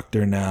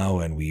doctor now,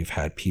 and we've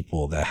had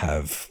people that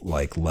have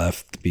like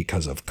left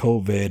because of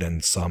COVID,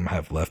 and some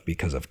have left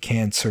because of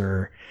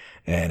cancer,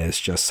 and it's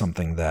just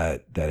something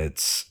that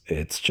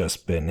it's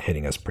just been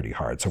hitting us pretty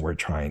hard. So we're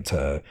trying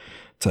to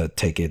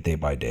take it day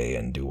by day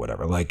and do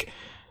whatever. Like,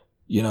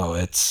 you know,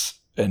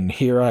 and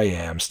here I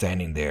am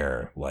standing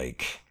there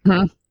like,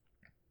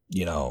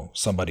 you know,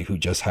 somebody who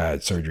just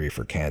had surgery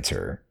for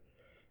cancer.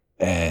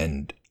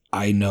 And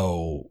I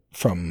know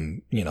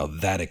from, you know,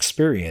 that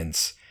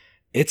experience,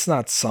 it's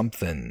not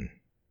something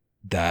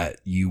that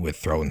you would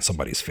throw in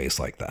somebody's face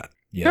like that.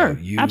 You Sure.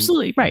 know,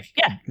 Absolutely. Right.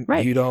 Yeah.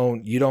 Right. You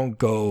don't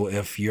go,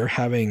 if you're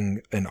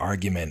having an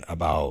argument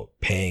about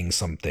paying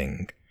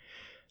something,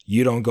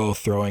 you don't go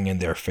throwing in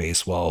their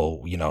face,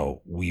 well, you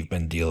know, we've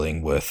been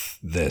dealing with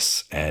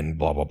this and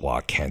blah blah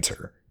blah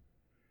cancer.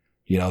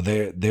 You know,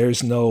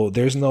 there's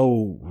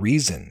no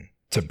reason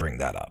to bring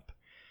that up.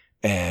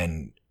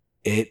 And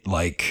it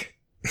like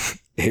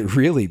it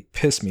really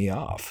pissed me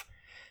off.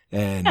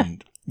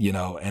 And you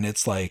know, and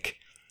it's like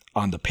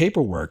on the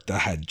paperwork that I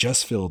had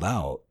just filled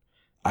out,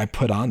 I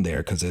put on there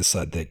because it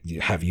said that,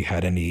 have you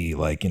had any,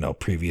 like, you know,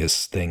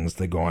 previous things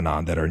that going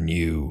on that are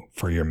new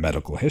for your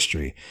medical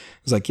history?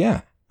 It's like,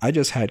 yeah, I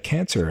just had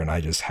cancer and I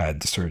just had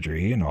the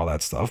surgery and all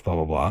that stuff, blah,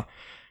 blah, blah.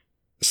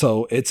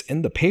 So it's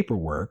in the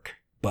paperwork,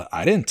 but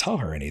I didn't tell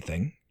her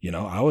anything. You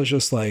know, I was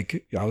just, Sure.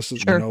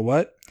 you know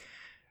what?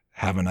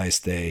 Have a nice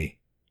day.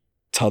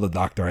 Tell the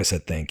doctor I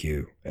said thank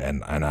you.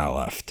 And I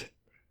left.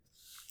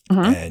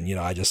 And, you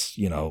know, I just,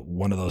 you know,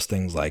 one of those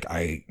things, like,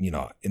 you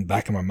know, in the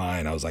back of my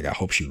mind, I was like, I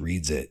hope she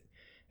reads it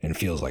and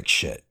feels like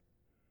shit,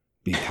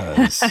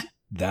 because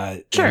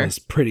that Sure. it was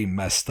pretty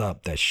messed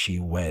up that she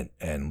went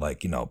and,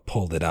 like, you know,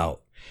 pulled it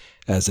out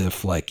as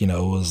if, like, you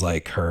know, it was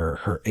like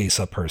her ace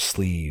up her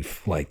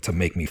sleeve, like to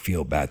make me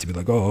feel bad, to be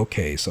like, oh,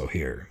 okay, so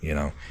here, you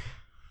know.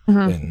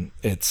 And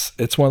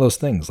it's one of those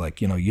things,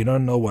 like, you know, you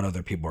don't know what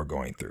other people are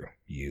going through.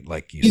 You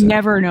said,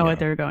 never know what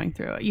they're going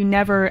through. You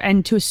never,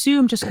 and to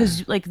assume just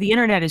because, like, the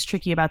internet is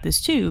tricky about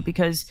this too,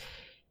 because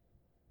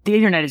the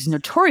internet is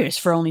notorious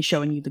for only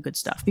showing you the good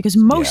stuff, because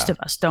most of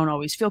us don't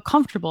always feel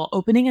comfortable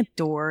opening a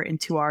door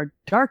into our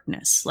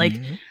darkness. Like,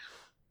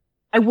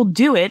 I will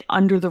do it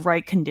under the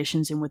right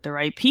conditions and with the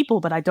right people,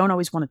 but I don't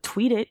always want to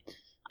tweet it.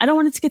 I don't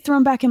want it to get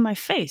thrown back in my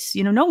face.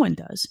 You know, no one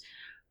does.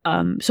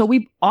 So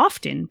we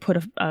often put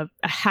a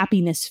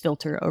happiness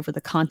filter over the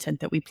content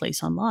that we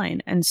place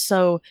online. And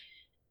so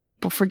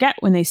people forget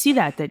when they see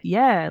that,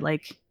 yeah,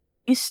 like,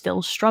 we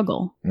still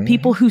struggle.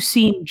 People who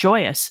seem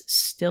joyous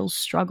still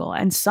struggle.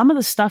 And some of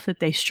the stuff that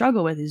they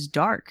struggle with is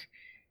dark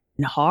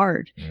and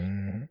hard.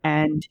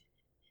 And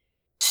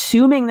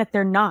assuming that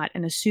they're not,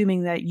 and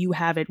assuming that you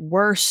have it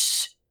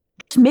worse,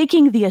 it's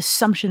making the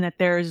assumption that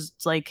there's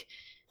like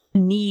a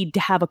need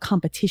to have a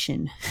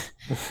competition.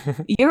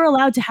 You're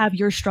allowed to have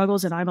your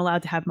struggles and I'm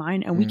allowed to have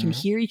mine, and we can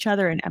hear each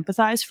other and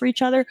empathize for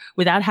each other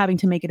without having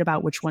to make it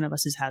about which one of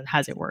us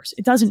has it worse.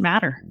 It doesn't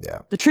matter. Yeah.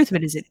 The truth of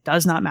it is, it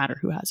does not matter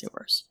who has it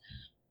worse.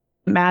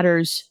 It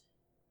matters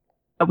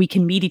that we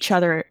can meet each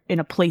other in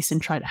a place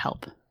and try to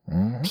help.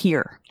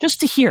 Just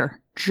to hear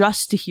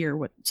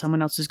what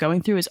someone else is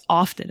going through is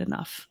often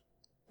enough.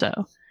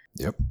 So,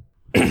 yep.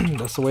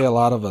 That's the way a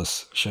lot of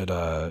us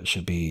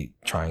should be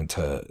trying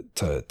to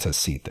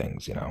see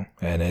things, you know.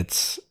 And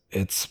it's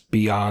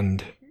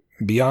beyond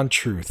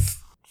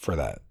truth for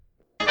that.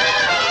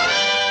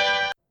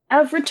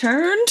 I've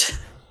returned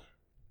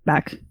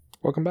back.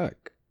 Welcome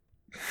back.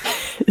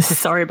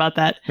 Sorry about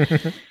that.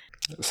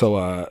 So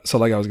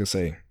like I was gonna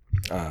say,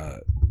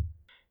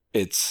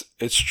 it's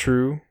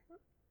true.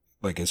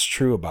 Like, it's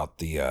true about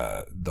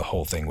the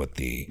whole thing with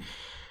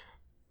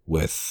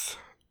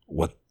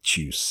what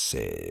you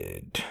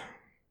said.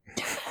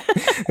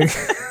 All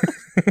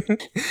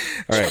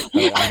right,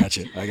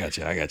 I got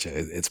you.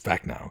 It's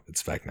back now.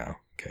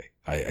 Okay,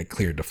 I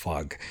cleared the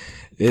fog.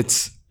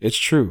 It's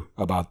true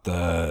about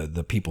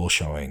the people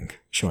showing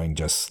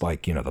just,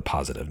 like, you know, the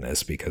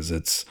positiveness, because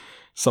it's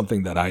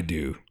something that I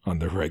do on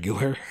the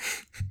regular.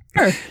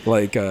 Sure.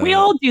 Like, we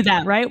all do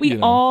that, right? We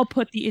all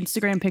put the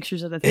Instagram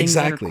pictures of the things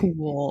that are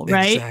cool,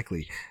 right?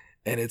 Exactly.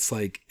 And it's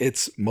like,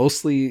 it's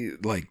mostly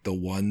like the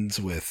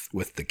ones with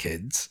the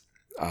kids.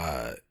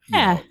 You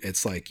know,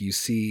 it's like you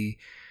see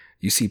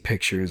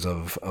pictures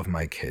of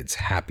my kids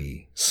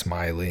happy,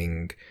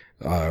 smiling,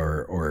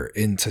 or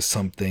into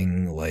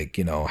something, like,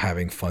 you know,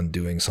 having fun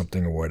doing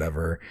something or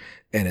whatever.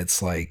 And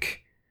it's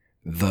like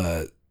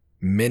the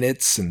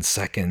minutes and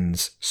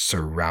seconds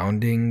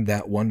surrounding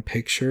that one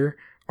picture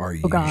are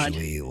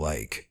usually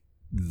like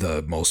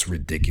the most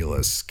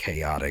ridiculous,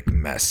 chaotic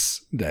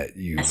mess that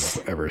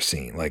you've ever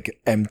seen, like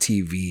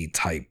MTV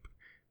type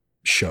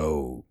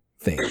show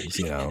things,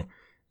 you know.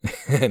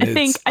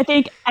 I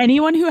think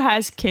anyone who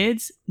has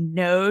kids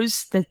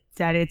knows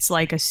that it's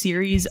like a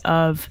series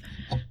of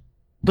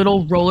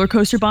little roller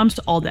coaster bumps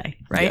all day,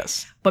 right?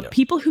 Yes. But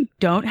people who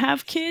don't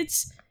have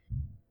kids,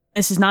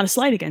 this is not a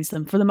slight against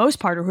them, for the most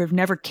part, or who have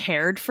never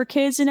cared for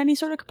kids in any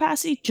sort of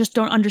capacity, just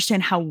don't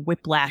understand how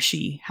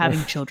whiplashy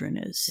having children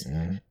is.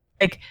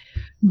 Like,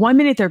 1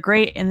 minute they're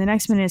great, and the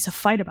next minute it's a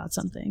fight about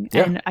something.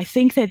 Yeah. And I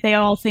think that they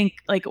all think,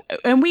 like,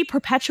 and we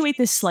perpetuate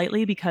this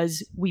slightly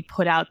because we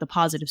put out the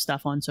positive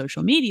stuff on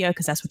social media,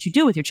 because that's what you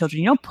do with your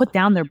children. You don't put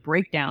down their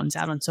breakdowns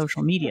out on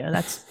social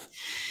media.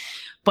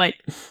 But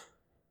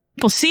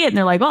people see it and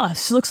they're like, oh,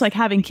 this looks like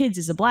having kids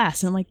is a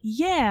blast. And I'm like,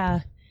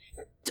 yeah.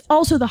 It's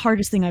also the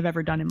hardest thing I've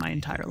ever done in my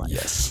entire life.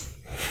 Yes.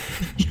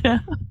 Yeah.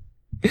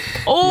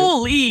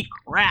 Holy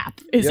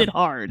crap. Is it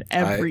hard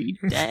every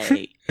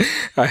day?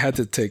 I had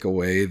to take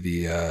away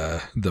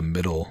the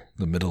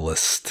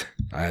middleist.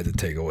 I had to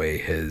take away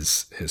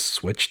his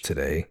Switch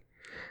today.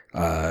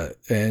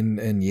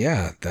 And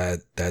yeah,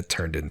 that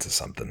turned into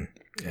something.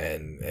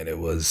 And it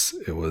was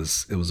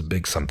a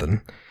big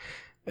something.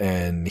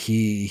 And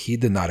he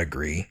did not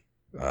agree,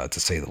 to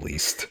say the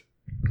least.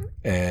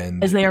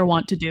 And as they are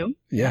wont to do.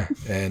 Yeah.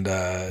 And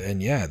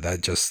yeah,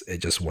 it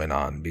just went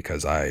on,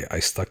 because I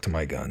stuck to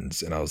my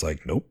guns and I was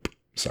like, nope,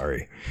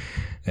 sorry.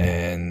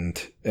 And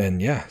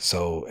yeah,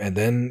 so, and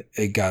then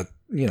it got,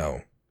 you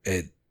know,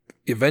 it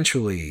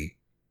eventually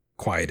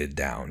quieted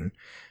down,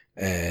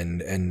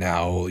 and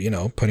now, you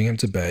know, putting him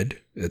to bed,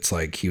 it's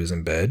like he was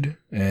in bed,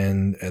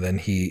 and then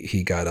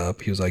he got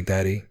up, he was like,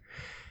 Daddy,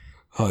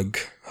 hug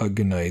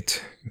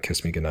goodnight,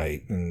 kiss me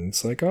goodnight. And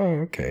it's like,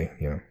 oh, okay.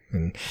 You know,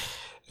 and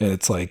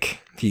it's like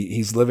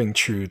he's living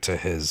true to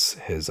his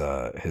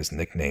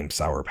nickname,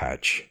 Sour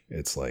Patch.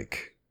 It's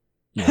like,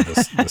 you know,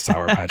 the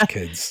Sour Patch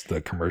Kids, the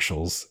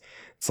commercials.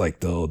 It's like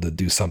they'll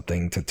do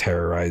something to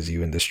terrorize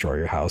you and destroy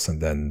your house,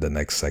 and then the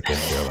next second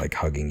they're like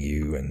hugging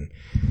you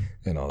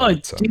and all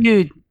that. So.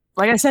 Dude,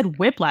 like I said,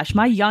 whiplash.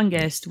 My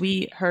youngest,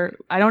 I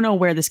don't know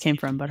where this came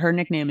from, but her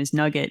nickname is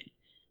Nugget.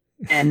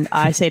 And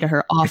I say to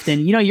her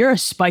often, you know, you're a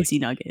spicy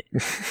nugget.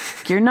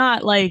 You're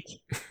not like,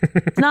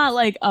 it's not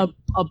like a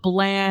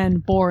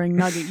bland, boring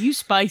nugget. You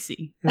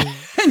spicy.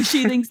 And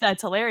she thinks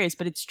that's hilarious,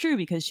 but it's true,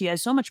 because she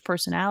has so much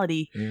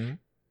personality. Mm-hmm.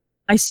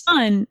 My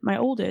son, my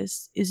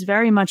oldest, is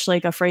very much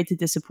like afraid to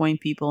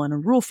disappoint people and a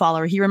rule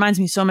follower. He reminds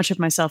me so much of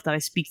myself that I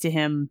speak to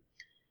him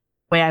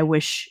the way I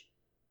wish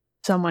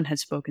someone had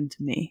spoken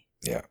to me.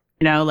 Yeah.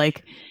 You know,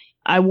 like,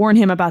 I warn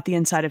him about the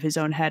inside of his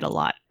own head a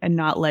lot, and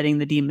not letting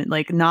the demon,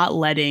 like not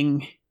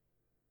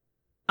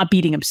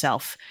beating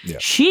himself. Yeah.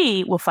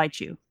 She will fight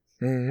you.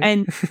 Mm-hmm.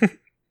 And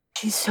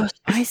she's so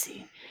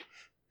spicy.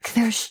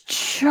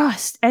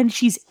 And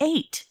she's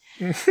 8.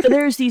 So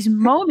there's these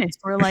moments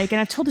where, like, and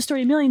I've told the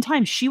story a million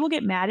times, she will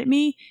get mad at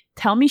me,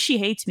 tell me she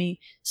hates me,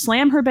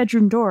 slam her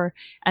bedroom door,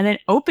 and then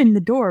open the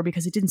door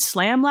because it didn't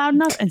slam loud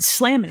enough and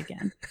slam it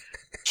again.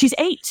 She's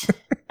 8.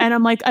 And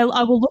I'm like, I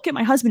will look at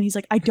my husband. He's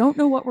like, I don't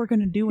know what we're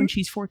going to do when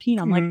she's 14.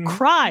 I'm like,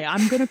 cry.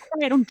 I'm going to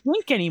cry. I don't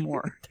drink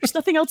anymore. There's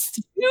nothing else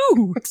to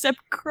do except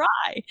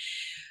cry.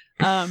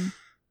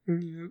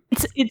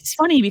 It's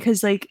funny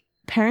because like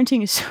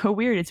parenting is so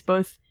weird. It's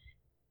both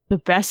the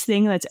best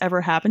thing that's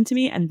ever happened to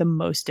me and the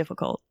most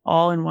difficult,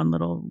 all in one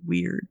little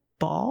weird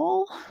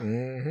ball.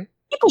 Mm-hmm.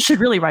 People should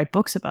really write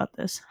books about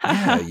this.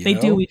 Yeah, they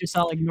do. We just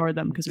all ignore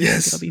them because we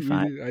think it'll be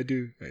fine. I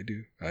do.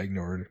 I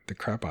ignored the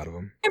crap out of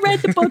them. I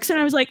read the books and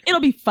I was like, it'll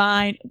be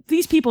fine.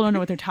 These people don't know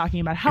what they're talking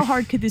about. How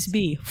hard could this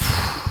be?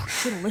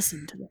 Should have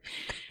listened to them.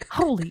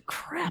 Holy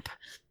crap.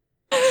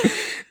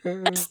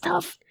 That's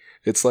tough.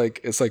 It's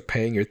like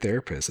paying your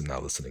therapist and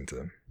not listening to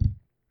them.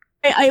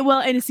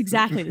 Well, and it's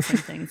exactly the same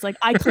thing. It's like,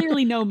 I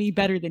clearly know me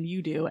better than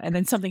you do. And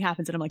then something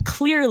happens and I'm like,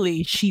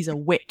 clearly she's a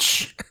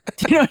witch.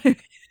 Do you know what I mean?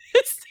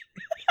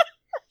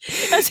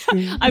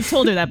 I've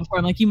told her that before.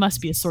 I'm like, you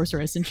must be a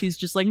sorceress. And she's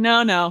just like,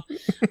 no.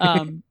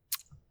 I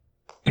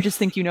just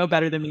think you know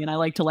better than me. And I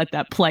like to let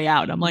that play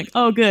out. I'm like,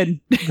 oh, good.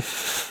 But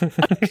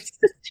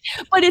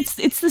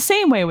it's the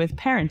same way with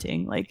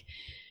parenting. Like,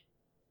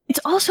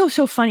 it's also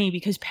so funny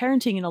because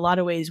parenting in a lot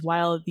of ways,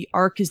 while the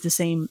arc is the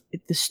same,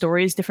 the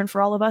story is different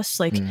for all of us.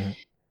 Like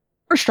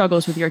your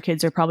struggles with your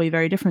kids are probably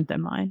very different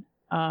than mine.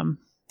 At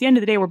the end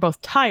of the day, we're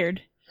both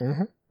tired.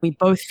 Mm-hmm. We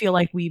both feel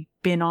like we've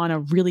been on a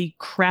really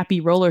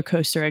crappy roller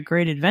coaster at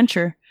Great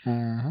Adventure.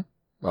 Mm-hmm.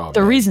 Oh,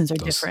 the reasons are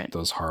different.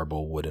 Those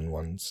horrible wooden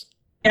ones.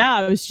 Yeah,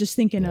 I was just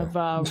thinking of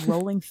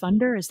Rolling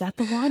Thunder. Is that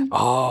the one?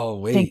 Oh,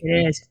 wait. I think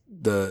it is.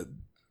 The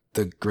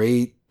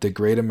Great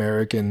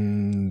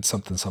American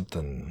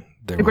something.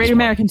 The Great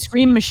American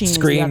Scream Machine.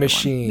 Scream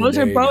Machine. Those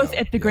are both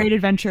at the Great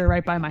Adventure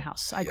right by my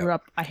house. I grew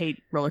up. I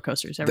hate roller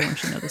coasters. Everyone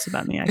should know this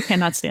about me. I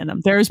cannot stand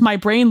them. My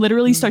brain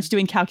literally starts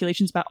doing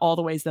calculations about all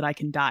the ways that I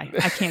can die.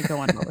 I can't go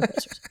on roller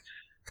coasters.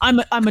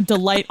 I'm a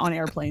delight on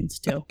airplanes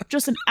too.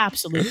 Just an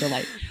absolute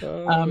delight.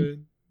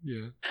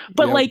 Yeah.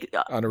 But like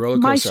on a roller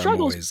coaster, my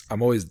struggles,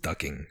 I'm always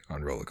ducking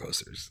on roller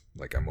coasters.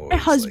 Like I'm always. My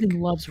husband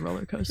loves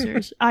roller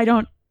coasters. I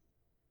don't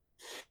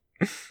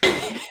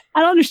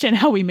understand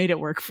how we made it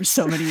work for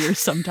so many years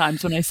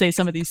sometimes when I say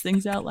some of these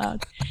things out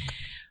loud.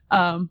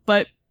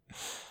 But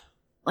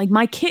like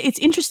my kid, it's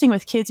interesting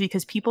with kids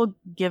because people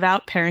give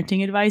out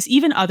parenting advice,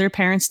 even other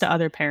parents to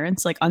other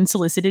parents, like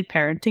unsolicited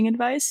parenting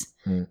advice.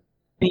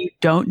 You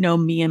don't know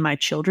me and my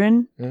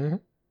children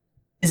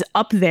is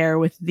up there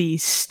with the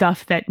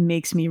stuff that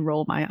makes me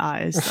roll my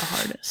eyes the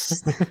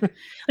hardest.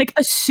 Like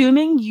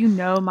assuming you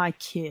know my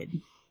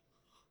kid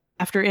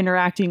after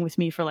interacting with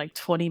me for like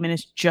 20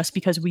 minutes just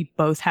because we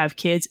both have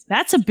kids,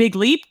 that's a big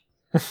leap,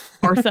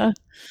 Martha.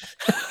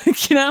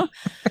 You know?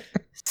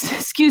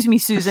 Excuse me,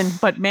 Susan,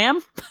 but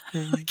ma'am,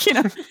 you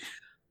know,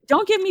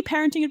 don't give me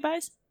parenting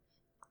advice.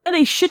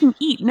 They shouldn't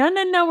eat. No,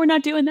 we're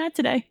not doing that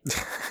today.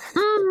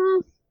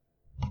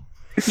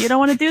 You don't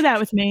want to do that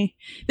with me.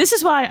 This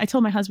is why I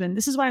told my husband,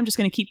 this is why I'm just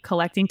going to keep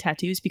collecting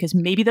tattoos because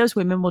maybe those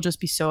women will just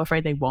be so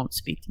afraid they won't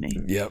speak to me.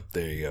 Yep,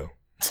 there you go.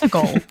 That's the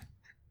goal.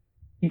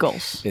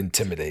 Goals.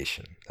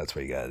 Intimidation. That's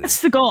what you got to do.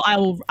 That's the goal.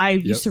 I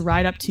used to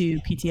ride up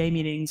to PTA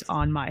meetings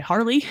on my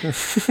Harley,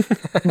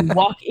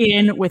 walk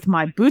in with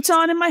my boots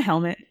on and my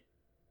helmet,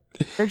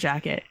 their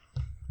jacket,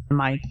 and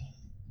my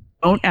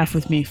 "don't F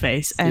with me"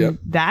 face, and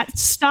that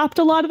stopped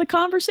a lot of the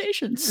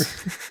conversations.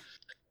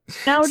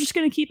 Now we're just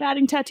going to keep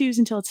adding tattoos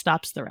until it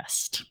stops the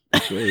rest.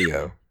 There you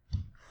go.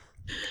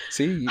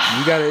 See,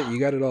 you got it. You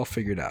got it all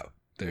figured out.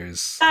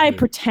 I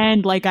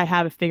pretend like I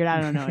have it figured out.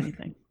 I don't know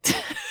anything.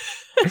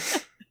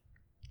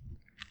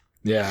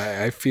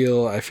 Yeah, I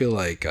feel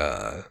like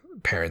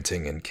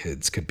parenting and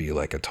kids could be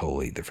like a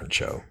totally different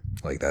show.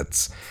 Like that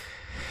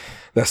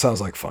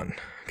sounds like fun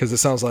because it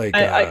sounds like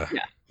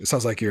it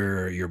sounds like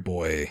your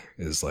boy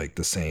is like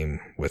the same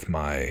with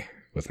my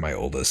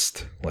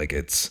oldest. Like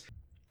it's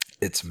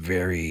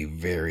very,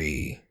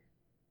 very,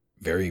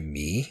 very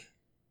me.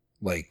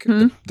 Like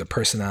the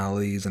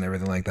personalities and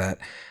everything like that.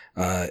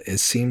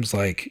 It seems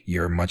like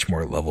you're much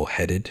more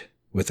level-headed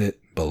with it,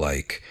 but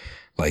like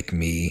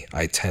me,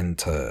 I tend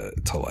to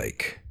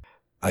like,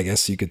 I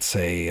guess you could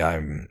say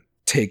I'm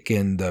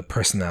taking the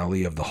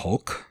personality of the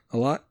Hulk a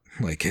lot.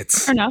 Like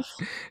it's fair enough.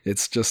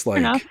 It's just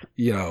like,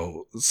 you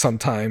know,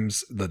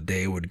 sometimes the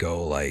day would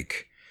go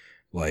like,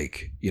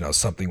 you know,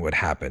 something would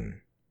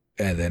happen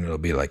and then it'll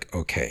be like,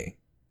 okay,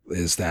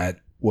 is that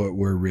what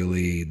we're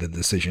really the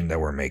decision that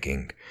we're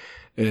making?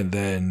 And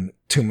then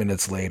 2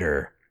 minutes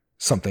later,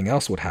 something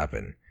else would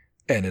happen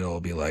and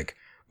it'll be like,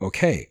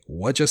 okay,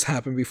 what just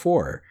happened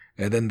before?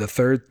 And then the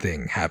third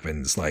thing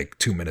happens like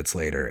 2 minutes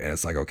later, and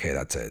it's like, okay,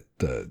 that's it.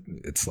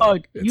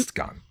 It's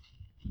gone.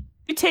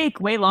 You take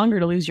way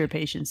longer to lose your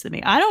patience than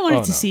me. I don't want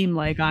it to seem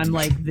like I'm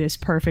like this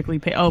perfectly.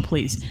 Oh,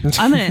 please!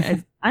 I'm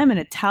an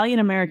Italian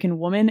American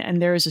woman,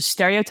 and there is a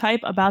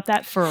stereotype about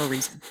that for a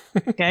reason.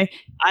 Okay,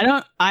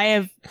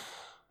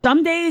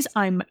 some days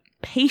I'm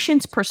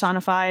patience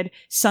personified.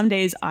 Some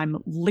days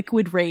I'm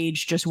liquid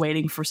rage, just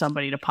waiting for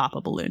somebody to pop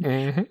a balloon.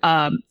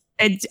 Mm-hmm.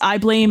 And I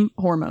blame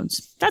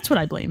hormones. That's what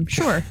I blame.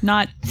 Sure,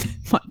 not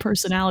my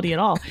personality at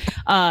all.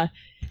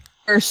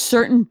 there are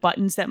certain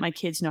buttons that my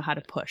kids know how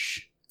to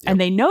push. And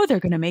they know they're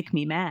going to make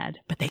me mad,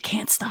 but they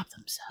can't stop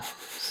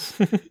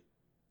themselves.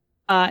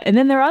 And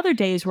then there are other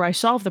days where I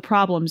solve the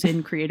problems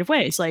in creative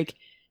ways. Like,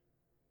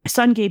 my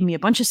son gave me a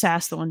bunch of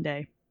sass the one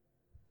day.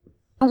 I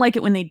don't like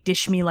it when they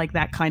dish me like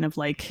that kind of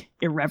like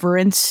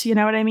irreverence, you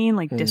know what I mean?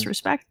 Like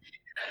disrespect.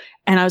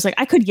 And I was like,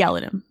 I could yell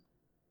at him,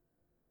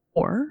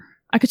 or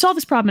I could solve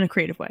this problem in a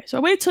creative way. So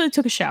I waited till he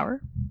took a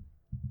shower.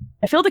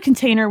 I filled a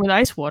container with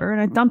ice water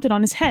and I dumped it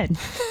on his head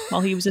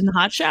while he was in the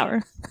hot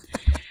shower.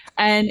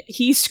 And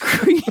he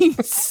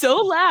screamed so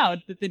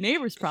loud that the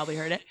neighbors probably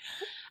heard it.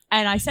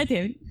 And I said to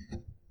him,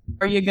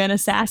 are you going to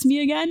sass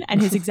me again?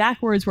 And his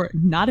exact words were,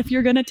 not if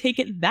you're going to take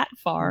it that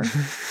far.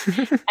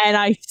 And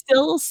I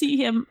still see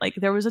him, like,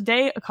 there was a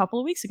day a couple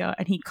of weeks ago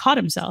and he caught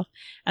himself.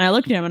 And I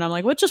looked at him and I'm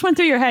like, what just went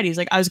through your head? He's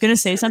like, I was going to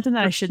say something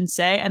that I shouldn't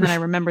say. And then I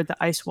remembered the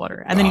ice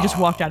water. And then he just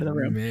walked out of the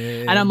room.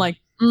 Man. And I'm like,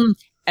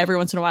 every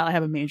once in a while I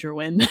have a major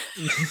win.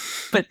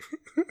 But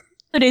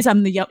the days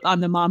I'm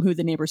the mom who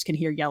the neighbors can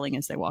hear yelling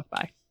as they walk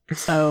by.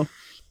 So,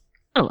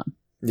 I don't know.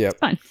 Yep.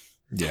 Fine.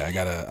 Yeah, I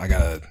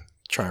gotta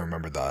try and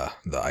remember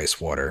the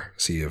ice water.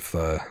 See if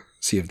that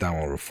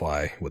one will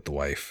fly with the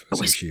wife.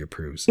 See if she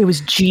approves. It was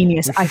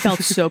genius. I felt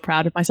so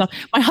proud of myself.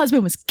 My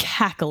husband was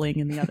cackling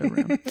in the other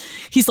room.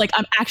 He's like,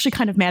 I'm actually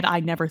kind of mad. I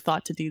never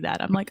thought to do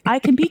that. I'm like, I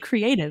can be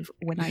creative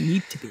when I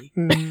need to be.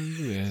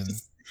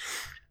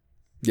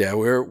 Yeah,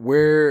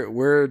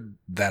 we're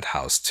that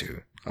house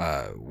too.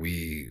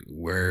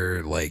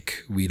 We're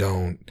like, we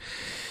don't.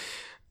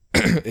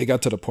 It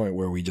got to the point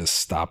where we just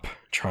stop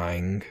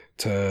trying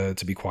to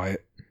be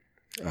quiet.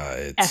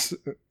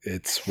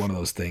 It's one of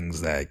those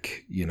things that,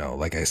 you know,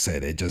 like I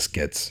said, it just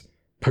gets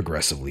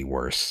progressively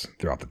worse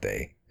throughout the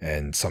day.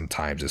 And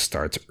sometimes it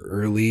starts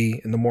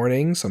early in the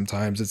morning.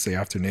 Sometimes it's the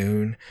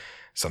afternoon.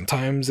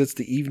 Sometimes it's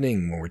the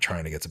evening when we're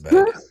trying to get to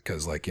bed.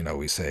 Because, like, you know,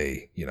 we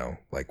say, you know,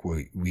 like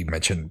we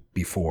mentioned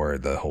before,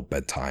 the whole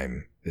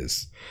bedtime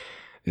is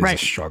a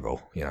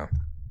struggle, you know.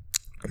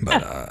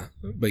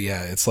 But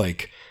yeah, it's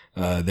like,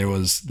 there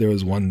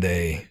was one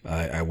day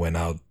I went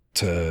out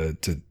to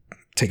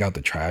take out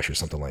the trash or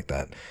something like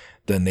that.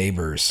 The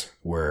neighbors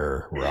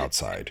were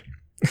outside,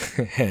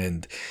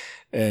 and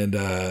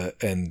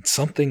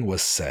something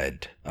was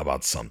said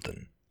about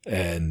something,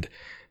 and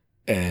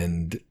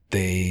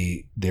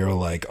they were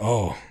like,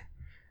 oh,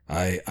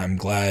 I'm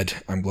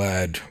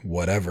glad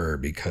whatever,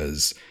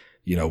 because,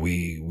 you know,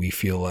 we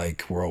feel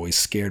like we're always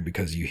scared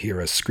because you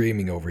hear us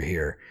screaming over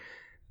here.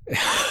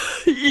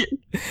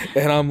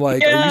 And I'm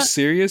like, are you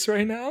serious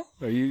right now?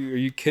 Are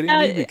you kidding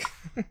me?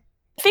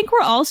 I think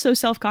we're all so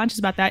self-conscious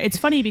about that. It's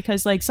funny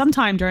because, like,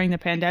 sometime during the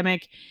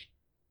pandemic,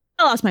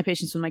 I lost my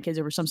patience with my kids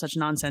over some such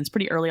nonsense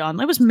pretty early on.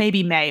 It was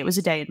maybe May. It was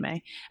a day in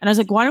May. And I was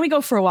like, why don't we go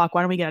for a walk?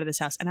 Why don't we get out of this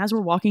house? And as we're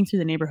walking through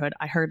the neighborhood,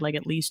 I heard like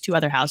at least 2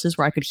 other houses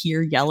where I could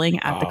hear yelling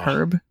at the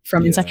curb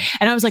from inside.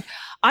 And I was like,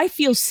 I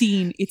feel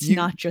seen. It's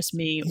not just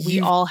me. We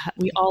all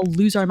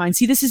lose our minds.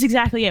 See, this is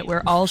exactly it.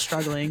 We're all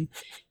struggling.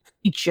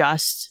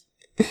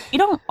 We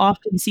don't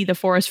often see the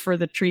forest for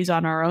the trees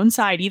on our own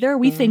side either.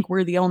 We think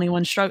we're the only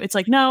ones struggling. It's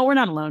like, no, we're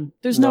not alone.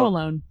 There's no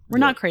alone. We're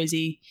not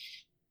crazy.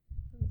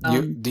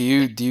 Do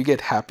you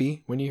get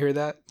happy when you hear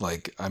that?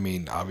 Like, I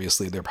mean,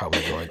 obviously they're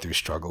probably going through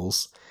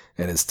struggles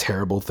and it's a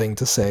terrible thing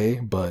to say,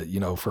 but,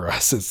 you know, for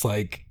us, it's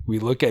like we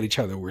look at each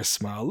other, we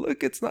smile.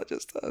 Look, it's not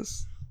just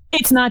us.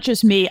 It's not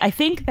just me. I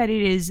think that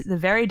it is the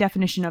very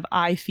definition of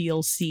I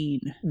feel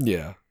seen.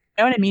 Yeah.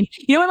 You know what I mean?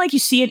 You know when, like, you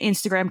see an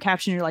Instagram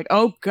caption and you're like,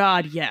 oh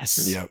God,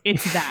 yes. Yep.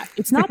 It's that.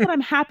 It's not that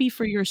I'm happy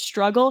for your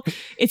struggle.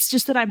 It's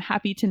just that I'm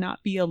happy to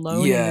not be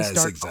alone in this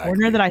dark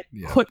corner that I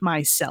put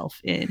myself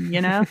in,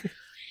 you know?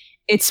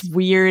 It's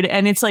weird.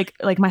 And it's like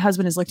my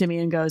husband has looked at me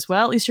and goes,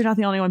 well, at least you're not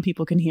the only one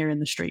people can hear in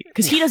the street.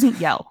 Because he doesn't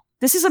yell.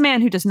 This is a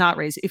man who does not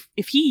raise.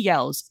 If he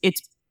yells,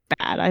 it's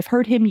bad. I've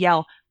heard him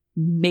yell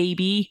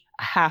maybe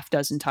a half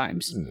dozen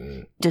times.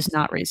 Does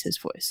not raise his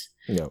voice.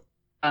 No.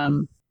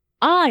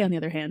 I, on the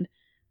other hand,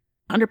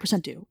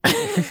 100% do.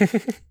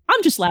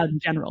 I'm just loud in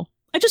general.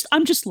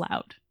 I'm just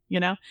loud, you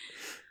know?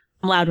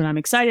 I'm loud when I'm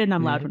excited and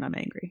I'm loud when I'm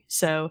angry.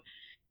 So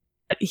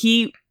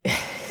he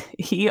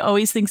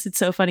always thinks it's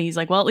so funny. He's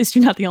like, well, at least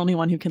you're not the only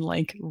one who can,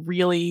 like,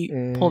 really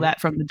pull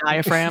that from the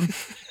diaphragm.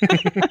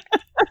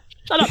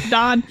 Shut up,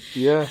 Don.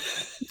 Yeah.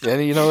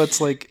 And, you know, it's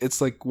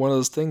like one of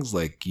those things,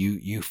 like,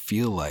 you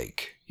feel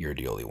like you're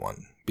the only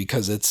one,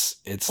 because it's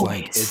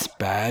like, it's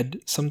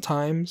bad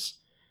sometimes.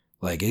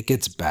 Like, it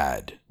gets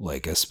bad,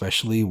 like,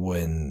 especially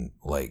when,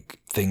 like,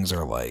 things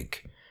are,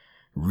 like,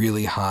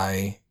 really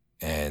high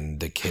and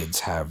the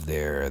kids have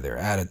their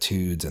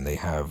attitudes and they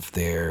have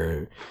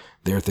their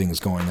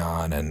things going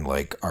on. And,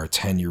 like, our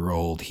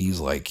 10-year-old,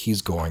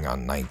 he's going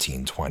on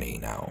 19, 20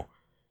 now,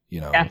 you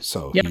know? Yeah.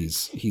 So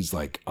he's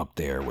like up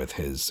there with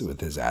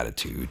his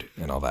attitude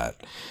and all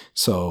that.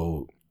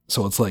 So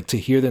it's like, to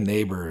hear the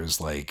neighbors,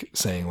 like,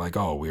 saying, like,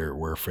 oh,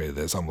 we're afraid of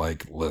this. I'm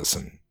like,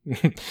 listen.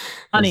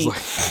 Honey, like,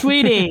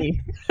 sweetie.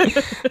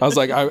 I was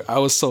like, I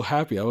was so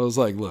happy. I was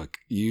like, look,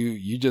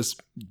 you just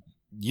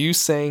you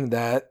saying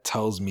that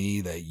tells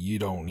me that you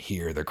don't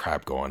hear the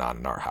crap going on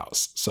in our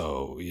house.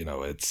 So,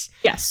 it's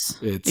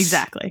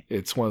exactly.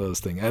 It's one of those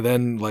things. And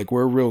then like,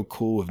 we're real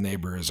cool with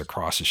neighbors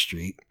across the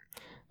street.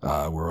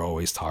 We're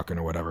always talking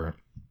or whatever.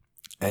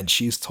 And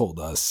she's told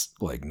us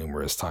like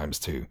numerous times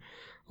too.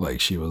 Like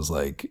she was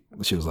like,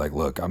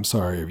 look, I'm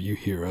sorry if you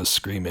hear us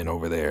screaming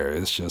over there.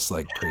 It's just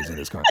like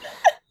craziness going.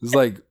 It's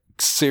like,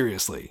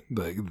 seriously,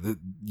 like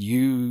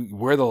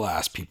we're the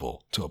last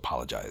people to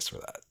apologize for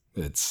that.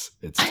 It's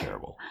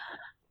terrible.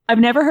 I've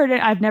never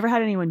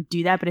had anyone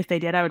do that, but if they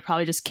did, I would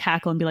probably just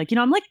cackle and be like,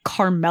 I'm like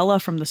Carmela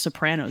from The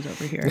Sopranos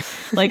over here.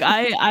 Like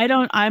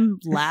I'm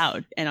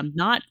loud and I'm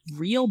not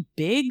real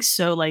big.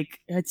 So like,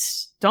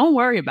 don't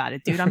worry about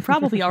it, dude. I'm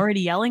probably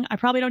already yelling. I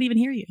probably don't even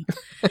hear you.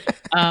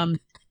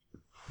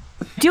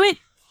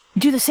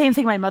 Do the same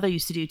thing my mother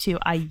used to do too.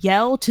 I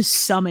yell to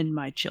summon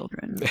my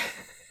children.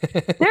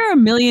 There are a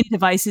million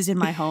devices in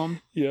my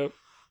home. Yep.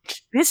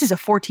 This is a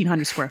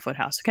 1,400 square foot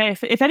house. Okay.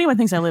 If anyone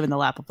thinks I live in the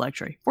lap of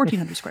luxury,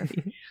 1,400 square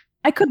feet,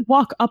 I could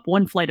walk up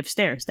one flight of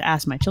stairs to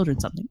ask my children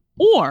something,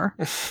 or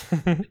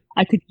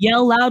I could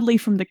yell loudly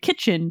from the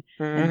kitchen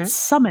and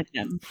summon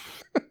them.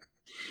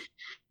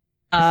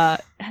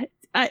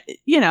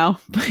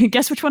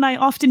 Guess which one I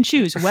often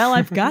choose? Well,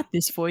 I've got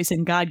this voice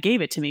and God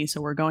gave it to me,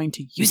 so we're going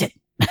to use it.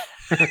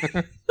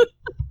 I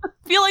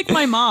feel like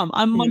my mom.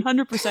 I'm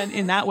 100%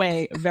 in that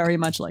way, very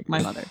much like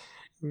my mother.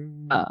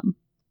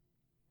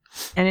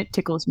 And it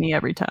tickles me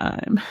every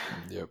time.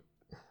 Yep.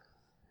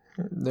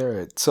 All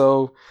right.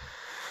 So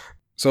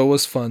it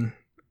was fun.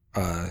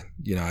 I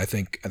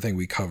think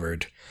we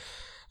covered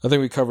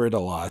a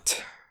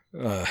lot.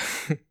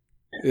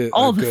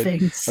 All the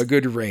things. A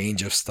good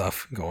range of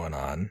stuff going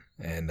on,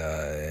 and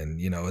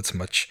it's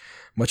much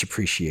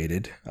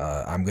appreciated.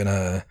 I'm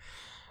gonna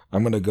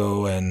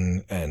go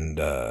and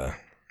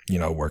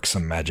work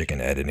some magic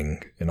and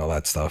editing and all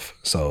that stuff.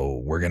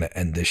 So we're gonna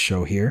end this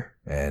show here,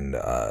 and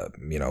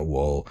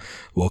we'll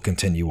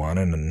continue on,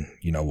 and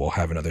we'll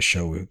have another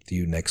show with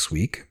you next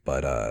week.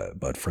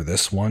 But for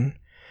this one,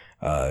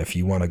 if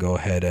you want to go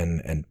ahead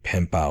and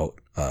pimp out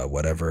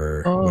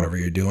whatever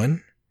you're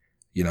doing.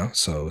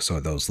 So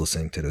those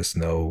listening to this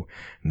know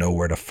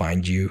where to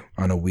find you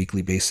on a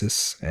weekly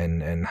basis,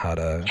 and how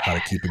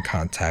to keep in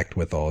contact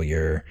with all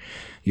your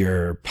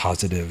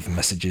positive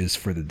messages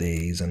for the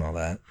days and all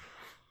that.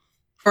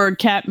 For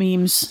cat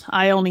memes,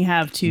 I only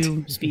have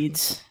 2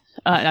 speeds.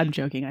 I'm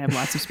joking. I have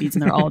lots of speeds,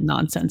 and they're all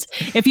nonsense.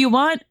 If you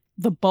want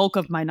the bulk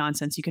of my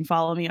nonsense, you can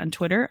follow me on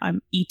Twitter.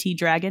 I'm ET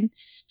Dragon.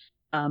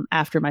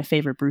 After my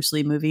favorite Bruce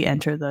Lee movie,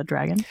 Enter the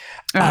Dragon.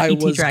 I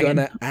was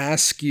gonna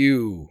ask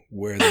you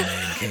where the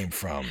name came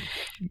from.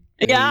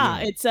 Yeah,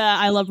 it's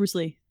I love Bruce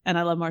Lee and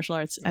I love martial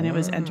arts, and it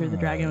was Enter the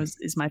Dragon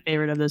is my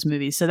favorite of those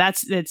movies. So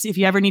that's if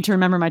you ever need to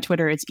remember my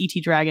Twitter, it's ET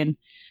Dragon.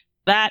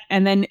 That,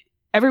 and then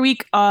every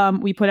week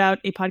we put out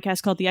a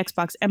podcast called the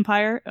Xbox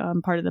Empire,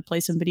 part of the Play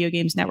Some Video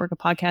Games network of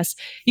podcasts.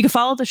 You can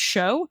follow the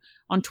show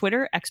on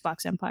Twitter,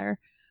 Xbox Empire.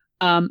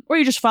 Or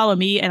you just follow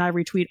me and I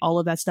retweet all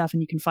of that stuff,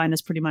 and you can find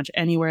us pretty much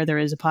anywhere there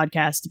is a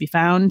podcast to be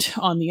found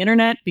on the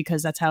internet,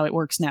 because that's how it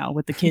works now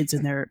with the kids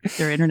and their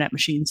internet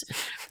machines.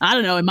 I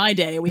don't know. In my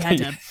day, we had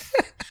to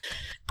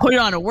put it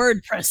on a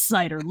WordPress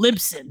site or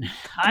Libsyn.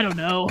 I don't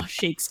know.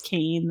 Shakes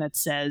cane that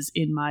says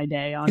 "in my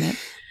day" on it.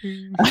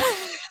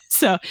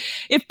 So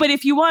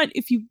if you want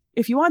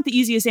the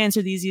easiest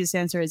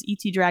answer is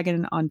ET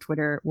Dragon on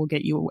Twitter. Will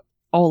get you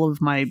all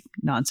of my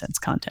nonsense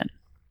content.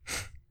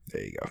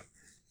 There you go.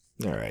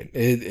 All right.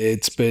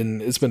 It's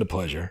been a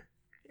pleasure,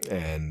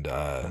 and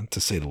to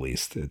say the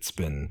least, it's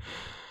been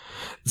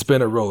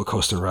a roller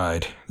coaster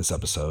ride this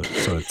episode.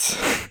 So it's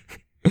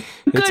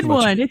good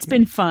one. It's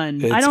been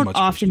fun. I don't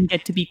often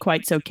get to be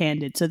quite so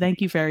candid, so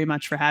thank you very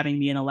much for having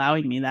me and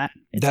allowing me that.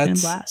 It's been a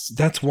blast.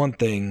 That's one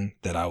thing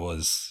that I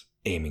was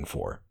aiming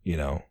for,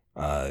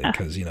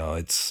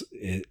 because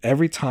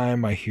every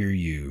time I hear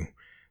you,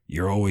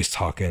 you're always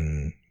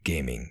talking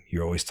gaming.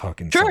 You're always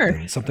talking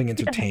something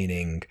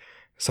entertaining.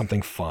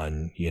 Something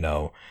fun,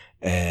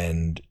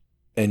 and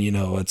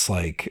it's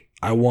like,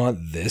 I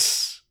want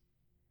this,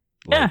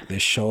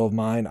 this show of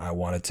mine, I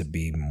want it to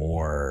be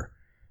more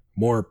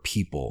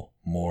people,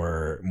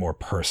 more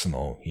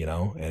personal,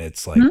 and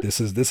it's like, this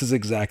is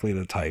exactly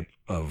the type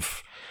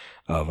of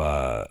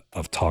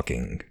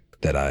talking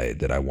that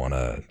I want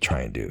to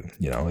try and do.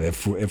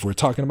 If we're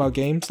talking about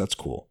games, that's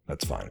cool,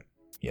 that's fine.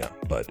 Yeah,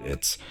 but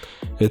it's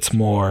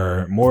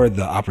more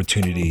the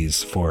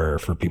opportunities for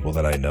people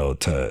that I know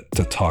to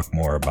talk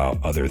more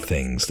about other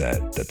things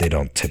that they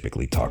don't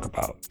typically talk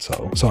about.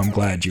 So I'm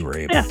glad you were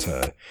able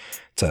to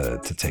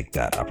take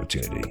that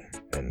opportunity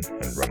and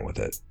run with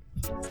it.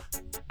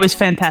 It was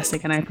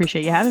fantastic, and I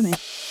appreciate you having me.